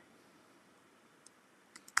 Adrian?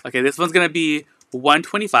 Okay, this one's going to be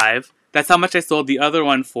 $125. That's how much I sold the other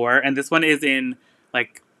one for. And this one is in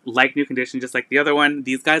like new condition, just like the other one.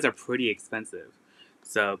 These guys are pretty expensive.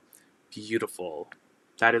 So, beautiful.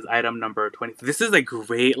 That is item number 20. This is a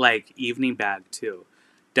great like evening bag too.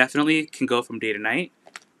 Definitely can go from day to night.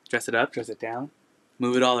 Dress it up, dress it down,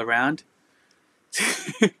 move it all around.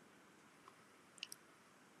 The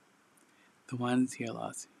ones here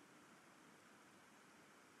lost.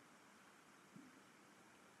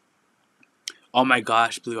 Oh my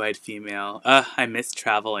gosh, blue-eyed female. I miss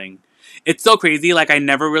traveling. It's so crazy. Like, I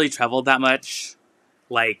never really traveled that much.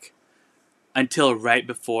 Like, until right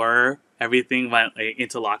before everything went like,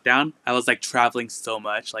 into lockdown. I was like traveling so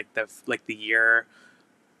much, like the year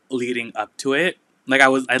leading up to it. Like I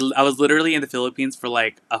was literally in the Philippines for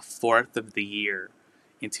like a fourth of the year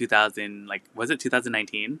in 2000. Like was it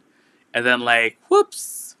 2019? And then like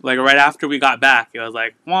whoops, like right after we got back, it was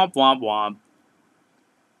like womp womp womp.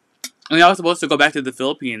 And I was supposed to go back to the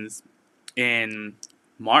Philippines in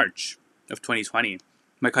March of 2020.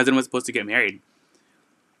 My cousin was supposed to get married.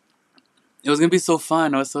 It was going to be so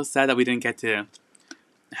fun. I was so sad that we didn't get to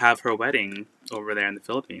have her wedding over there in the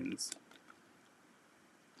Philippines.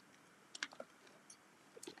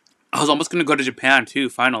 I was almost going to go to Japan, too,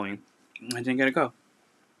 finally. I didn't get to go.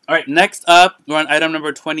 Alright, next up, we're on item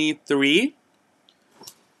number 23.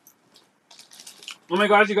 Oh my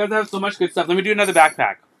gosh, you guys have so much good stuff. Let me do another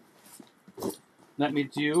backpack.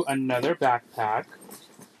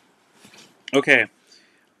 Okay.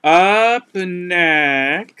 Up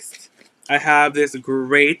next, I have this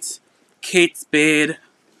great Kate Spade.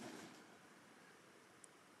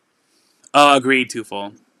 Agreed, too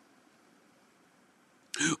full.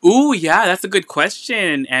 Ooh, yeah, that's a good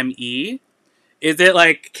question, ME. Is it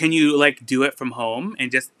like, can you like do it from home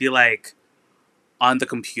and just be like on the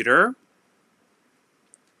computer?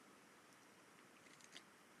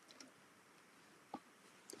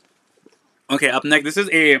 Okay, up next, this is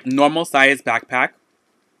a normal size backpack.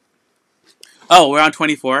 Oh, we're on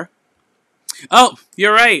 24. Oh,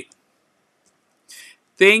 you're right.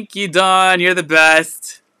 Thank you, Dawn. You're the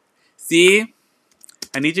best. See?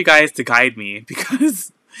 I need you guys to guide me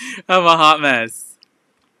because I'm a hot mess.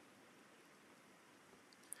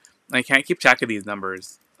 I can't keep track of these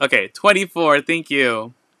numbers. Okay, 24. Thank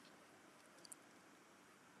you.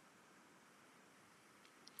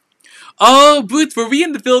 Oh, Boots, were we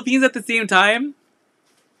in the Philippines at the same time?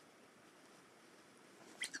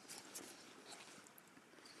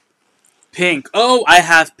 Pink. Oh, I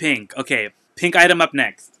have pink. Okay, pink item up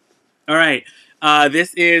next. Alright,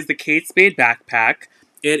 this is the Kate Spade backpack.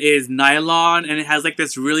 It is nylon, and it has like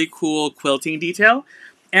this really cool quilting detail.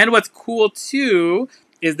 And what's cool, too,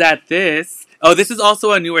 is that this... Oh, this is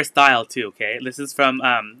also a newer style, too, okay? This is from,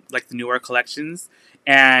 like, the newer collections.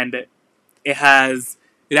 And it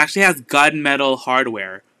actually has gunmetal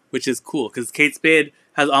hardware, which is cool, because Kate Spade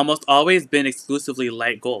has almost always been exclusively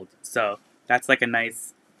light gold. So, that's like a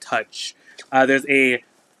nice touch. There's a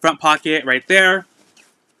front pocket right there.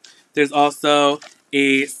 There's also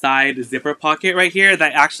a side zipper pocket right here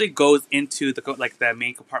that actually goes into the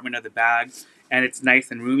main compartment of the bag, and it's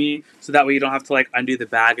nice and roomy, so that way you don't have to like undo the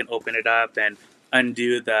bag and open it up and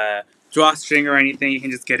undo the drawstring or anything. You can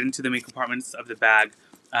just get into the main compartments of the bag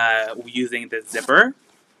using the zipper.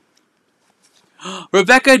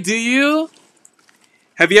 Rebecca, do you?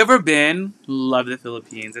 Have you ever been? Love the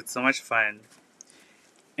Philippines. It's so much fun.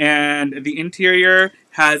 And the interior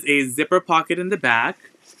has a zipper pocket in the back.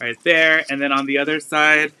 Right there, and then on the other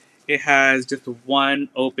side, it has just one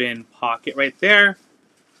open pocket right there.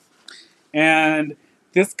 And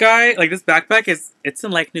this guy, like this backpack, it's in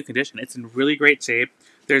like new condition. It's in really great shape.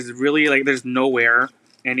 There's no wear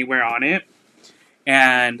anywhere on it,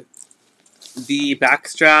 and the back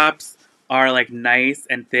straps are like nice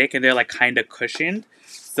and thick, and they're like kind of cushioned,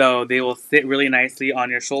 so they will sit really nicely on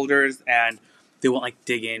your shoulders and they won't like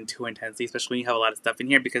dig in too intensely, especially when you have a lot of stuff in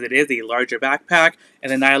here, because it is a larger backpack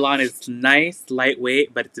and the nylon is nice,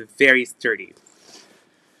 lightweight, but it's very sturdy.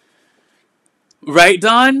 Right,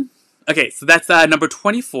 Dawn? Okay, so that's number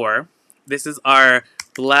 24. This is our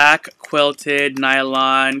black quilted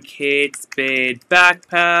nylon Kate Spade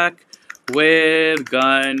backpack with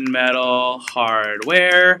gunmetal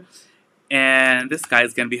hardware. And this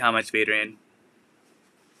guy's gonna be how much, Adrian?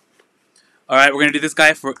 Alright, we're going to do this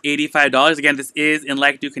guy for $85. Again, this is in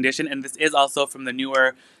like new condition, and this is also from the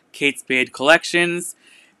newer Kate Spade collections.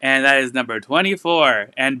 And that is number 24.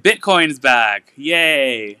 And Bitcoin's back.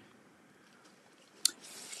 Yay!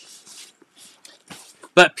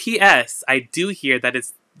 But P.S., I do hear that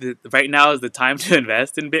right now is the time to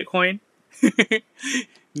invest in Bitcoin.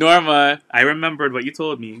 Norma, I remembered what you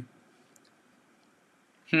told me.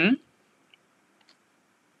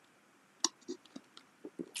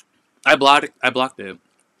 I blocked it,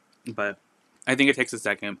 but I think it takes a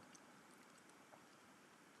second.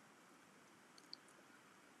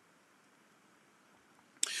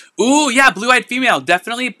 Ooh, yeah, blue-eyed female.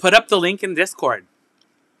 Definitely put up the link in Discord.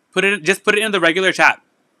 Just put it in the regular chat.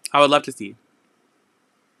 I would love to see.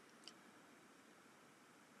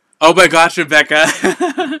 Oh my gosh, Rebecca.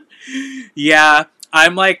 Yeah,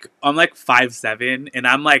 I'm like 5'7", and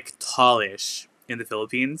I'm like tallish in the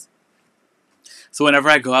Philippines. So whenever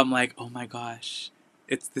I go out, I'm like, oh my gosh,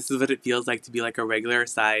 this is what it feels like to be like a regular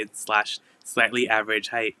size / slightly average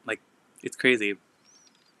height. Like, it's crazy.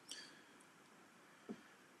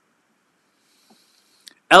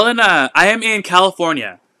 Elena, I am in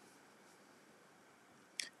California.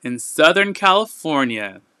 In Southern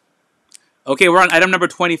California. Okay, we're on item number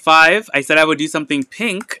 25. I said I would do something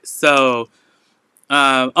pink, so...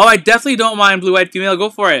 oh, I definitely don't mind blue-eyed female. Go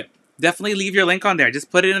for it. Definitely leave your link on there. Just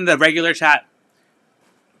put it in the regular chat.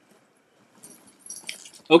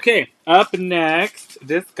 Okay, up next,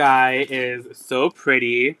 this guy is so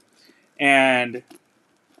pretty, and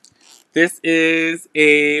this is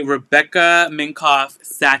a Rebecca Minkoff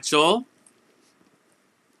satchel.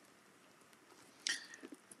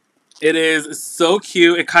 It is so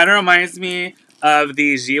cute. It kind of reminds me of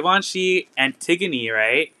the Givenchy Antigone,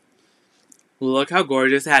 right? Look how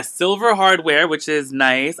gorgeous. It has silver hardware, which is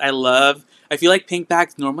nice. I feel like pink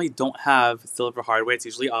bags normally don't have silver hardware. It's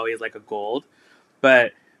usually always like a gold.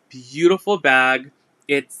 But beautiful bag.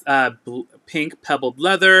 It's pink pebbled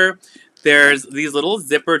leather. There's these little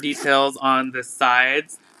zipper details on the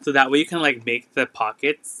sides, so that way you can like make the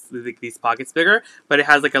pockets, these pockets bigger. But it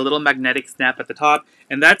has like a little magnetic snap at the top,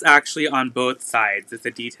 and that's actually on both sides. It's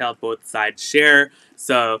a detail both sides share.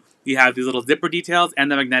 So you have these little zipper details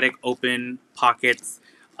and the magnetic open pockets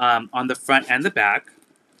on the front and the back,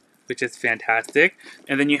 which is fantastic.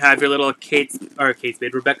 And then you have your little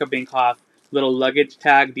Rebecca Minkoff little luggage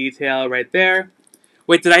tag detail right there.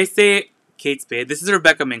 Wait, did I say Kate Spade? This is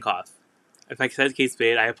Rebecca Minkoff. If I said Kate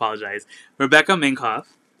Spade, I apologize. Rebecca Minkoff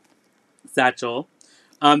satchel.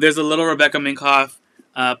 There's a little Rebecca Minkoff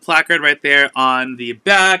placard right there on the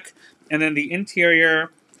back. And then the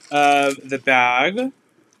interior of the bag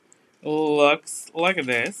looks like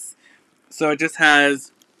this. So it just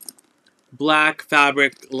has black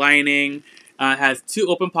fabric lining. Has 2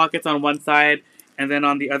 open pockets on one side. And then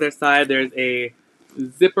on the other side, there's a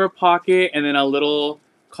zipper pocket and then a little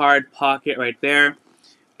card pocket right there.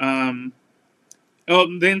 Oh,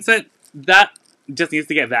 the inside, that just needs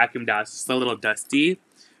to get vacuumed out. It's just a little dusty.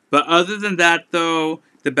 But other than that, though,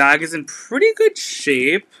 the bag is in pretty good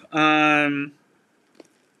shape. There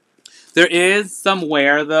is some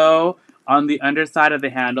wear, though, on the underside of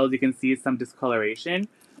the handles. You can see some discoloration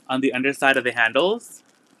on the underside of the handles.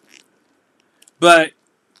 But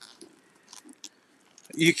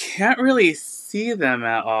you can't really see them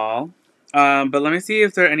at all. But let me see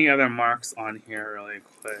if there are any other marks on here really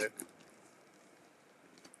quick.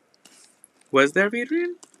 Was there,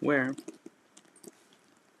 Adrian? Where?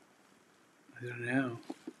 I don't know.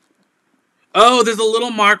 Oh, there's a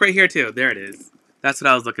little mark right here too. There it is. That's what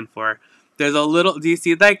I was looking for. There's a little, do you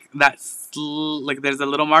see like that, like there's a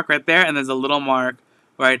little mark right there and there's a little mark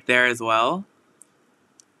right there as well.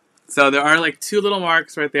 So there are like 2 little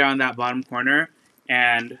marks right there on that bottom corner.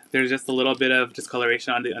 And there's just a little bit of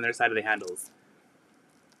discoloration on the underside of the handles.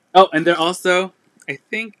 Oh, and they're also, I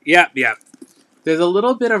think, yeah. There's a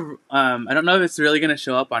little bit of, I don't know if it's really going to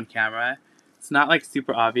show up on camera. It's not like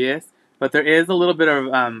super obvious. But there is a little bit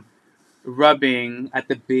of rubbing at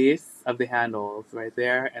the base of the handles. Right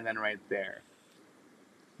there and then right there.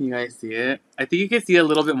 Can you guys see it? I think you can see a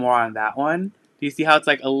little bit more on that one. Do you see how it's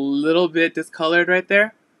like a little bit discolored right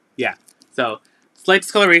there? Yeah. So, slight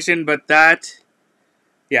discoloration, but that...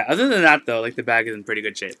 Yeah, other than that, though, like, the bag is in pretty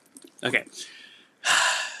good shape. Okay.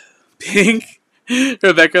 Pink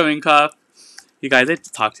Rebecca Minkoff. You guys, I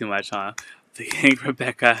talk too much, huh? Pink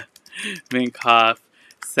Rebecca Minkoff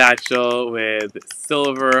satchel with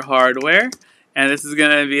silver hardware. And this is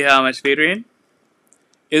going to be how much, Adrian?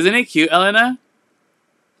 Isn't it cute, Elena?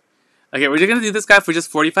 Okay, we're just going to do this guy for just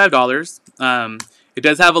 $45. It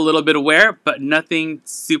does have a little bit of wear, but nothing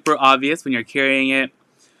super obvious when you're carrying it.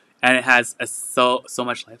 And it has so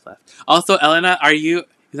much life left. Also, Elena, is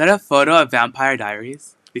that a photo of Vampire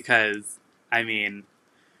Diaries? Because, I mean,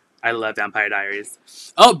 I love Vampire Diaries.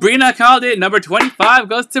 Oh, BRINA called it. Number 25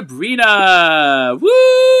 goes to BRINA.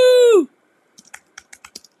 Woo!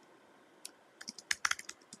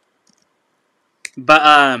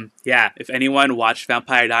 But, yeah, if anyone watched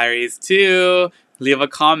Vampire Diaries too, leave a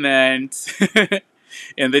comment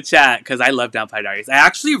in the chat, because I love Vampire Diaries. I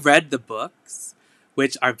actually read the books,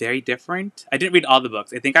 which are very different. I didn't read all the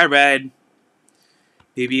books. I think I read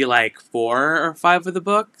maybe like 4 or 5 of the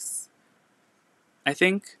books. I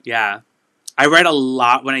think. Yeah. I read a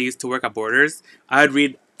lot when I used to work at Borders. I would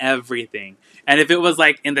read everything. And if it was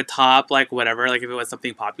like in the top, like whatever, like if it was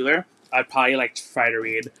something popular, I'd probably like try to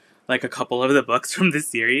read like a couple of the books from this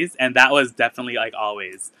series. And that was definitely like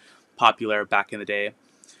always popular back in the day.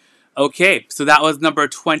 Okay, so that was number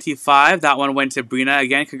 25. That one went to BRINA.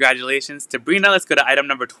 Again, congratulations to BRINA. Let's go to item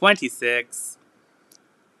number 26.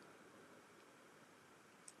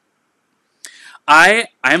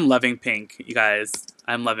 I'm loving pink, you guys.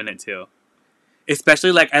 I'm loving it too.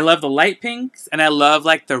 Especially, like, I love the light pinks, and I love,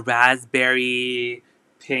 like, the raspberry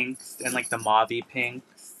pinks and, like, the mauvey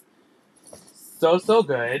pinks. So, so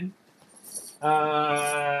good.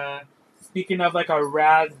 Speaking of, like, a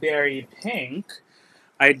raspberry pink,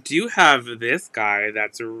 I do have this guy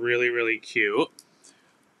that's really, really cute.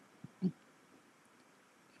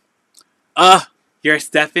 You're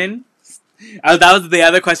Stefan? That was the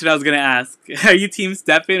other question I was going to ask. Are you Team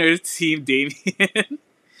Stefan or Team Damien?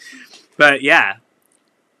 But, yeah.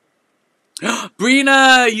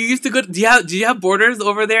 BRINA, you used to go... Do you have Borders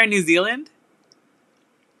over there in New Zealand?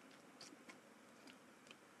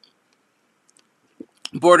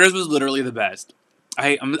 Borders was literally the best.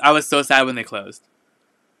 I was so sad when they closed.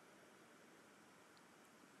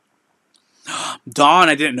 Dawn,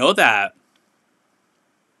 I didn't know that.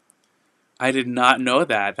 I did not know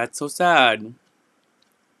that. That's so sad.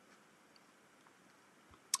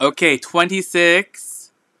 Okay,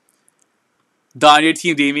 26. Dawn, your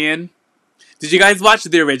Team Damien. Did you guys watch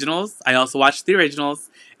the originals? I also watched the originals.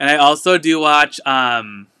 And I also do watch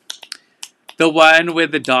the one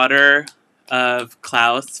with the daughter of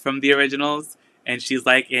Klaus from the originals. And she's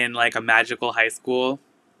like in like a magical high school.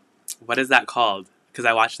 What is that called? Because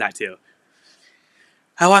I watched that too.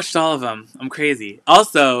 I watched all of them. I'm crazy.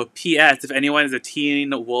 Also, P.S. if anyone is a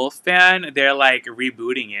Teen Wolf fan, they're like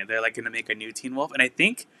rebooting it. They're like going to make a new Teen Wolf. And I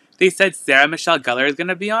think they said Sarah Michelle Gellar is going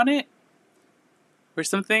to be on it. Or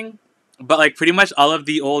something. But like pretty much all of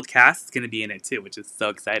the old cast is going to be in it too, which is so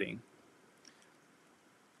exciting.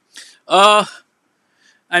 Oh,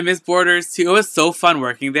 I miss Borders too. It was so fun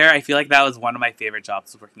working there. I feel like that was one of my favorite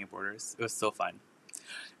jobs, was working at Borders. It was so fun.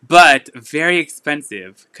 But very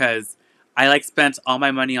expensive because I like spent all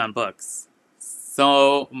my money on books.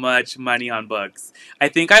 So much money on books. I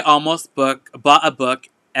think I almost bought a book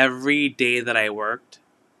every day that I worked.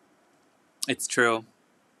 It's true.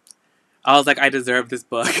 I was like, I deserve this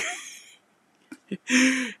book.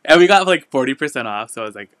 And we got like 40% off, so I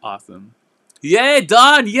was like, awesome. Yay,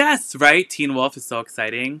 Dawn! Yes! Right? Teen Wolf is so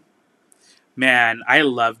exciting. Man, I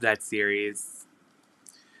love that series.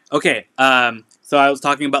 Okay, so I was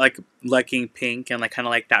talking about like liking pink and like kind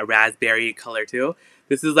of like that raspberry color too.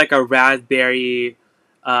 This is like a raspberry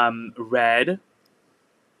red.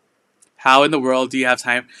 How in the world do you have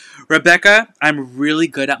time? Rebecca, I'm really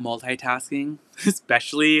good at multitasking,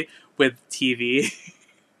 especially with TV.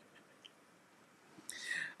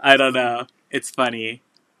 I don't know. It's funny.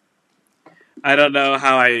 I don't know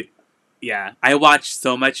how I watch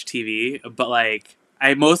so much TV, but like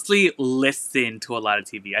I mostly listen to a lot of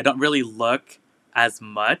TV. I don't really look as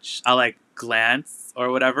much. I like glance or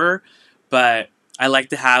whatever, but I like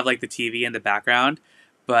to have like the TV in the background.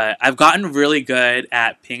 But I've gotten really good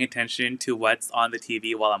at paying attention to what's on the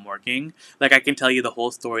TV while I'm working. Like I can tell you the whole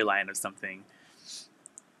storyline of something.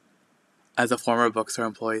 As a former bookstore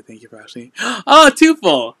employee, thank you for asking. Oh,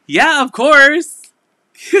 Twofold! Yeah, of course!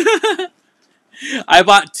 I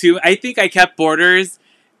bought two. I think I kept Borders.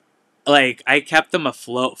 Like, I kept them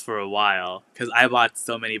afloat for a while. Because I bought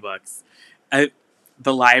so many books.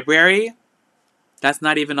 The library, that's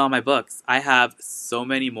not even all my books. I have so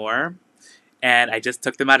many more. And I just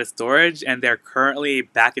took them out of storage. And they're currently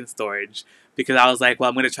back in storage. Because I was like, well,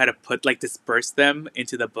 I'm going to try to disperse them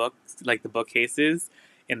into the books, like the bookcases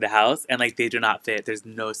in the house. And like, they do not fit. There's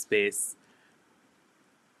no space.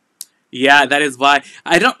 Yeah, that is why.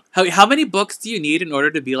 I don't... How many books do you need in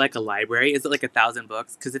order to be like a library? Is it like 1,000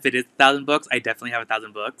 books? Because if it is 1,000 books, I definitely have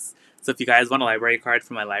 1,000 books. So if you guys want a library card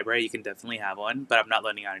from my library, you can definitely have one. But I'm not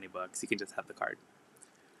loaning out any books. You can just have the card.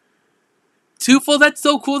 Twofold, that's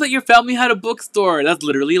so cool that your family had a bookstore. That's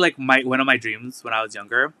literally like one of my dreams when I was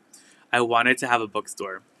younger. I wanted to have a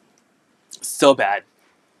bookstore. So bad.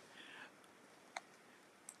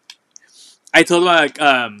 I told them like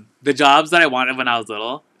the jobs that I wanted when I was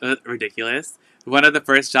little. Ridiculous. One of the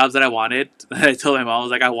first jobs that I wanted, I told my mom,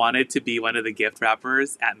 was like I wanted to be one of the gift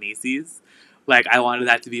wrappers at Macy's. Like I wanted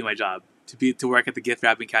that to be my job, to work at the gift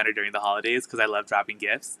wrapping counter during the holidays because I loved wrapping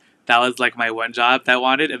gifts. That was like my one job that I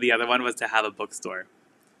wanted, and the other one was to have a bookstore.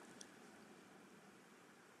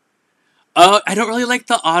 Oh, I don't really like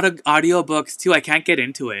the audio books too. I can't get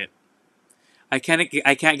into it. I can't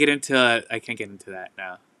get into that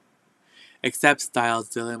now. Except Styles,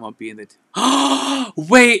 Dylan won't be in the...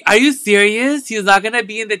 Wait, are you serious? He's not gonna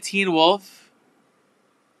be in the Teen Wolf?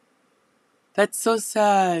 That's so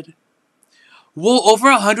sad. Whoa, over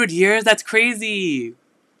 100 years? That's crazy.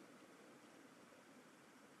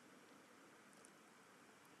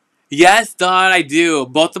 Yes, Don, I do.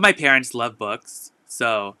 Both of my parents love books,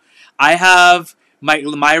 so I have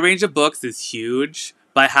my range of books is huge,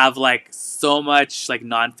 but I have like so much like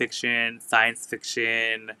nonfiction, science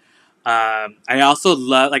fiction. I also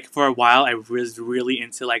love like for a while I was really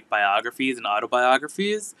into like biographies and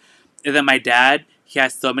autobiographies, and then my dad he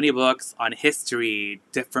has so many books on history,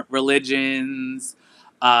 different religions.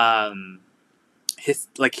 Um, his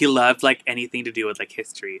like he loved like anything to do with like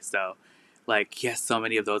history, so like he has so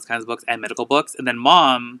many of those kinds of books and medical books. And then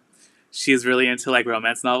mom, she's really into like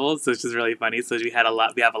romance novels, so she's really funny. So we have a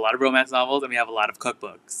lot of romance novels and we have a lot of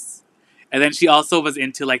cookbooks. And then she also was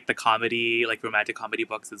into like the comedy, like romantic comedy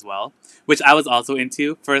books as well, which I was also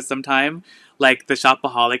into for some time. Like the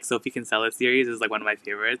Shopaholic Sophie Kinsella series is like one of my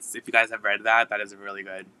favorites. If you guys have read that, that is really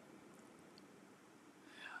good.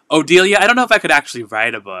 Oh, Delia, I don't know if I could actually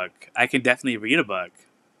write a book. I can definitely read a book.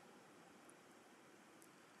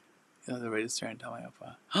 The register and tell my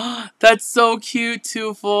oppa. That's so cute,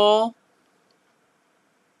 Twofull.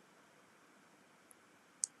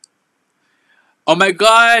 Oh my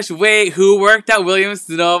gosh, wait, who worked at Williams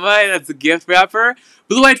Sonoma? That's a gift wrapper.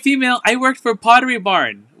 Blue-eyed female, I worked for Pottery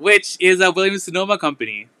Barn, which is a Williams Sonoma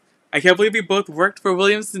company. I can't believe we both worked for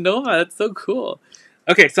Williams Sonoma. That's so cool.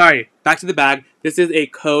 Okay, sorry. Back to the bag. This is a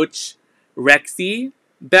Coach Rexy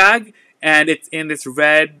bag, and it's in this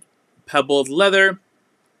red pebbled leather.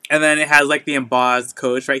 And then it has like the embossed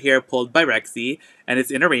Coach right here pulled by Rexy, and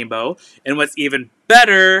it's in a rainbow. And what's even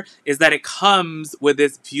better is that it comes with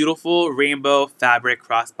this beautiful rainbow fabric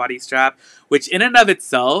crossbody strap, which in and of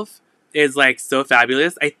itself is like so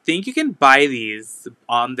fabulous. I think you can buy these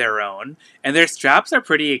on their own, and their straps are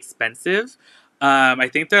pretty expensive. I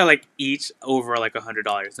think they're like each over like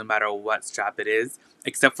 $100, no matter what strap it is,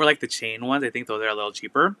 except for like the chain ones. I think those are a little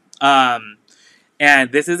cheaper.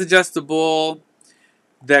 And this is adjustable.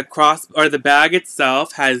 The bag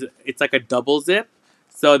itself it's like a double zip.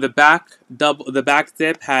 So the back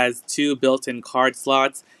zip has 2 built-in card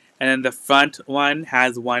slots, and then the front one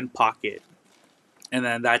has 1 pocket. And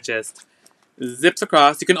then that just zips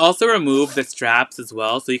across. You can also remove the straps as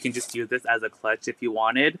well, so you can just use this as a clutch if you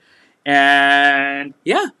wanted. And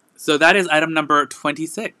yeah, so that is item number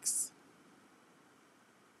 26.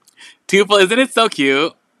 Twofull, isn't it so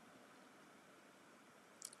cute?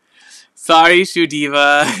 Sorry, Shoe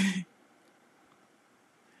Diva.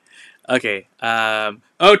 Okay.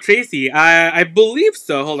 Oh, Tracy, I believe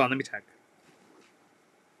so. Hold on, let me check.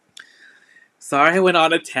 Sorry, I went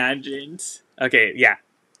on a tangent. Okay, yeah.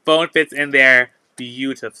 Phone fits in there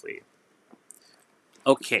beautifully.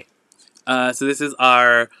 Okay. So this is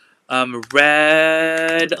our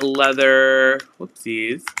red leather,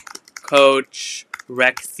 whoopsies, Coach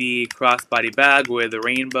Rexy crossbody bag with a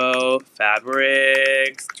rainbow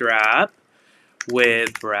fabric strap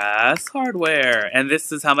with brass hardware. And this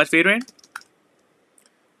is how much, Adrian?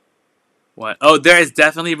 What? Oh, there is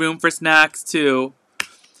definitely room for snacks too.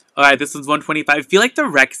 All right, this one's $125. I feel like the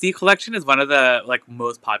Rexy collection is one of the like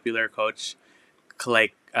most popular Coach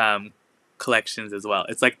collections as well.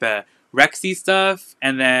 It's like the Rexy stuff,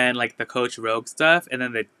 and then like the Coach Rogue stuff, and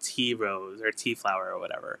then the Tea Rose or Tea Flower or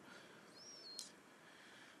whatever.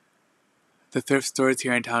 The thrift stores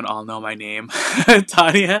here in town all know my name.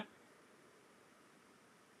 Tanya.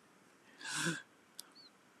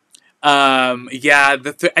 Yeah,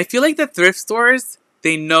 I feel like the thrift stores,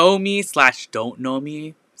 they know me / don't know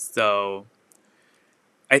me. So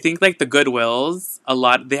I think like the Goodwills,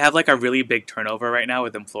 they have like a really big turnover right now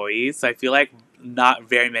with employees. So I feel like not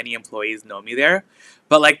very many employees know me there.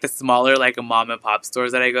 But like the smaller like mom and pop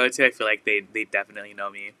stores that I go to, I feel like they definitely know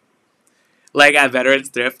me. Like at Veterans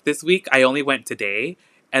Thrift this week, I only went today,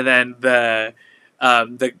 and then the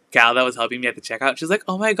gal that was helping me at the checkout, she's like,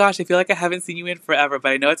 "Oh my gosh, I feel like I haven't seen you in forever,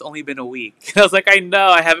 but I know it's only been a week." And I was like, "I know,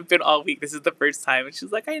 I haven't been all week. This is the first time." And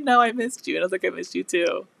she's like, "I know, I missed you." And I was like, "I missed you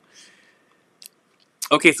too."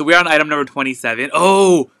 Okay, so we're on item number 27.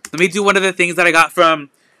 Oh, let me do one of the things that I got from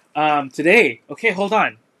today. Okay, hold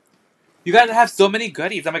on. You guys have so many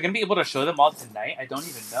goodies. Am I going to be able to show them all tonight? I don't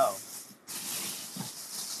even know.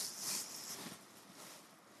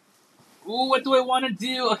 Ooh, what do I want to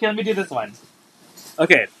do? Okay, let me do this one.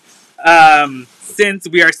 Okay. Since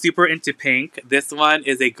we are super into pink, this one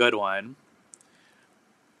is a good one.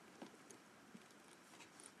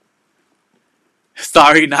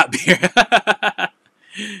 Sorry, not beer.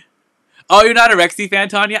 Oh, you're not a Rexy fan,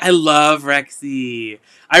 Tanya? I love Rexy.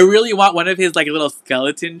 I really want one of his like little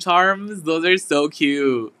skeleton charms. Those are so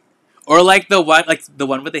cute. Or like the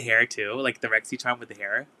one with the hair too, like the Rexy charm with the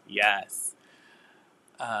hair. Yes.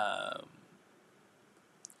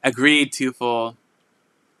 Agreed, Twofull.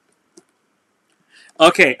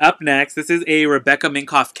 Okay, up next, this is a Rebecca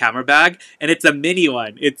Minkoff camera bag, and it's a mini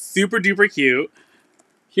one. It's super duper cute.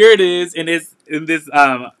 Here it is, and it's in this,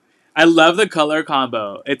 I love the color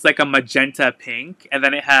combo. It's like a magenta pink, and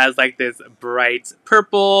then it has like this bright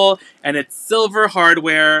purple, and it's silver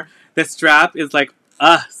hardware. The strap is like,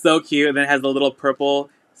 so cute, and then it has a little purple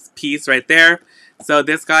piece right there. So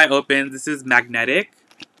this guy opens, this is magnetic.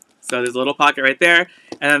 So there's a little pocket right there,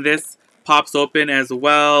 and then this pops open as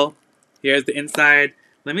well. Here's the inside.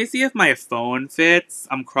 Let me see if my phone fits.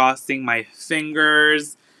 I'm crossing my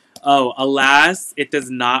fingers. Oh, alas, it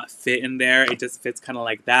does not fit in there. It just fits kind of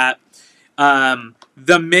like that.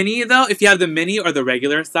 The mini, though, if you have the mini or the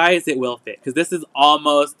regular size, it will fit. Because this is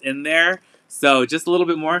almost in there. So just a little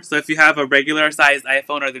bit more. So if you have a regular size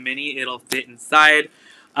iPhone or the mini, it'll fit inside.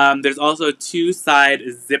 There's also 2 side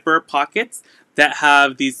zipper pockets that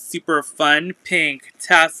have these super fun pink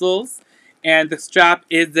tassels. And the strap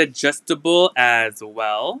is adjustable as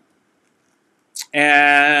well.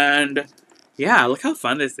 And yeah, look how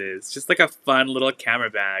fun this is. Just like a fun little camera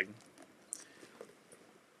bag.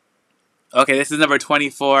 Okay, this is number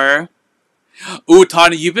 24. Ooh,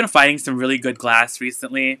 Tawny, you've been finding some really good glass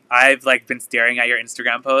recently. I've like been staring at your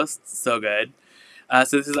Instagram posts. So good.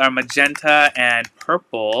 So this is our magenta and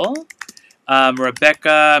purple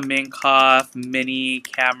Rebecca Minkoff mini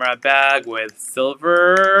camera bag with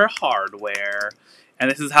silver hardware.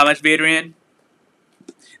 And this is how much, Adrian?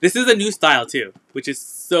 This is a new style too, which is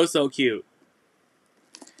so cute.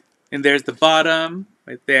 And there's the bottom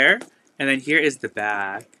right there. And then here is the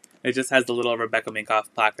back. It just has the little Rebecca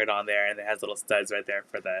Minkoff placard on there, and it has little studs right there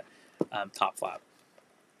for the top flap.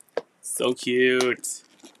 So cute.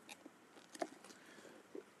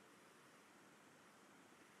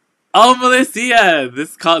 Oh, Melissa!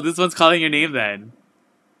 This one's calling your name then.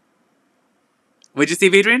 What'd you say,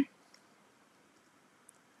 Adrian?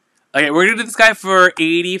 Okay, we're gonna do this guy for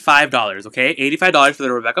 $85, okay? $85 for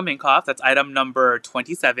the Rebecca Minkoff. That's item number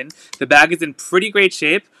 27. The bag is in pretty great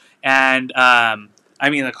shape, and I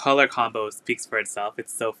mean, the color combo speaks for itself.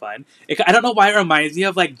 It's so fun. I don't know why it reminds me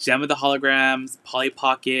of like Gem of the Holograms, Polly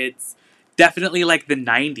Pockets. Definitely like the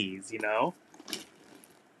 90s, you know?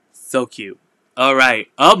 So cute. Alright.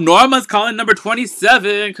 Oh, Norma's calling number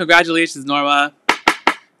 27. Congratulations, Norma.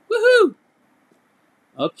 Woohoo!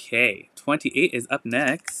 Okay, 28 is up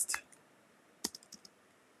next.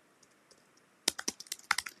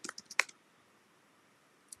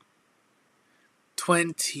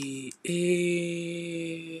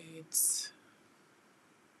 $28.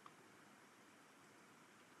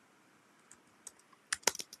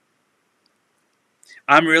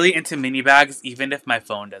 I'm really into mini bags, even if my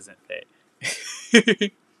phone doesn't fit.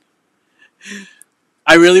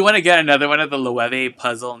 I really want to get another one of the LOEWE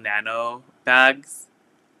Puzzle Nano bags.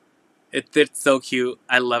 It's so cute.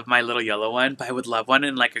 I love my little yellow one, but I would love one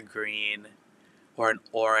in like a green, or an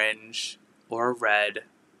orange, or a red,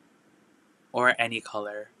 or any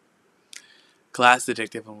color. Glass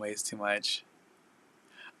addictive in ways too much.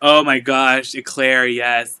 Oh my gosh, Eclair,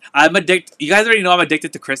 yes. I'm addicted. You guys already know I'm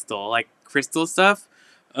addicted to crystal. Like, crystal stuff.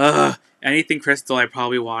 Ugh. Anything crystal, I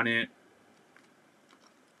probably want it.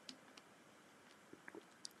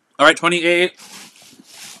 Alright, 28.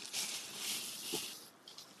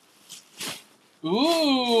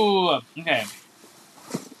 Ooh. Okay.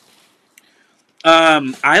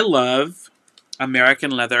 I love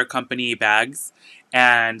American Leather Company bags.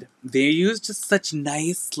 And they use just such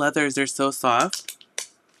nice leathers. They're so soft.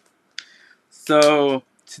 So,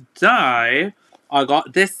 today, I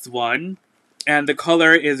got this one. And the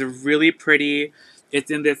color is really pretty.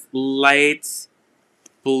 It's in this light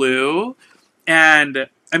blue. And,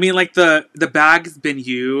 I mean, like, the bag's been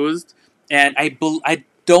used. And I'm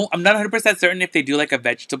not 100% certain if they do, like, a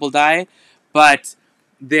vegetable dye. But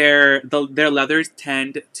their leathers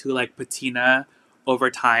tend to, like, patina over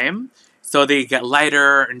time. So they get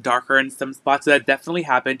lighter and darker in some spots. So that definitely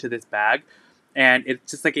happened to this bag. And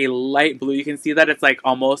it's just like a light blue. You can see that it's like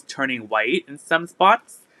almost turning white in some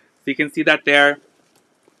spots. So you can see that there.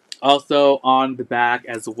 Also on the back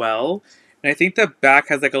as well. And I think the back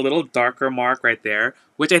has like a little darker mark right there.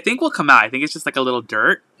 Which I think will come out. I think it's just like a little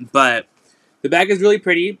dirt. But the bag is really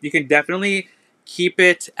pretty. You can definitely keep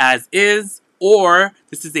it as is. Or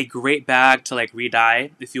this is a great bag to like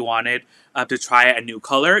re-dye if you wanted to try a new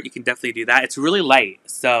color. You can definitely do that. It's really light,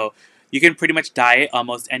 so you can pretty much dye it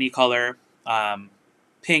almost any color.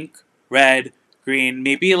 Pink, red, green,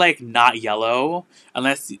 maybe like not yellow.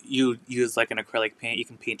 Unless you use like an acrylic paint, you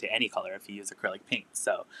can paint it any color if you use acrylic paint.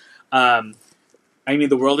 So, I mean,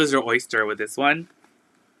 the world is your oyster with this one.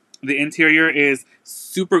 The interior is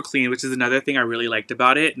super clean, which is another thing I really liked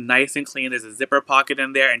about it. Nice and clean. There's a zipper pocket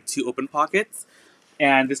in there and 2 open pockets.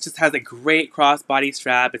 And this just has a great crossbody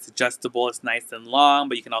strap. It's adjustable. It's nice and long,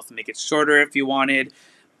 but you can also make it shorter if you wanted.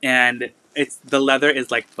 And the leather is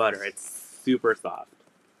like butter. It's super soft.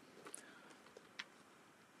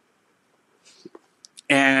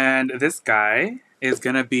 And this guy is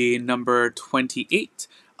going to be number 28,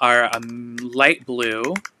 our light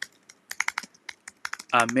blue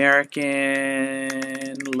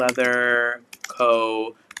American Leather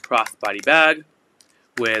Co. crossbody bag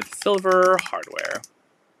with silver hardware.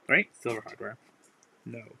 Right? Silver hardware.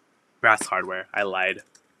 No. Brass hardware. I lied.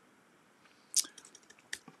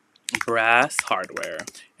 Brass hardware.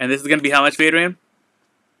 And this is going to be how much, Adrian?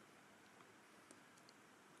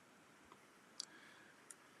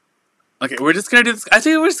 Okay, we're just going to do this. I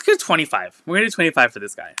think we're just going to do 25. We're going to do 25 for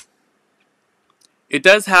this guy. It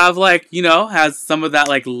does have, like, you know, has some of that,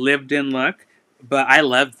 like, lived-in look. But I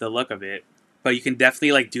love the look of it. But you can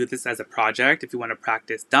definitely, like, do this as a project. If you want to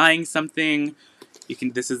practice dyeing something, you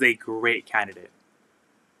can. This is a great candidate.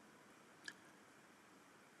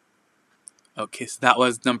 Okay, so that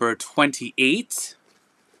was number 28.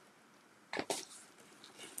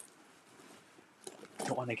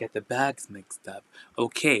 Don't want to get the bags mixed up.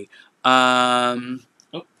 Okay. Oh,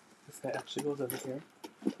 this guy actually goes over here.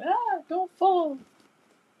 Ah, don't fall.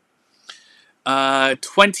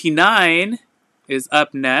 29 is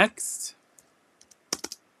up next.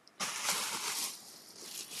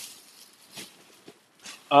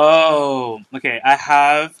 Oh, okay. I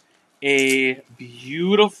have a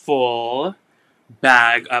beautiful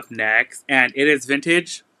bag up next, and it is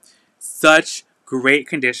vintage. Such great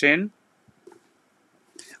condition.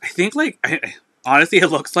 I think, like, honestly, it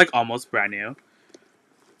looks like almost brand new.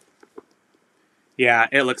 Yeah,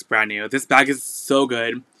 it looks brand new. This bag is so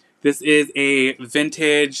good. This is a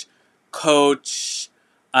vintage Coach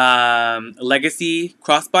Legacy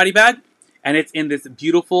crossbody bag, and it's in this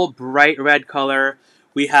beautiful bright red color.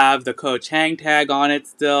 We have the Coach hang tag on it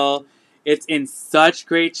still. It's in such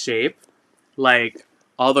great shape. Like,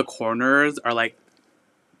 all the corners are, like,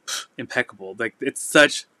 impeccable. Like, it's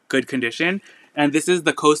such good condition. And this is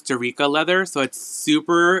the Costa Rica leather, so it's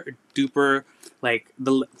super duper, like,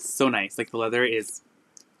 so nice. Like, the leather is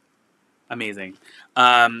amazing.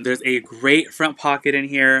 There's a great front pocket in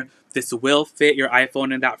here. This will fit your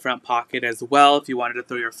iPhone in that front pocket as well if you wanted to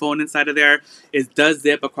throw your phone inside of there. It does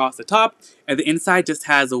zip across the top, and the inside just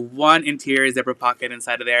has one interior zipper pocket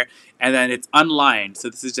inside of there, and then it's unlined. So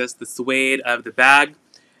this is just the suede of the bag,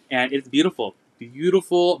 and it's beautiful.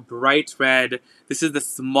 Beautiful, bright red. This is the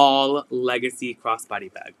small Legacy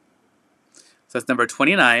crossbody bag. So that's number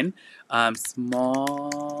 29.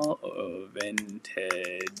 Small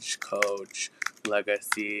vintage Coach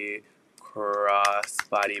Legacy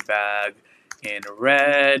crossbody bag in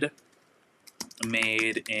red.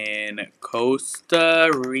 Made in Costa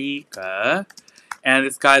Rica. And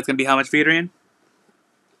this guy is going to be how much for Adrian?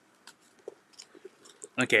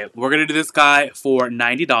 Okay, we're going to do this guy for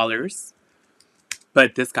 $90.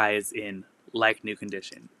 But this guy is in, like, new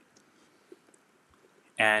condition.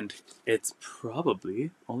 And it's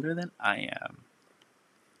probably older than I am.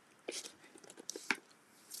 Look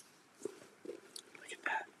at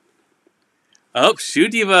that. Oh, Shoe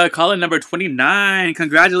Diva, call in number 29.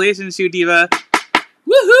 Congratulations, Shoe Diva.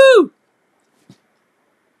 Woohoo!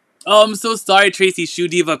 Oh, I'm so sorry, Tracy. Shoe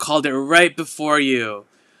Diva called it right before you.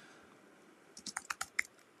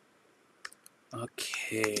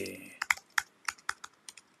 Okay.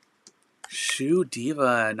 Shoe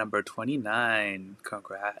Diva, number 29.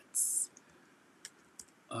 Congrats.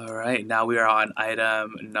 Alright, now we are on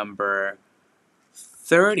item number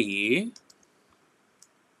 30.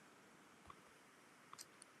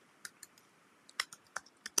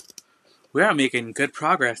 We are making good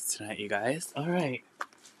progress tonight, you guys. Alright.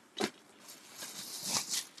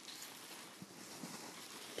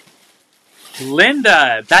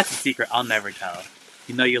 Linda! That's a secret I'll never tell.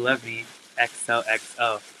 You know you love me.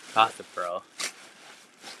 XOXO. Gossip Girl.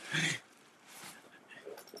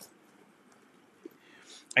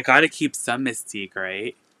 I gotta keep some mystique,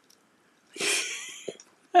 right?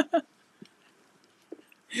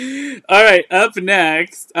 Alright, up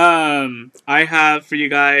next, I have for you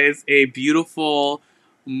guys a beautiful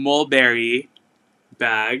mulberry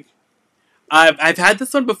bag. I've had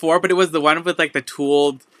this one before, but it was the one with, like, the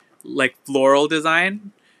tooled, like, floral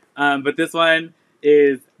design. But this one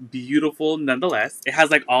is beautiful nonetheless. It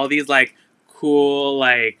has, like, all these, like, cool,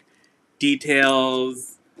 like,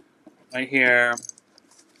 details right here.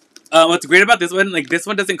 What's great about this one, like, this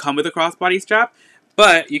one doesn't come with a crossbody strap,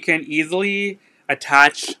 but you can easily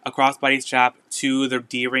attach a crossbody strap to the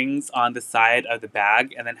D-rings on the side of the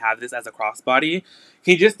bag and then have this as a crossbody.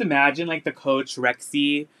 Can you just imagine, like, the Coach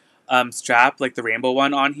Rexy strap, like the rainbow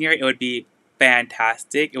one on here, it would be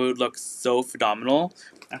fantastic. It would look so phenomenal.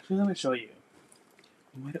 Actually, let me show you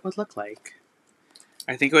what it would look like.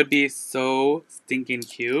 I think it would be so stinking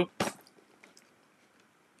cute.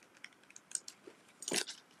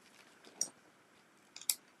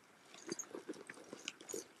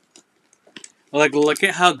 Like, look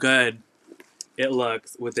at how good it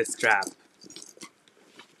looks with this strap.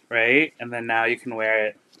 Right? And then now you can wear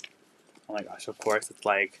it. Oh my gosh, of course, it's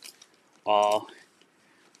like all...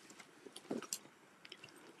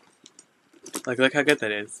 Like, look how good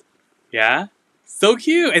that is. Yeah? So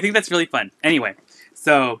cute! I think that's really fun. Anyway,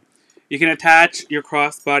 so you can attach your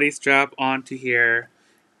crossbody strap onto here.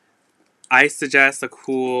 I suggest a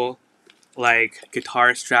cool, like,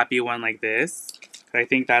 guitar strappy one like this. I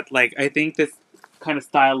think that, like, I think this kind of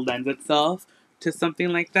style lends itself to something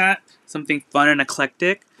like that. Something fun and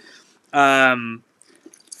eclectic.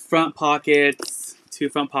 Front pockets, 2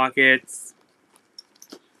 front pockets.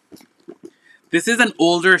 This is an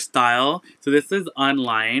older style, so this is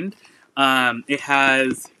unlined. It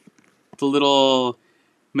has the little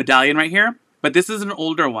medallion right here, but this is an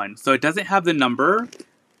older one, so it doesn't have the number,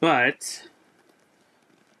 but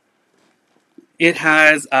it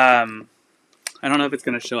has, I don't know if it's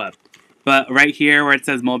going to show up, but right here where it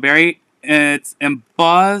says Mulberry, it's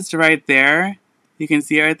embossed right there. You can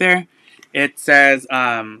see it right there. It says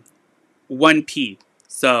 1P,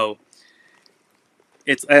 so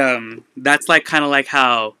it's that's like kind of like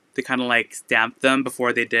how they kind of like stamped them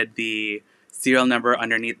before they did the serial number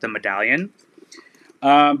underneath the medallion.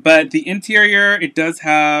 But the interior, it does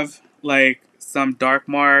have like some dark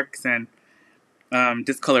marks and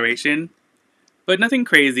discoloration, but nothing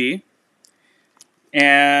crazy.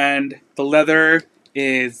 And the leather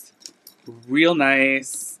is real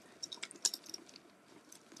nice.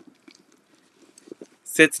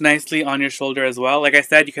 Sits nicely on your shoulder as well. Like I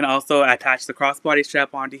said, you can also attach the crossbody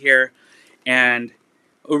strap onto here. And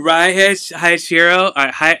hi Shiro.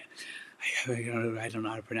 Hi. I don't know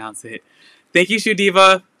how to pronounce it. Thank you, Shoe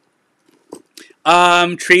Diva.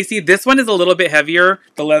 Tracy, this one is a little bit heavier.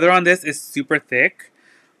 The leather on this is super thick.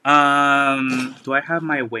 Do I have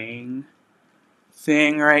my weighing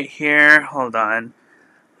thing right here? Hold on.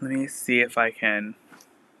 Let me see if I can.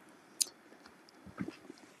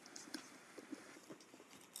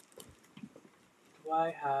 Do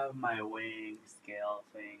I have my weighing scale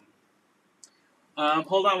thing?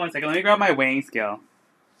 Hold on one second. Let me grab my weighing scale.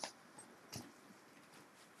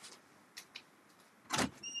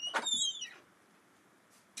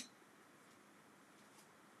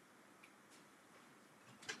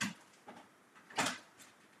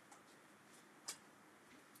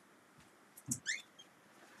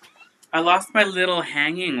 I lost my little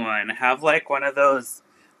hanging one. I have like one of those,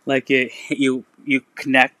 like you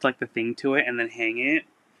connect like the thing to it and then hang it,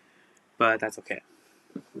 but that's okay.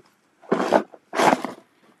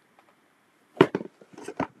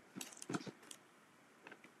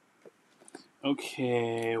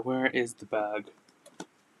 Okay, where is the bag?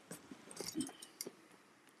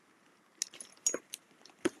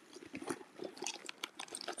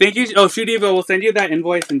 Thank you. Oh, Shoe Diva, we'll send you that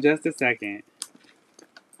invoice in just a second.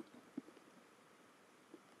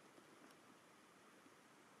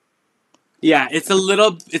 Yeah, it's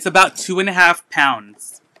about 2.5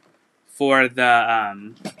 pounds for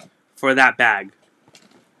the for that bag.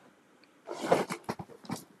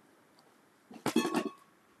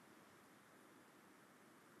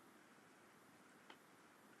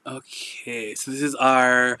 Okay, so this is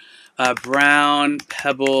our brown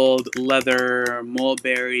pebbled leather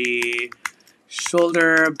mulberry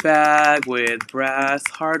shoulder bag with brass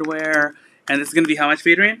hardware. And this is going to be how much,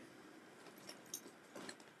 Adrian?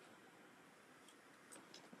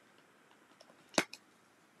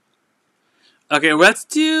 Okay, we're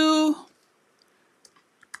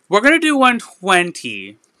going to do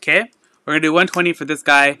 120, okay? We're going to do 120 for this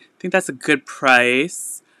guy. I think that's a good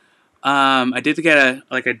price. I did get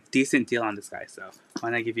a decent deal on this guy, so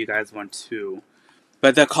why not give you guys one too?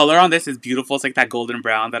 But the color on this is beautiful. It's like that golden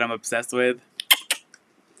brown that I'm obsessed with.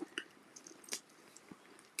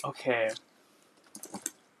 Okay.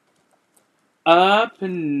 Up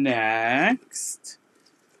next,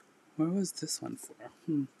 where was this one for?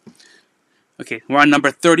 Okay, we're on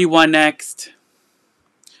number 31 next.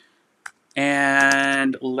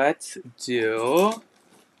 And let's do...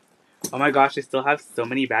 Oh my gosh, I still have so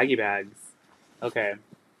many baggy bags. Okay.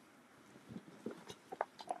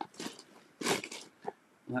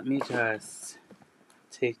 Let me just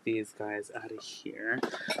take these guys out of here.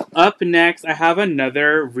 Up next, I have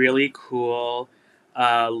another really cool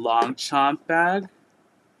Longchamp bag.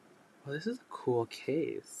 Oh, this is a cool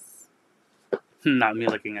case. Not me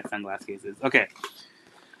looking at sunglass cases. Okay.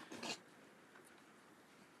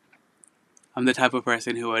 I'm the type of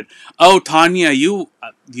person who would... Oh, Tanya, you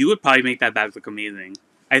would probably make that bag look amazing.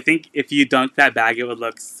 I think if you dunked that bag, it would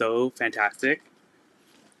look so fantastic.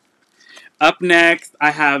 Up next,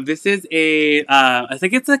 I have... This is a... I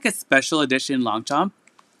think it's like a special edition Longchamp.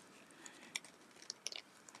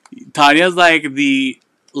 Tanya's like the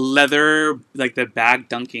leather... Like the bag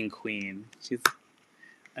dunking queen. She's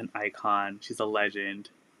an icon. She's a legend.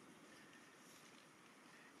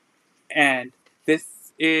 And this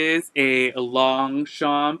is a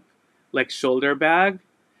Longchamp like shoulder bag,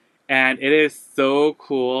 and it is so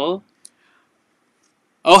cool.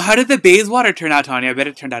 Oh, how did the Bayswater turn out, Tanya? I bet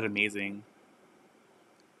it turned out amazing.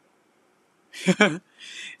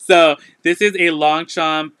 So this is a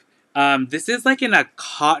Longchamp. This is like in a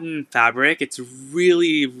cotton fabric. It's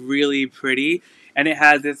really, really pretty, and it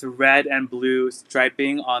has this red and blue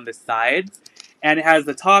striping on the sides, and it has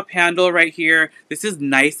the top handle right here. This is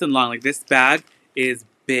nice and long. Like this bag is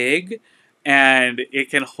big, and it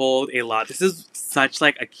can hold a lot. This is such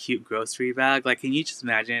like a cute grocery bag. Like, can you just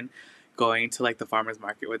imagine going to like the farmer's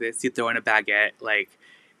market with this? You throw in a baguette, like,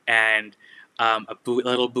 and a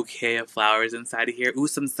little bouquet of flowers inside of here. Ooh,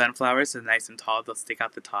 some sunflowers, so nice and tall. They'll stick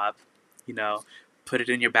out the top. You know, put it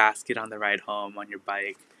in your basket on the ride home on your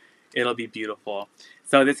bike. It'll be beautiful.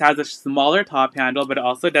 So this has a smaller top handle, but it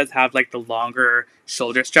also does have like the longer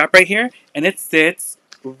shoulder strap right here. And it sits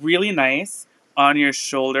really nice on your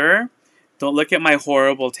shoulder. Don't look at my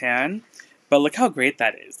horrible tan, but look how great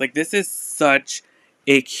that is. Like, this is such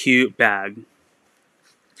a cute bag.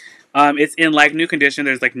 It's in like new condition.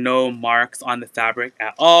 There's like no marks on the fabric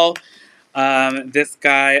at all. This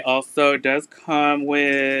guy also does come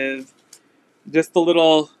with just the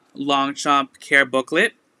little Longchamp care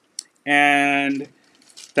booklet, and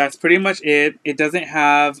that's pretty much it. It doesn't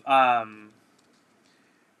have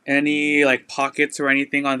any like pockets or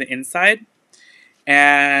anything on the inside.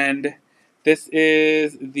 And this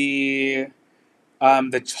is the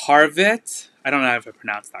Charvet. I don't know if I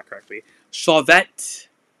pronounced that correctly. Charvet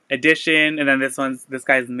edition, and then this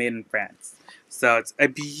guy's made in France. So it's a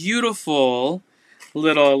beautiful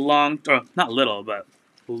little not little, but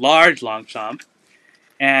large Longchamp,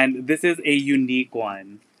 and this is a unique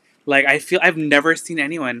one. Like, I feel I've never seen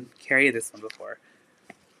anyone carry this one before.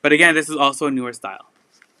 But again, this is also a newer style.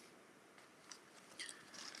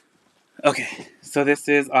 Okay, so this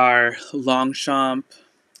is our Longchamp.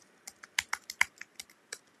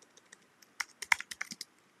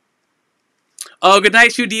 Oh, good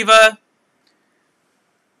night, Shoe Diva.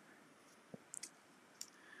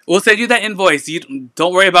 We'll send you that invoice. You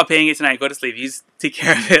don't worry about paying it tonight. Go to sleep. You just take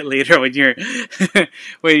care of it later when you're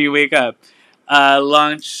when you wake up.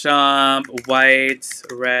 Longchamp, white,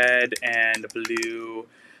 red, and blue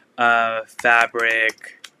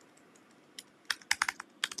fabric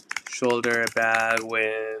shoulder bag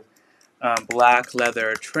with black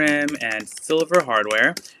leather trim and silver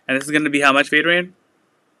hardware. And this is going to be how much, Adrian?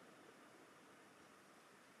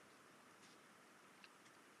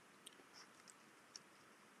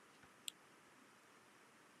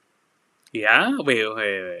 Yeah? Wait,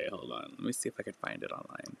 hold on. Let me see if I can find it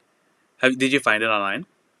online. Did you find it online?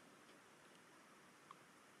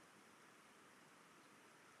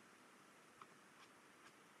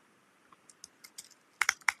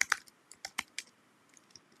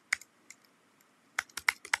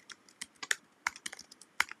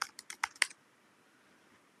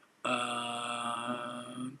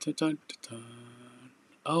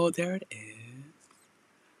 Oh, there it is.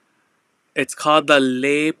 It's called the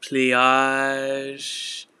Le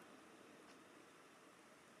Pliage.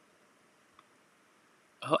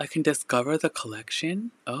 Oh, I can discover the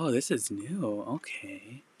collection? Oh, this is new.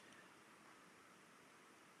 Okay.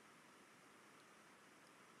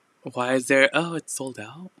 Why is there... Oh, it's sold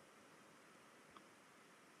out?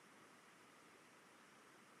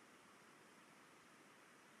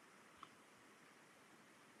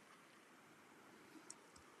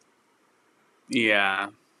 Yeah.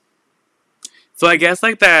 So I guess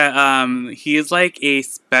like that, he's like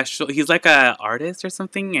he's like a artist or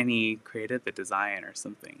something, and he created the design or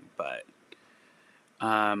something. But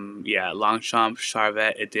yeah, Longchamp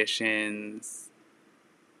Charvet editions,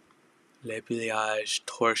 Le Pliage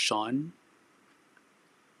Torchon.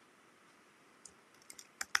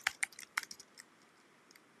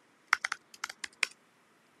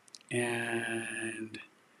 And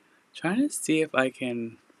trying to see if I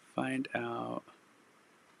can find out.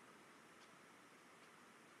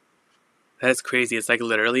 That's crazy. It's like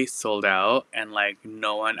literally sold out, and like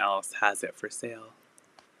no one else has it for sale.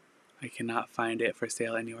 I cannot find it for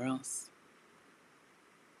sale anywhere else.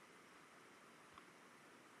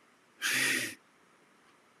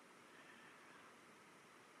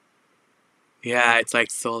 Yeah, it's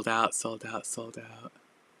like sold out, sold out, sold out.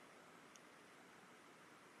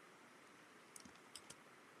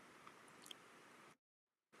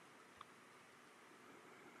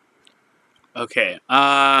 Okay,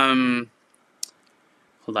 hold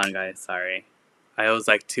on guys, sorry. I was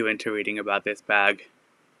like too into reading about this bag.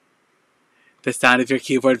 The sound of your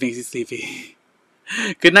keyboard makes you sleepy.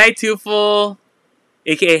 Good night, Twofull,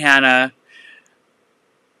 aka Hannah.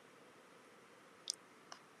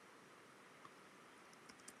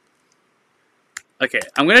 Okay,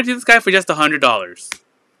 I'm gonna do this guy for just $100. I'm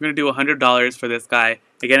gonna do $100 for this guy.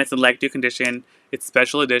 Again, it's in like new condition. It's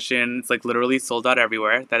special edition. It's like literally sold out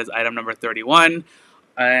everywhere. That is item number 31.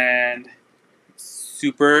 And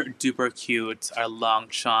super duper cute. Our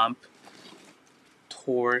Longchamp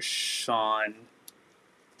torsion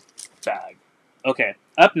bag. Okay,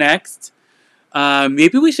 up next.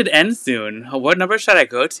 Maybe we should end soon. What number should I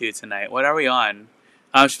go to tonight? What are we on?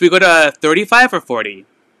 Should we go to 35 or 40?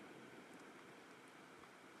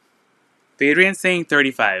 Adrian's saying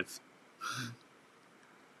 35.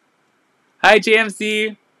 Hi,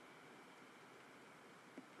 JMC.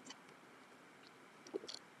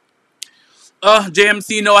 Oh,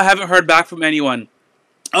 JMC, no, I haven't heard back from anyone.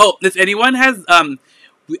 Oh, if anyone has,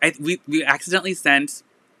 we accidentally sent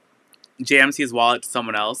JMC's wallet to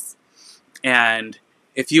someone else. And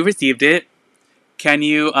if you received it, can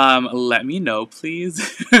you, let me know,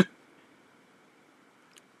 please?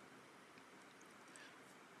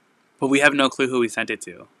 But we have no clue who we sent it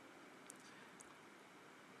to.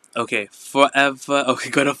 Okay, forever. Okay,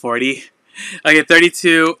 go to 40. Okay,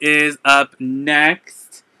 32 is up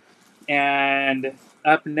next. And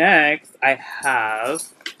up next, I have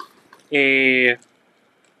a...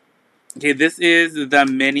 Okay, this is the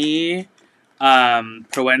mini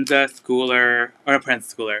Proenza Schooler, or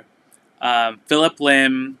Prince Schooler, Philip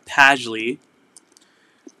Lim Pasley.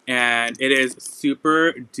 And it is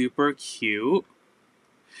super duper cute.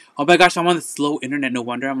 Oh my gosh, I'm on the slow internet. No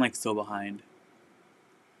wonder I'm like so behind.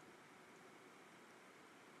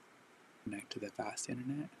 Connect to the fast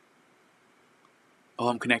internet. Oh,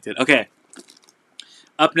 I'm connected. Okay.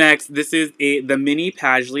 Up next, this is the mini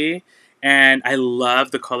Pasley, and I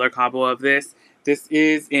love the color combo of this. This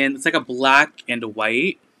is it's like a black and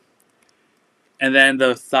white, and then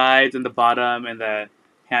the sides and the bottom and the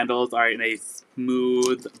handles are in a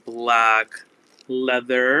smooth black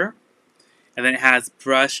leather, and then it has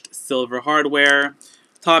brushed silver hardware,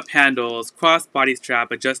 top handles, crossbody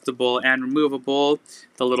strap, adjustable and removable,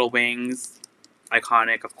 the little wings,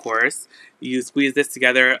 iconic of course. You squeeze this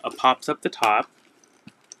together, it pops up the top.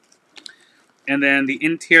 And then the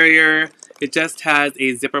interior, it just has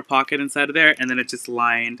a zipper pocket inside of there, and then it's just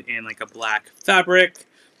lined in like a black fabric.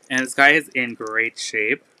 And this guy is in great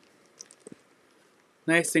shape.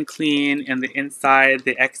 Nice and clean, and the inside,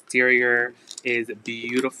 the exterior is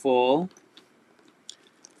beautiful.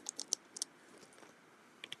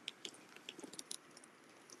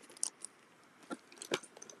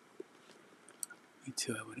 Me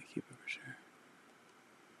too, I want to keep it for sure.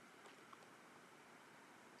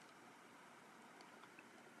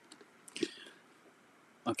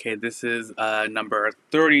 Okay, this is number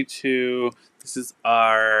 32. This is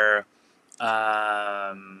our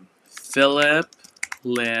Philip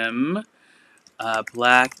Lim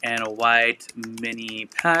black and white mini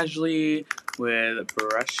Pasley with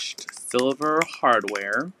brushed silver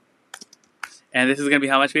hardware. And this is going to be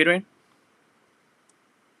how much, Adrian?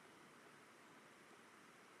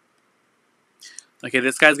 Okay,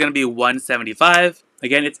 this guy's going to be $175.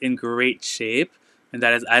 Again, it's in great shape. And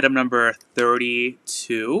that is item number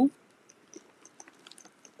 32.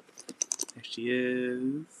 There she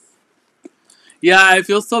is. Yeah, I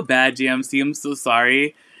feel so bad, GMC. I'm so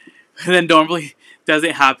sorry. That normally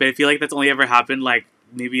doesn't happen. I feel like that's only ever happened like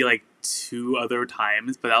maybe like 2 other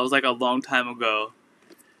times. But that was like a long time ago.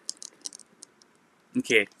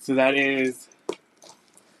 Okay, so that is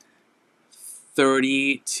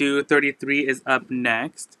 32. 33 is up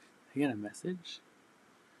next. I get a message?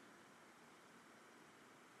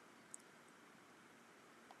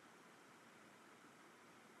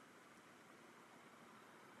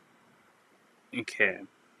 Okay.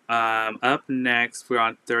 Up next, we're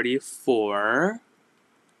on 34.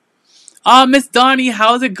 Oh, Miss Donnie,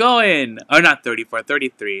 how's it going? Oh, not 34,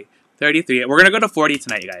 33. 33. We're going to go to 40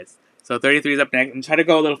 tonight, you guys. So 33 is up next. I'm trying to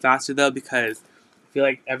go a little faster, though, because I feel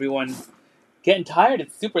like everyone's getting tired.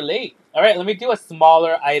 It's super late. All right, let me do a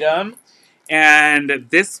smaller item. And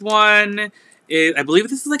this one is, I believe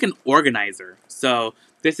this is like an organizer. So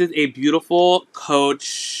this is a beautiful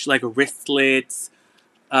Coach, like wristlet,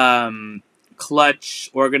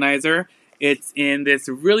 clutch organizer. It's in this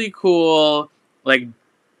really cool, like,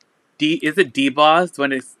 is it debossed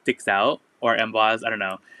when it sticks out? Or embossed? I don't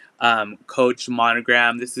know. Coach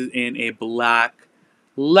monogram. This is in a black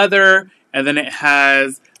leather. And then it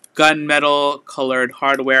has gunmetal colored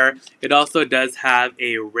hardware. It also does have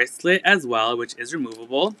a wristlet as well, which is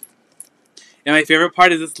removable. And my favorite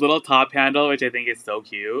part is this little top handle, which I think is so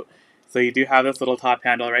cute. So you do have this little top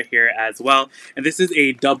handle right here as well. And this is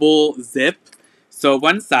a double zip. So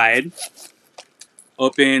one side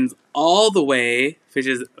opens all the way, which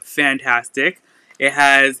is fantastic. It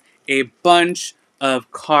has a bunch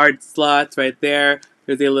of card slots right there.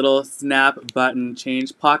 There's a little snap button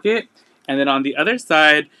change pocket. And then on the other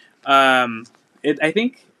side, I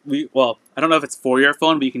think I don't know if it's for your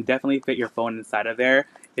phone, but you can definitely fit your phone inside of there.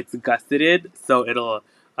 It's gusseted, so it'll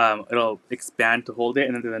expand to hold it,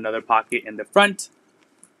 and then there's another pocket in the front.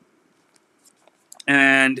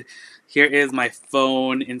 And here is my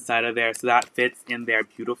phone inside of there, so that fits in there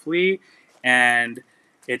beautifully, and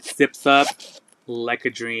it zips up like a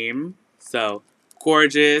dream. So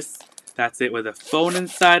gorgeous. That's it with a phone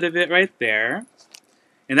inside of it right there.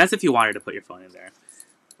 And that's if you wanted to put your phone in there.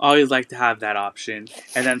 Always like to have that option.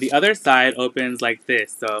 And then the other side opens like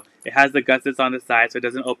this. So it has the gussets on the side, so it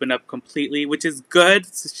doesn't open up completely, which is good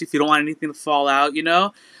if you don't want anything to fall out, you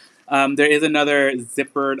know. There is another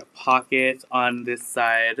zippered pocket on this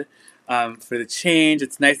side for the change.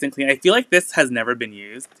 It's nice and clean. I feel like this has never been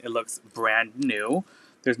used. It looks brand new.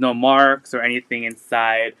 There's no marks or anything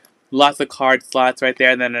inside. Lots of card slots right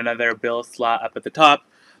there, and then another bill slot up at the top.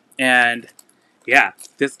 And yeah,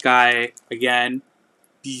 this guy, again,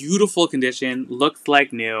 beautiful condition, looks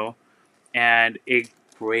like new, and a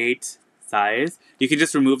great size. You can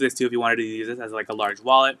just remove this too if you wanted to use this as like a large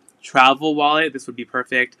wallet. Travel wallet, this would be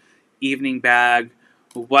perfect. Evening bag,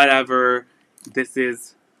 whatever. This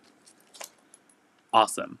is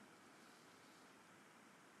awesome.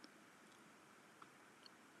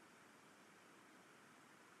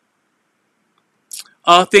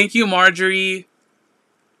 Oh, thank you, Marjorie.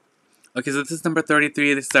 Okay, so this is number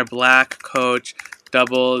 33. This is our black Coach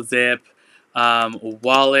double zip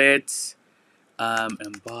wallet,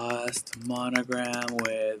 embossed monogram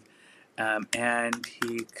with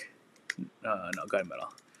antique, no, gunmetal,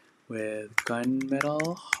 with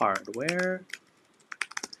gunmetal hardware,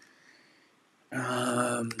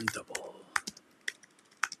 double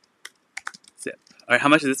zip. All right, how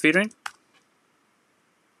much is this featuring?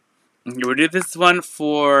 Okay, we'll do this one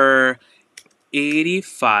for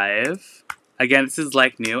 $85. Again, this is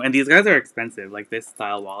like new, and these guys are expensive. Like this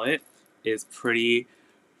style wallet is pretty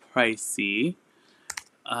pricey.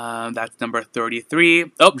 That's number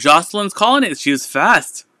 33. Oh, Jocelyn's calling it. She was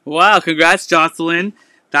fast. Wow, congrats, Jocelyn.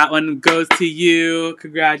 That one goes to you.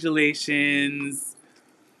 Congratulations.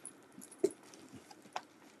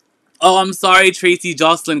 Oh, I'm sorry, Tracy.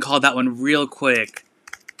 Jocelyn called that one real quick.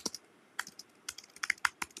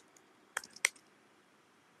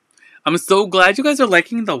 I'm so glad you guys are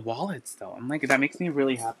liking the wallets, though. I'm like, that makes me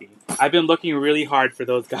really happy. I've been looking really hard for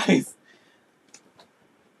those guys.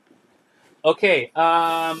 Okay,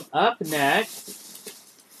 up next.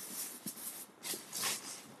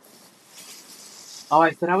 Oh,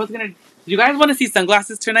 I said I was gonna... Do you guys want to see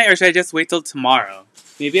sunglasses tonight, or should I just wait till tomorrow?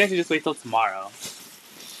 Maybe I should just wait till tomorrow.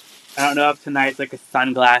 I don't know if tonight's like a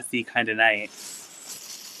sunglassy kind of night.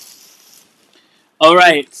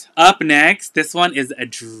 Alright, up next, this one is a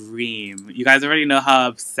dream. You guys already know how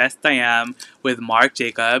obsessed I am with Marc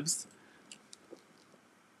Jacobs.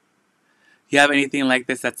 You have anything like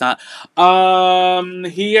this that's not... Oh,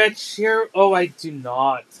 I do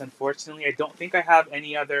not. Unfortunately, I don't think I have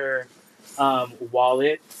any other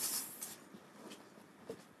wallets.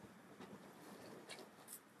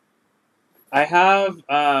 I have,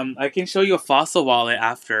 I can show you a Fossil wallet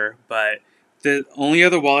after, but the only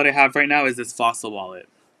other wallet I have right now is this Fossil wallet.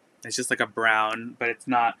 It's just like a brown, but it's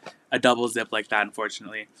not a double zip like that,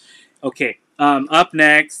 unfortunately. Okay, up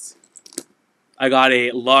next, I got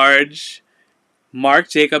a large Marc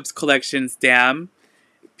Jacobs collection stamp.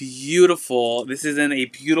 Beautiful. This is in a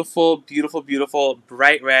beautiful, beautiful, beautiful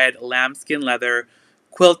bright red lambskin leather,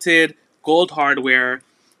 quilted, gold hardware,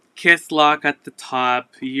 kiss lock at the top.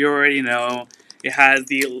 You already know. It has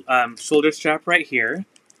the shoulder strap right here.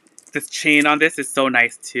 This chain on this is so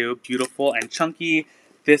nice too. Beautiful and chunky.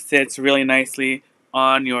 This sits really nicely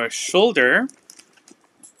on your shoulder.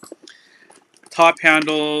 Top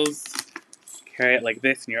handles. Carry it like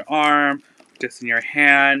this in your arm. Just in your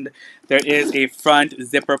hand. There is a front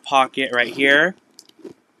zipper pocket right here.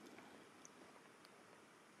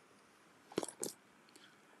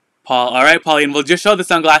 Paul. Alright, Pauline. We'll just show the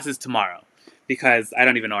sunglasses tomorrow. Because I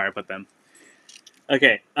don't even know where I put them.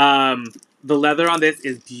 Okay. The leather on this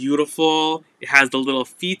is beautiful. It has the little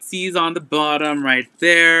feetsies on the bottom right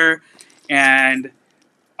there. And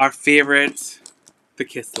our favorite, the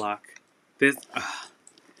kiss lock. This,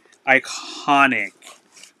 iconic,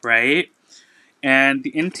 right? And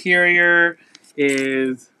the interior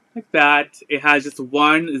is like that. It has just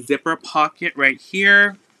one zipper pocket right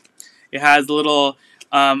here. It has a little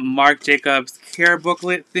Marc Jacobs care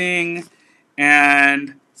booklet thing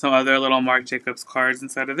and some other little Marc Jacobs cards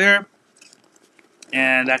inside of there.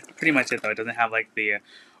 And that's pretty much it, though. It doesn't have like the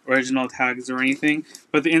original tags or anything.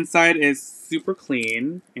 But the inside is super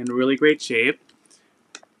clean, in really great shape.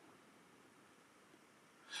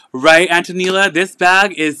 Right, Antonella? This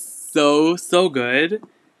bag is so, so good.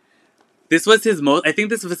 This was his most, I think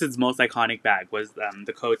this was his most iconic bag, was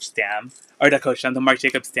the Coach stamp, or the Marc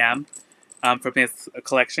Jacobs stamp from his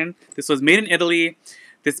collection. This was made in Italy.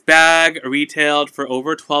 This bag retailed for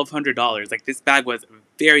over $1,200. Like, this bag was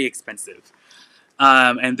very expensive.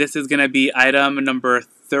 And this is going to be item number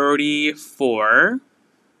 34.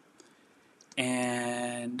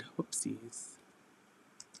 And, whoopsies.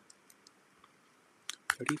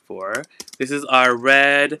 34. This is our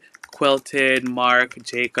red quilted Marc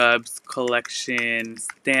Jacobs collection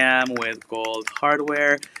stamp with gold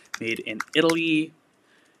hardware, made in Italy.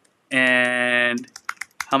 And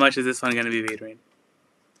how much is this one going to be made, Rain?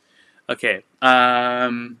 Okay.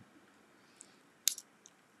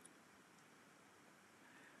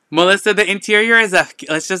 Melissa, the interior is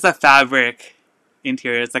it's just a fabric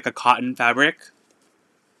interior. It's like a cotton fabric.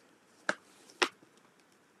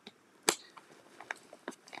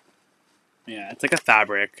 Yeah, it's like a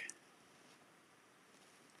fabric.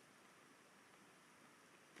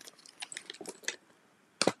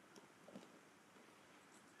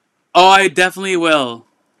 Oh, I definitely will.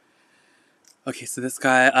 Okay, so this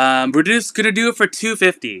guy, we're just gonna do it for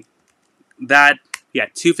 $250. That, yeah,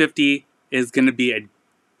 $250 is gonna be a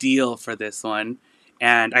deal for this one,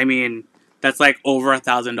 and I mean that's like over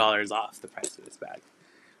 $1,000 off the price of this bag.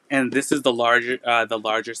 And this is the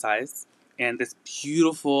larger size, and this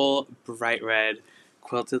beautiful bright red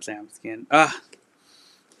quilted lambskin.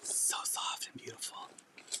 So soft and beautiful.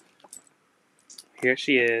 Here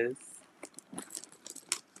she is.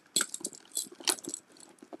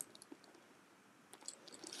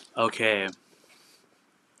 Okay.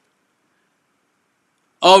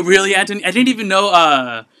 Oh, really, Anthony? I didn't even know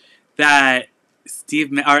that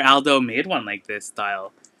Steve or Aldo made one like this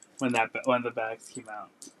style when the bags came out.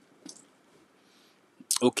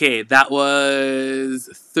 Okay, that was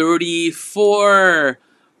 34.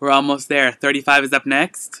 We're almost there. 35 is up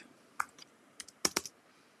next.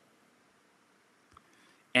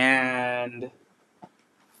 And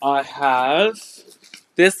I have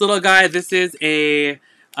this little guy. This is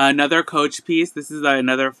another Coach piece. This is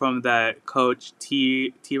another from the Coach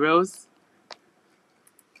Tea Rose,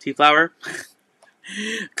 Tea Flower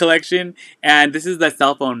collection. And this is the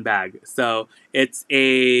cell phone bag. So this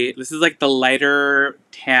is like the lighter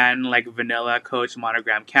tan, like vanilla Coach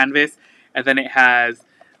monogram canvas. And then it has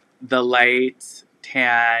the light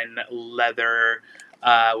tan leather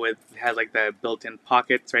has like the built-in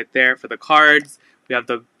pockets right there for the cards. We have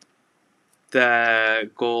the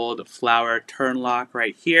gold flower turn lock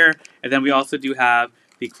right here. And then we also do have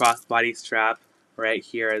the crossbody strap right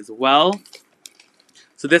here as well.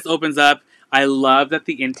 So this opens up. I love that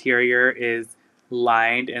the interior is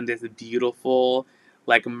lined in this beautiful,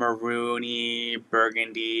 like maroony,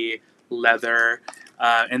 burgundy leather.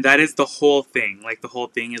 And that is the whole thing. Like the whole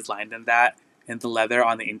thing is lined in that, and the leather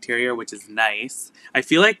on the interior, which is nice. I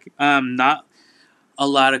feel like not a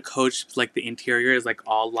lot of Coach, like the interior is like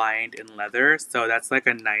all lined in leather, so that's like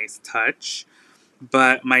a nice touch.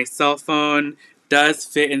 But my cell phone does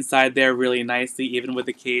fit inside there really nicely, even with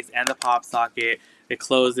the case and the pop socket. It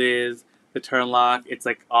closes, the turn lock, it's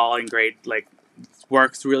like all in great, like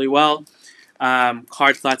works really well.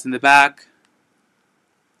 Card slots in the back.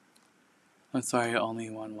 I'm sorry, only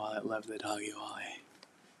one wallet left, the doggy wallet.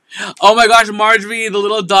 Oh my gosh, Marjorie, the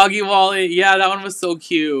little doggy wallet. Yeah, that one was so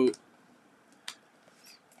cute.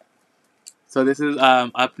 So this is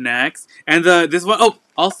up next. And this one, oh,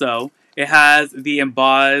 also, it has the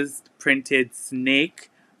embossed printed snake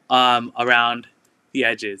around the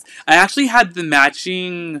edges. I actually had the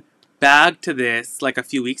matching bag to this like a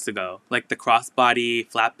few weeks ago. Like the crossbody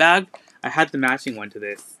flap bag. I had the matching one to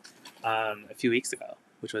this a few weeks ago,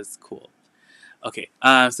 which was cool. Okay,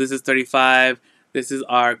 so this is 35. This is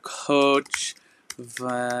our Coach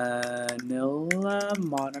Vanilla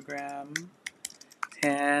Monogram.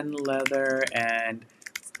 Tan leather and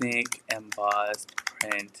snake embossed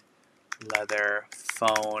print leather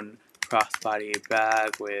phone crossbody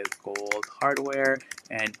bag with gold hardware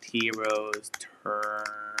and T-Rose turn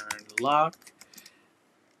lock.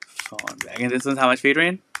 Phone bag. And this one's how much,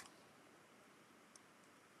 Adrian?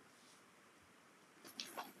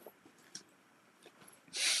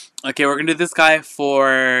 Okay, we're gonna do this guy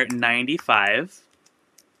for $95.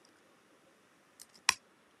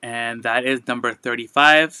 And that is number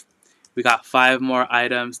 35. We got 5 more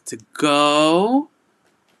items to go.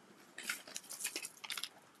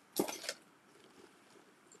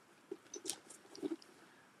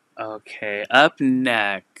 Okay, up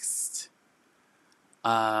next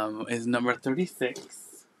is number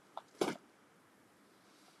 36.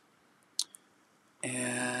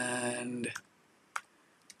 And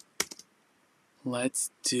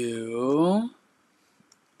let's do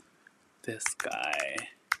this guy.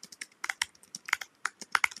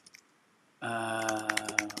 I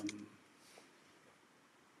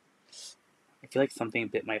feel like something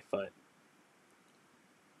bit my foot.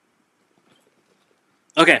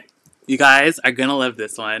 Okay, you guys are gonna love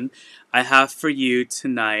this one. I have for you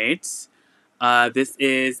tonight. This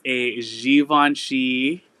is a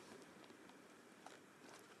Givenchy.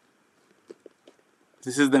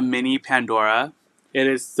 This is the mini Pandora. It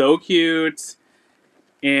is so cute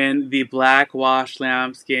in the black wash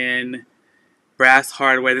lambskin brass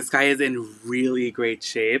hardware. This guy is in really great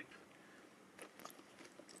shape.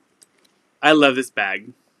 I love this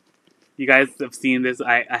bag. You guys have seen this.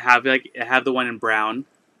 I have the one in brown.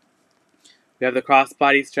 We have the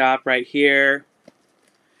crossbody strap right here.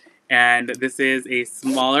 And this is a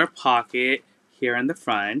smaller pocket here in the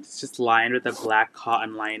front. It's just lined with a black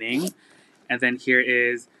cotton lining. And then here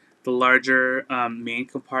is the larger main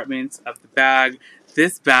compartment of the bag.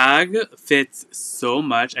 This bag fits so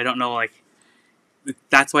much. I don't know, like,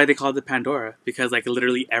 that's why they call it the Pandora. Because, like,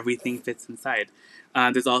 literally everything fits inside.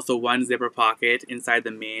 There's also one zipper pocket inside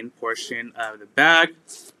the main portion of the bag.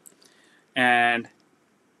 And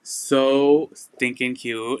so stinking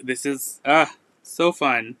cute. This is so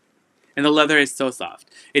fun. And the leather is so soft.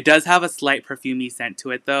 It does have a slight perfumey scent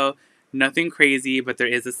to it though. Nothing crazy, but there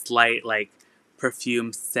is a slight like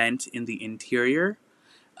perfume scent in the interior.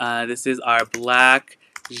 This is our black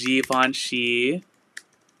Givenchy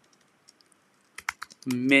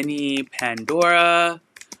mini Pandora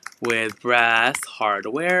with brass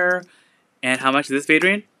hardware. And how much is this,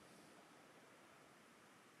 Adrian?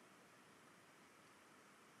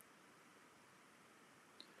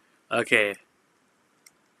 Okay.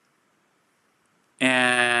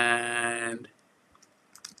 And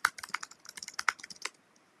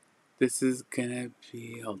this is gonna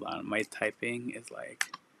be, hold on, my typing is like,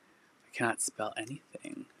 I cannot spell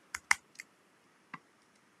anything.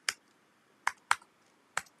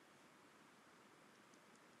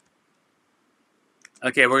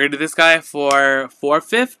 Okay, we're gonna do this guy for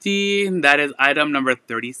 $450. That is item number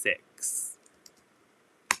 36.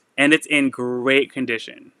 And it's in great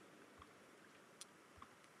condition.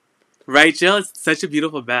 Right, Jill? It's such a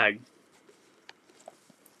beautiful bag.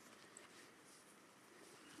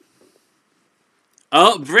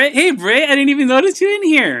 Oh, Britt. Hey, Britt. I didn't even notice you in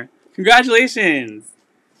here. Congratulations.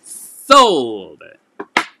 Sold.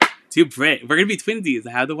 To Britt. We're going to be twinsies.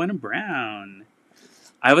 I have the one in brown.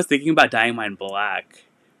 I was thinking about dyeing mine black.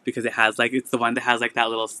 Because it has, like, it's the one that has, like, that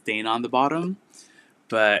little stain on the bottom.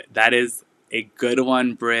 But that is a good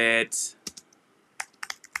one, Britt.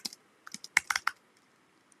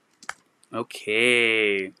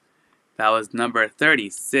 Okay. That was number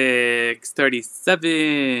 36.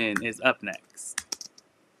 37 is up next.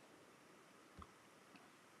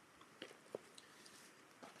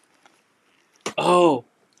 Oh,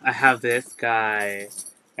 I have this guy.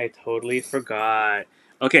 I totally forgot.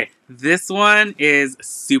 Okay, this one is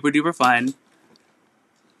super duper fun.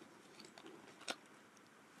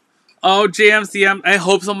 Oh, JMC, I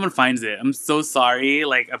hope someone finds it. I'm so sorry,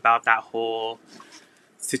 like, about that whole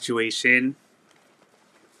situation.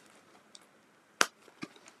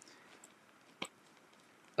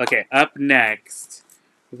 Okay, up next,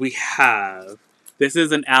 we have, this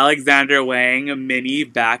is an Alexander Wang mini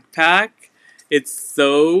backpack. It's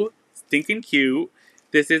so stinking cute.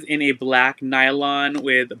 This is in a black nylon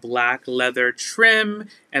with black leather trim,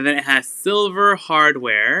 and then it has silver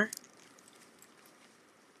hardware.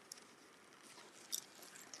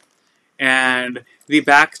 And the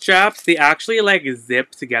back straps, they actually like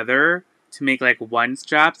zip together to make like one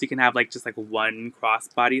strap. So you can have like just like one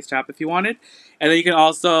crossbody strap if you wanted. And then you can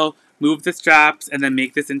also move the straps and then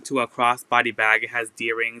make this into a crossbody bag. It has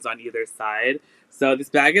D-rings on either side. So this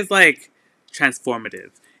bag is like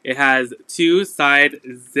transformative. It has 2 side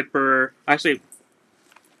zipper, actually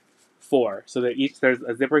 4. So that there's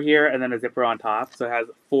a zipper here and then a zipper on top. So it has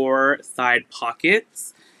 4 side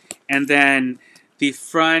pockets. And then the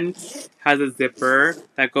front has a zipper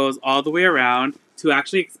that goes all the way around to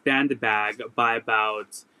actually expand the bag by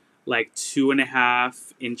about like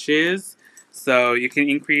 2.5 inches. So you can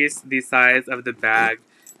increase the size of the bag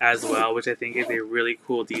as well, which I think is a really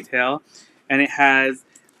cool detail. And it has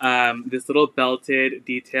this little belted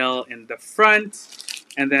detail in the front.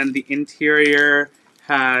 And then the interior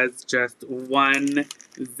has just one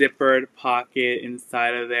zippered pocket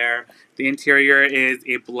inside of there. The interior is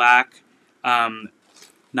a black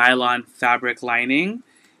nylon fabric lining,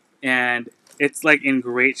 and it's like in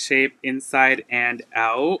great shape inside and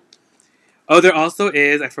out. Oh, there also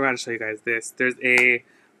is, I forgot to show you guys this, there's a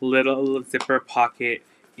little zipper pocket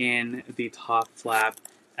in the top flap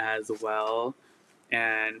as well.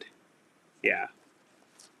 And yeah,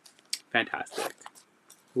 fantastic.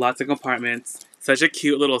 Lots of compartments. Such a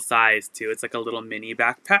cute little size too. It's like a little mini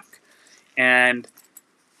backpack. And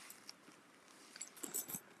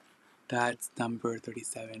that's number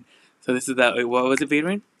 37. So this is the, what was it,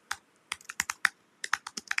 Adrian?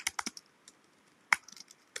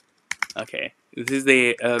 Okay, this is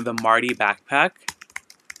the Marty backpack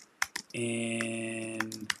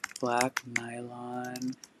in black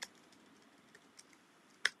nylon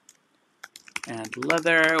and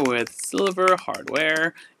leather with silver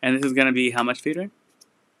hardware. And this is gonna be how much, Adrian?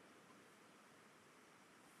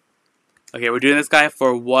 Okay, we're doing this guy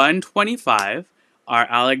for $125. Our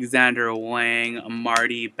Alexander Wang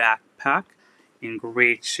Marty backpack in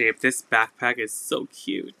great shape. This backpack is so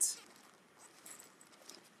cute.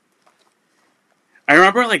 I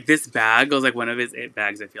remember like this bag was like one of his it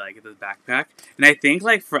bags, I feel like, this backpack. And I think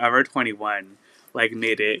like Forever 21 like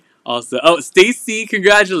made it also. Oh, Stacy,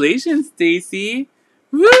 congratulations, Stacy.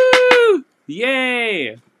 Woo!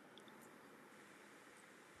 Yay!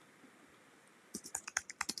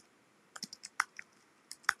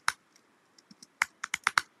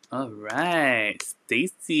 Alright,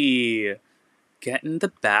 Stacy. Getting the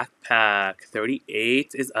backpack.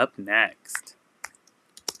 38 is up next.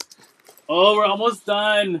 Oh, we're almost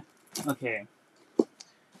done. Okay.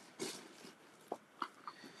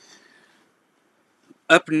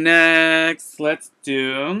 Up next, let's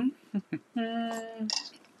do...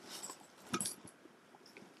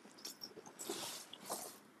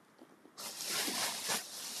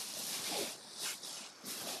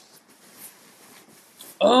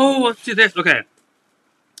 Oh, let's do this. Okay.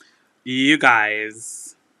 You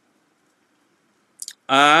guys.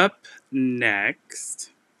 Up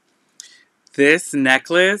next. This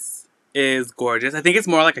necklace is gorgeous. I think it's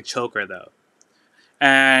more like a choker, though.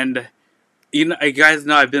 And, you guys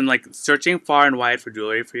know I've been, like, searching far and wide for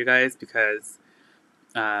jewelry for you guys because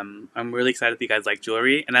I'm really excited that you guys like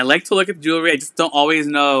jewelry. And I like to look at jewelry. I just don't always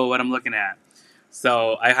know what I'm looking at.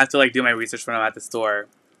 So I have to, like, do my research when I'm at the store.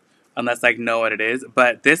 Unless I know what it is.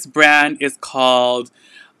 But this brand is called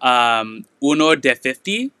Uno de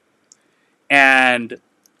 50. And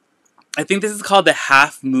I think this is called the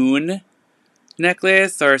Half Moon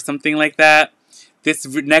necklace or something like that. This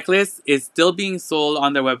necklace is still being sold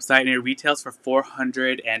on their website and it retails for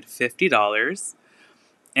 $450.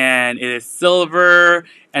 And it is silver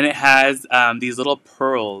and it has these little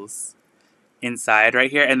pearls inside right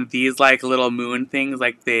here. And these like little moon things,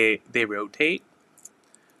 like they rotate,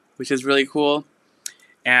 which is really cool.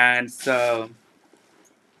 And so,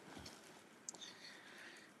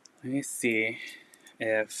 let me see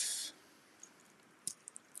if,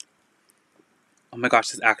 oh my gosh,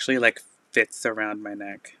 this actually like fits around my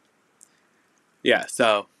neck. Yeah,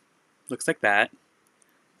 so, looks like that.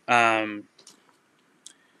 Let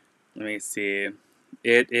me see.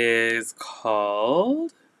 It is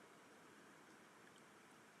called...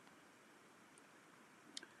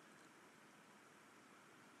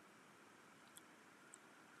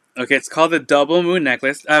 Okay, it's called the Double Moon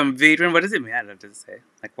Necklace. Adrian, what does it mean? What does it say?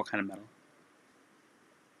 Like, what kind of metal?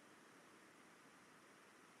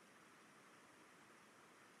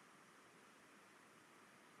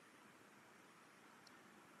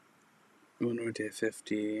 Uno de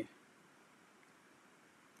 50.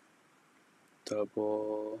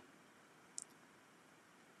 Double.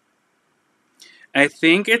 I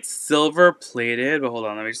think it's silver plated, but hold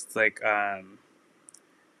on, let me just like,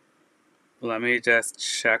 let me just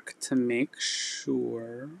check to make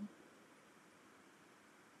sure.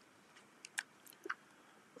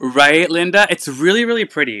 Right, Linda? It's really, really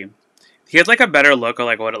pretty. Here's like a better look of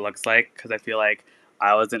like what it looks like, because I feel like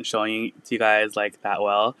I wasn't showing it to you guys like that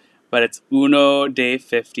well. But it's Uno de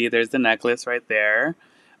 50. There's the necklace right there.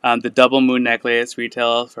 The Double Moon necklace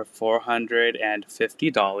retails for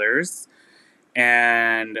 $450.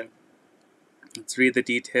 And Let's read the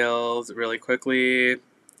details really quickly.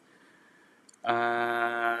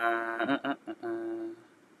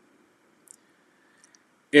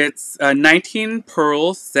 It's 19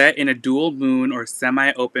 pearls set in a dual moon or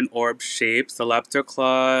semi-open orb shape. Celebtor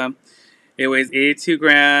claw. It weighs 82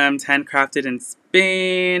 grams, handcrafted in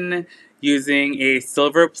Spain, using a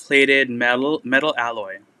silver-plated metal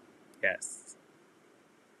alloy. Yes.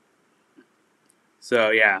 So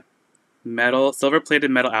yeah, silver-plated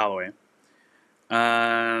metal alloy.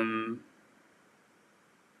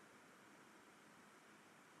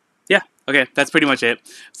 Yeah. Okay, that's pretty much it.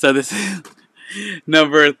 So this is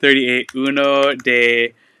number 38, Uno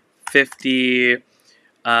de 50.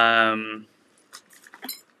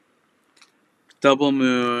 Double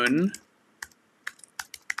moon,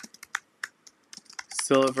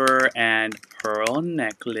 silver and pearl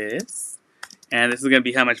necklace. And this is going to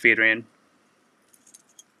be how much, Adrian?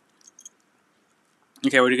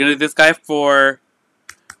 Okay, we're going to do this guy for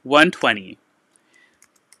 120.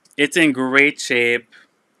 It's in great shape.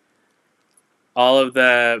 All of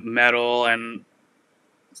the metal and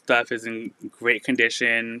stuff is in great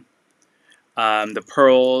condition. The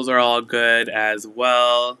pearls are all good as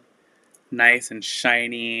well. Nice and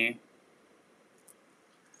shiny.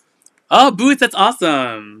 Oh, boots, that's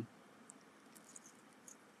awesome.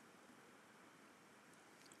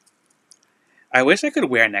 I wish I could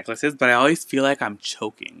wear necklaces, but I always feel like I'm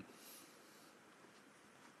choking.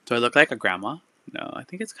 Do I look like a grandma? No, I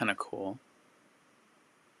think it's kind of cool.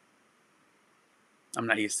 I'm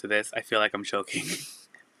not used to this. I feel like I'm choking.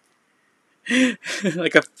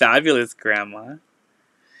 Like a fabulous grandma.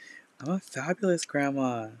 I'm a fabulous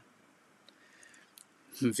grandma.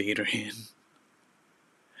 Vadrian.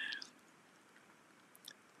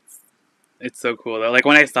 It's so cool though. Like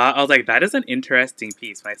when I saw it, I was like, that is an interesting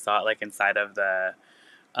piece. When I saw it like inside of the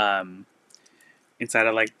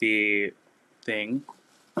like the thing.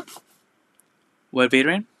 What,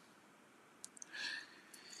 Vadrian?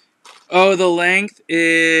 Oh, the length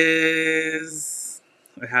is.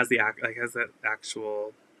 It has the has that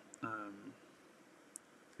actual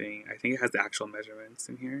thing. I think it has the actual measurements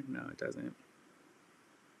in here. No, it doesn't.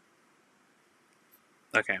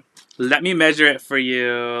 Okay, let me measure it for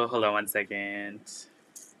you. Hold on one second.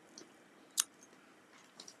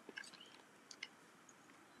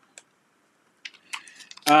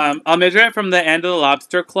 I'll measure it from the end of the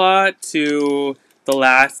lobster claw to the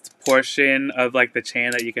last portion of like the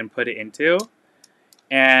chain that you can put it into.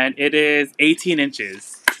 And it is 18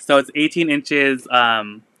 inches. So it's 18 inches,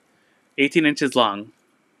 18 inches long,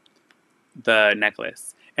 the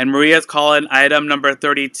necklace. And Maria's calling item number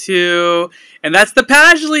 32. And that's the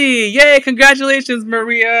Paisley! Yay! Congratulations,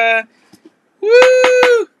 Maria!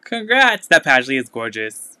 Woo! Congrats! That Paisley is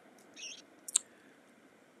gorgeous.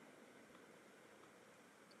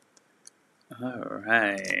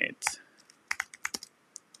 Alright.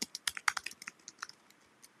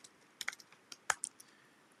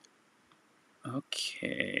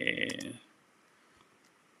 Okay.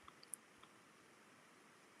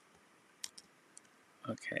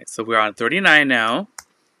 Okay, so we're on 39 now.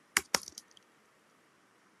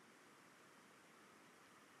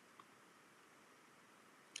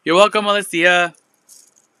 You're welcome, Alicia.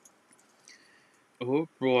 All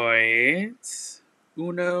right.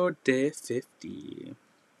 Uno de 50.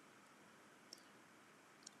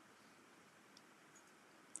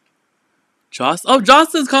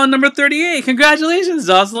 Jocelyn's calling number 38. Congratulations,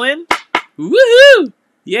 Jocelyn. Woohoo!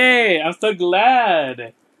 Yay, I'm so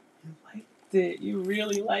glad. You liked it. You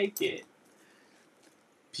really like it.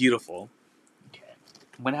 Beautiful. Okay.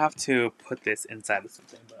 I'm going to have to put this inside of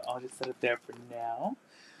something, but I'll just set it there for now.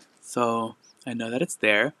 So I know that it's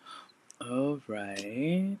there. All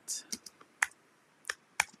right.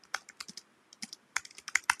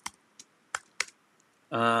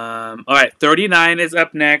 All right, 39 is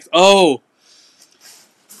up next. Oh!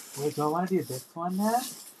 Wait, do I want to do this one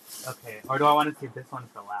next? Okay, or do I want to save this one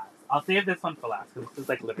for last? I'll save this one for last, because this is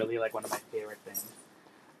like literally like one of my favorite things.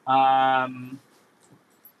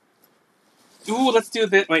 Ooh, let's do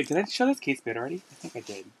this. Wait, did I show this case bit already? I think I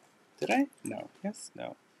did. Did I? No. Yes?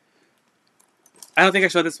 No. I don't think I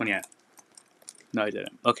showed this one yet. No, I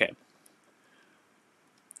didn't. Okay.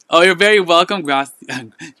 Oh, you're very welcome,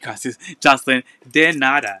 Gracias, Jocelyn. De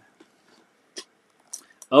nada.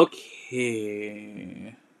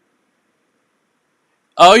 Okay.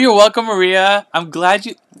 Oh, you're welcome, Maria. I'm glad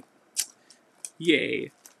you...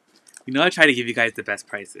 Yay. You know I try to give you guys the best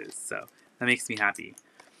prices, so that makes me happy.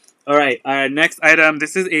 Alright, our next item.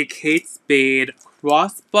 This is a Kate Spade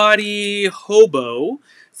crossbody hobo.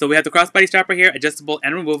 So we have the crossbody strap right here, adjustable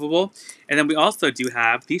and removable. And then we also do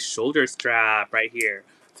have the shoulder strap right here.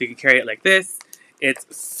 So you can carry it like this. It's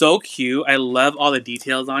so cute. I love all the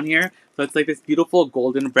details on here. So it's like this beautiful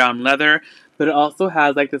golden brown leather, but it also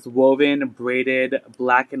has like this woven braided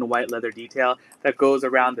black and white leather detail that goes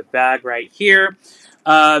around the bag right here.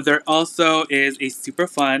 There also is a super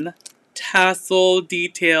fun tassel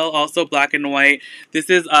detail, also black and white. This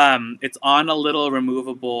is it's on a little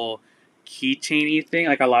removable keychainy thing,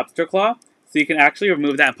 like a lobster claw. So you can actually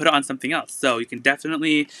remove that and put it on something else. So you can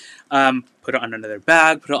definitely put it on another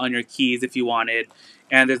bag, put it on your keys if you wanted.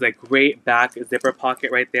 And there's a great back zipper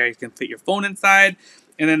pocket right there. You can fit your phone inside.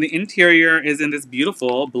 And then the interior is in this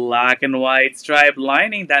beautiful black and white striped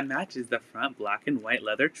lining that matches the front black and white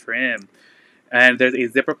leather trim. And there's a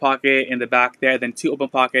zipper pocket in the back there, then 2 open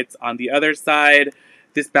pockets on the other side.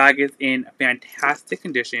 This bag is in fantastic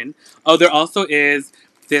condition. Oh, there also is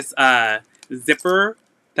this zipper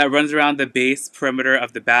that runs around the base perimeter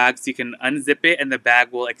of the bag, so you can unzip it and the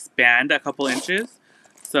bag will expand a couple inches.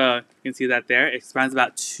 So you can see that there. It expands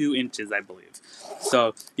about 2 inches, I believe.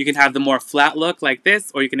 So you can have the more flat look like this,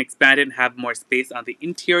 or you can expand it and have more space on the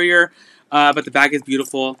interior. But the bag is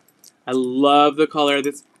beautiful. I love the color.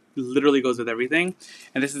 This literally goes with everything.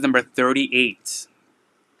 And this is number 38.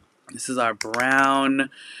 This is our brown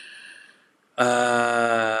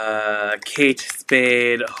Kate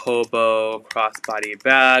Spade Hobo crossbody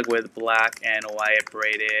bag with black and white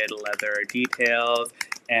braided leather details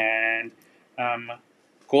and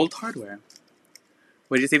gold hardware.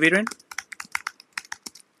 What did you say, Adrian?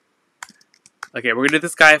 Okay, we're gonna do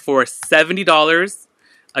this guy for $70.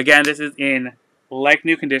 Again, this is in like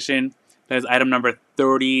new condition. That is item number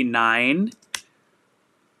 39.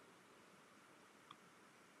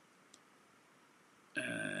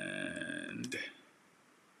 And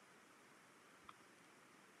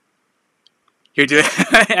you're doing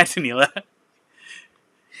Antonila.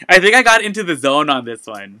 I think I got into the zone on this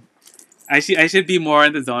one. I should be more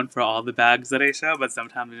in the zone for all the bags that I show, but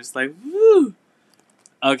sometimes I'm just like, woo!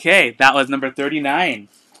 Okay, that was number 39.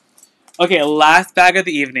 Okay, last bag of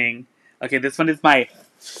the evening. Okay, this one is my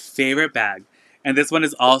favorite bag. And this one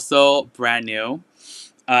is also brand new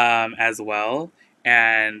as well.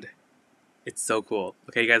 And it's so cool.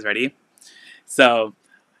 Okay, you guys ready? So,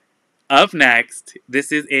 up next,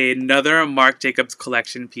 this is another Marc Jacobs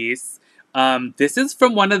collection piece. This is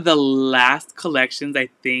from one of the last collections, I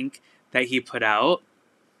think, that he put out.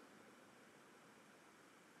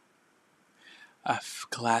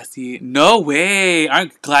 Glassy. No way!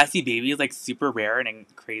 Aren't glassy babies like super rare and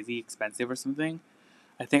crazy expensive or something?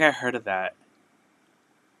 I think I heard of that.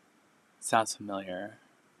 Sounds familiar.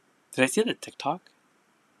 Did I see it on TikTok?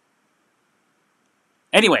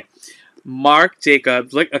 Anyway, Marc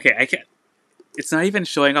Jacobs. Look, okay, I can't. It's not even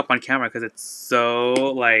showing up on camera because it's so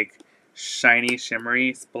like shiny,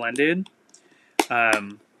 shimmery, splendid.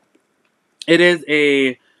 It is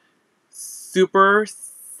a super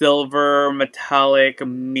silver metallic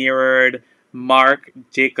mirrored Marc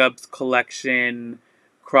Jacobs collection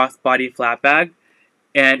crossbody flat bag,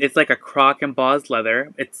 and it's like a croc embossed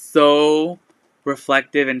leather. It's so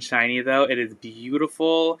reflective and shiny though. It is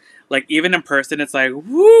beautiful. Like even in person, it's like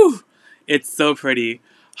woo! It's so pretty.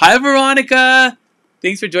 Hi Veronica,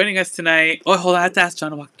 thanks for joining us tonight. Oh, hold on, I have to ask John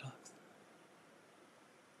to walk the dogs.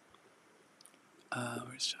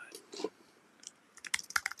 Where's John?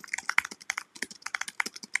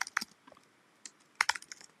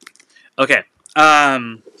 Okay.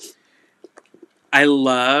 I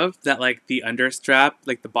love that like the understrap,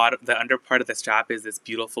 like the under part of the strap is this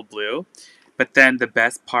beautiful blue. But then the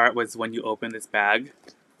best part was when you open this bag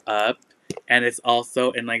up and it's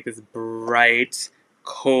also in like this bright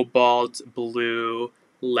cobalt blue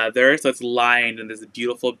leather. So it's lined in this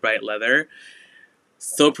beautiful bright leather.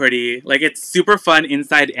 So pretty. Like it's super fun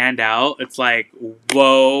inside and out. It's like,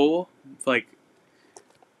 whoa. It's like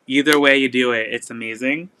either way you do it, it's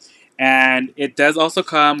amazing. And it does also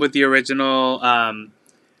come with the original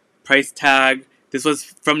price tag. This was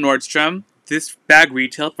from Nordstrom. This bag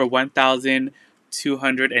retailed for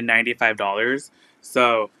 $1,295.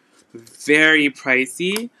 So very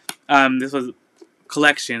pricey. This was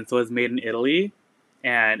collection, so it was made in Italy.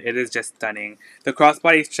 And it is just stunning. The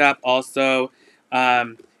crossbody strap also,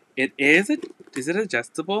 it is it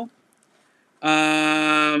adjustable?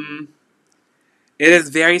 It is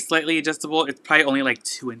very slightly adjustable. It's probably only like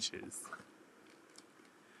 2 inches.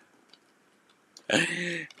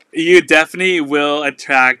 You definitely will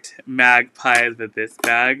attract magpies with this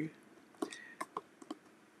bag.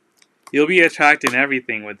 You'll be attracting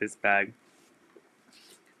everything with this bag.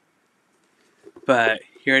 But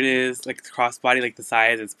here it is, like the crossbody, like the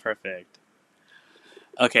size is perfect.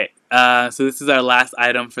 Okay, so this is our last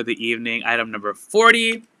item for the evening, item number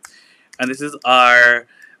 40. And this is our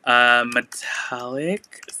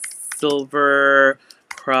Metallic silver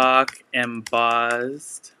croc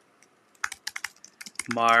embossed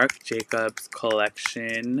Marc Jacobs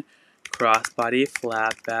collection crossbody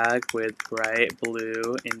flat bag with bright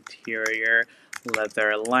blue interior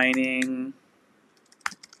leather lining,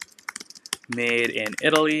 made in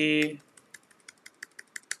Italy.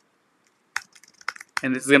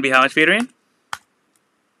 And this is gonna be how much, Adrian?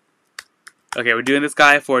 Okay, we're doing this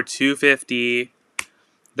guy for $250.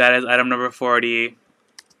 That is item number 40.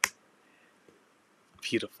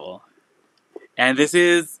 Beautiful. And this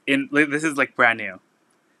is like brand new.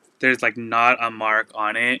 There's like not a mark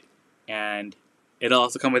on it, and it'll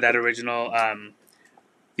also come with that original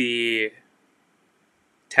the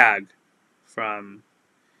tag from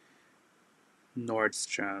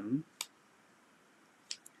Nordstrom. I'm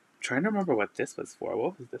trying to remember what this was for.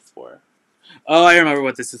 What was this for? Oh, I remember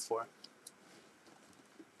what this is for.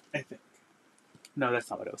 I think. No, that's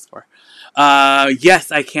not what it was for.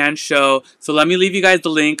 Yes, I can show. So let me leave you guys the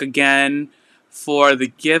link again for the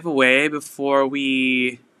giveaway before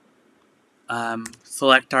we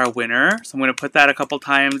select our winner. So I'm going to put that a couple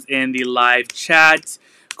times in the live chat.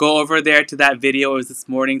 Go over there to that video. It was this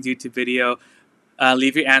morning's YouTube video.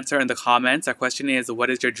 Leave your answer in the comments. Our question is, what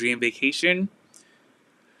is your dream vacation?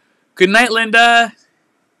 Good night, Linda.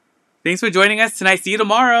 Thanks for joining us tonight. See you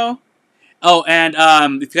tomorrow. Oh, and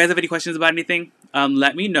if you guys have any questions about anything,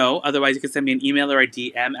 let me know. Otherwise, you can send me an email or a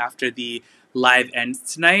DM after the live ends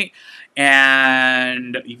tonight.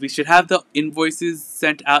 And we should have the invoices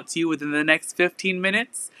sent out to you within the next 15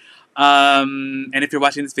 minutes. And if you're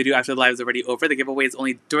watching this video after the live is already over, the giveaway is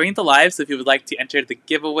only during the live. So if you would like to enter the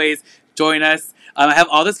giveaways, join us. I have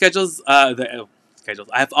all the schedules, I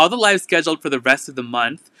have all the lives scheduled for the rest of the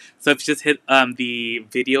month. So if you just hit the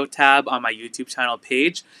video tab on my YouTube channel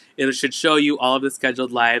page, it should show you all of the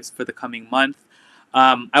scheduled lives for the coming month.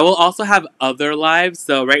 I will also have other lives.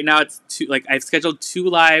 So right now it's I've scheduled 2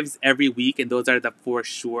 lives every week, and those are the for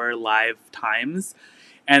sure live times.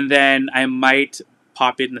 And then I might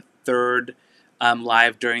pop in the 3rd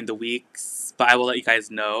live during the weeks, but I will let you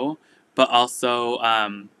guys know. But also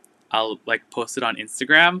I'll post it on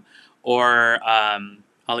Instagram, or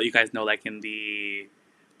I'll let you guys know in the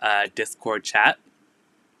Discord chat.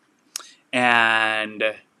 And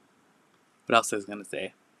what else I was gonna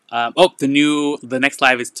say? The next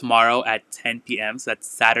live is tomorrow at 10 p.m. So that's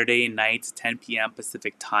Saturday night, 10 p.m.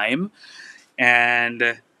 Pacific time.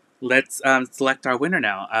 And let's select our winner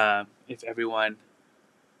now. If everyone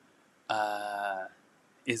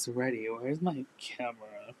is ready. Where's my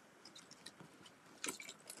camera?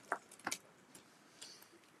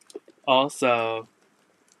 Also,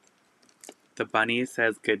 the bunny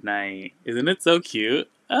says goodnight. Isn't it so cute?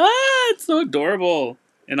 Ah, it's so adorable.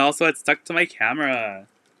 And also it's stuck to my camera.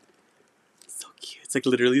 So cute. It's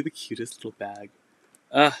literally the cutest little bag.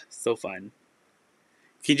 So fun.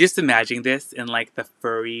 Can you just imagine this in the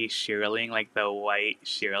furry shearling, the white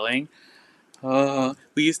shearling? Oh,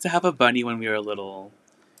 we used to have a bunny when we were little.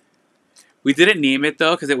 We didn't name it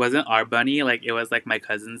though, because it wasn't our bunny. It was my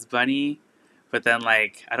cousin's bunny. But then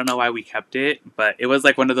I don't know why we kept it, but it was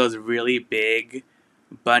one of those really big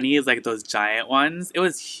bunnies, those giant ones. It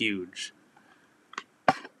was huge.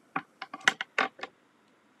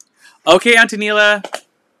 Okay, Antonila.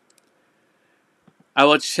 I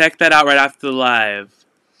will check that out right after the live.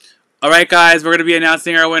 Alright guys, we're going to be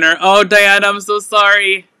announcing our winner. Oh, Diana, I'm so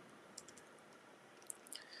sorry.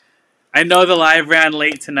 I know the live ran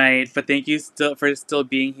late tonight, but thank you for still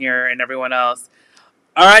being here, and everyone else.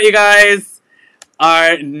 Alright, you guys.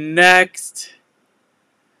 Our next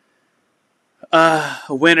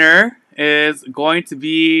winner is going to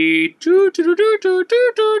be...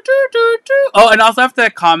 Oh, and also if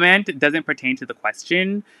the comment doesn't pertain to the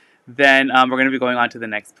question, then we're going to be going on to the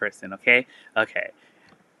next person, okay? Okay.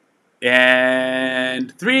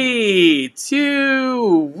 And 3,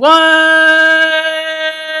 2, 1...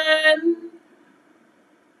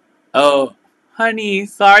 Oh, honey.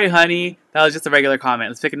 Sorry, honey. That was just a regular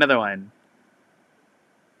comment. Let's pick another one.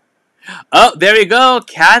 Oh, there we go.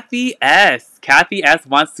 Kathy S. Kathy S.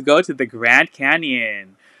 wants to go to the Grand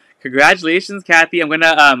Canyon. Congratulations, Kathy. I'm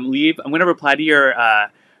gonna reply to your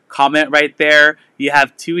comment right there. You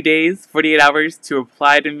have 2 days, 48 hours to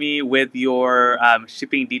reply to me with your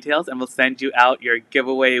shipping details, and we'll send you out your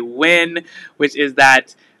giveaway win, which is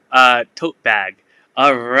that tote bag.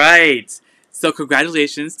 All right. So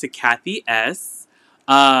congratulations to Kathy S.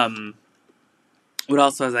 What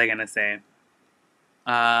else was I gonna say?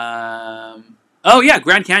 Oh yeah,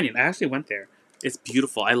 Grand Canyon. I actually went there. It's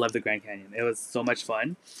beautiful. I love the Grand Canyon. It was so much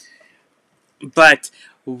fun. But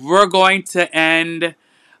we're going to end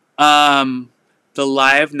the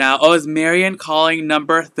live now. Oh, is Marion calling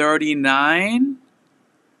number 39?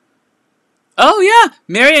 Oh yeah,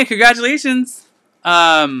 Marion, congratulations.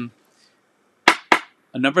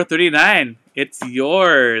 Number 39. It's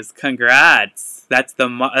yours. Congrats. That's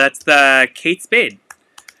the Kate Spade.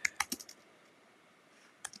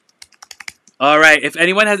 All right. If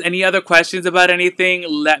anyone has any other questions about anything,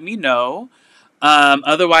 let me know.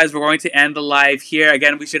 Otherwise, we're going to end the live here.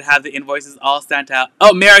 Again, we should have the invoices all sent out.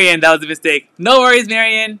 Oh, Marion, that was a mistake. No worries,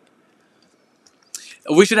 Marion.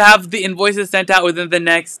 We should have the invoices sent out within the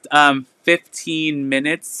next 15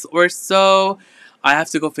 minutes or so. I have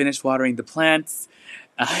to go finish watering the plants.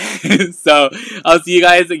 So, I'll see you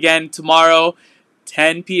guys again tomorrow,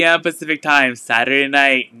 10 p.m. Pacific time, Saturday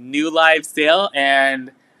night, new live sale.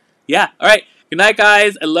 And yeah, all right. Good night,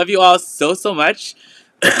 guys. I love you all so, so much.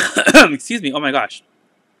 Excuse me. Oh, my gosh.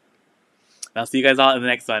 I'll see you guys all in the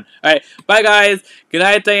next one. All right. Bye, guys. Good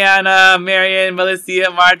night, Diana, Marion,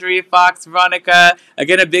 Melissa, Marjorie, Fox, Veronica.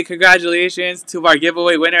 Again, a big congratulations to our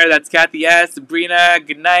giveaway winner. That's Kathy S., Brina.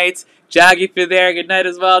 Good night. Jag, if you're there, good night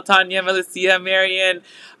as well. Tanya, Melissa, Marion,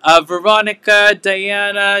 Veronica,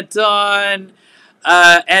 Diana, Dawn,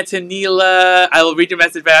 Antonila. I will read your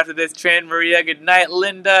message right after this. Trin, Maria, good night.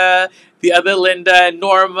 Linda, the other Linda,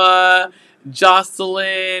 Norma,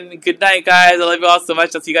 Jocelyn. Good night, guys. I love you all so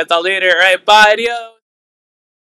much. I'll see you guys all later. All right, bye. Adios.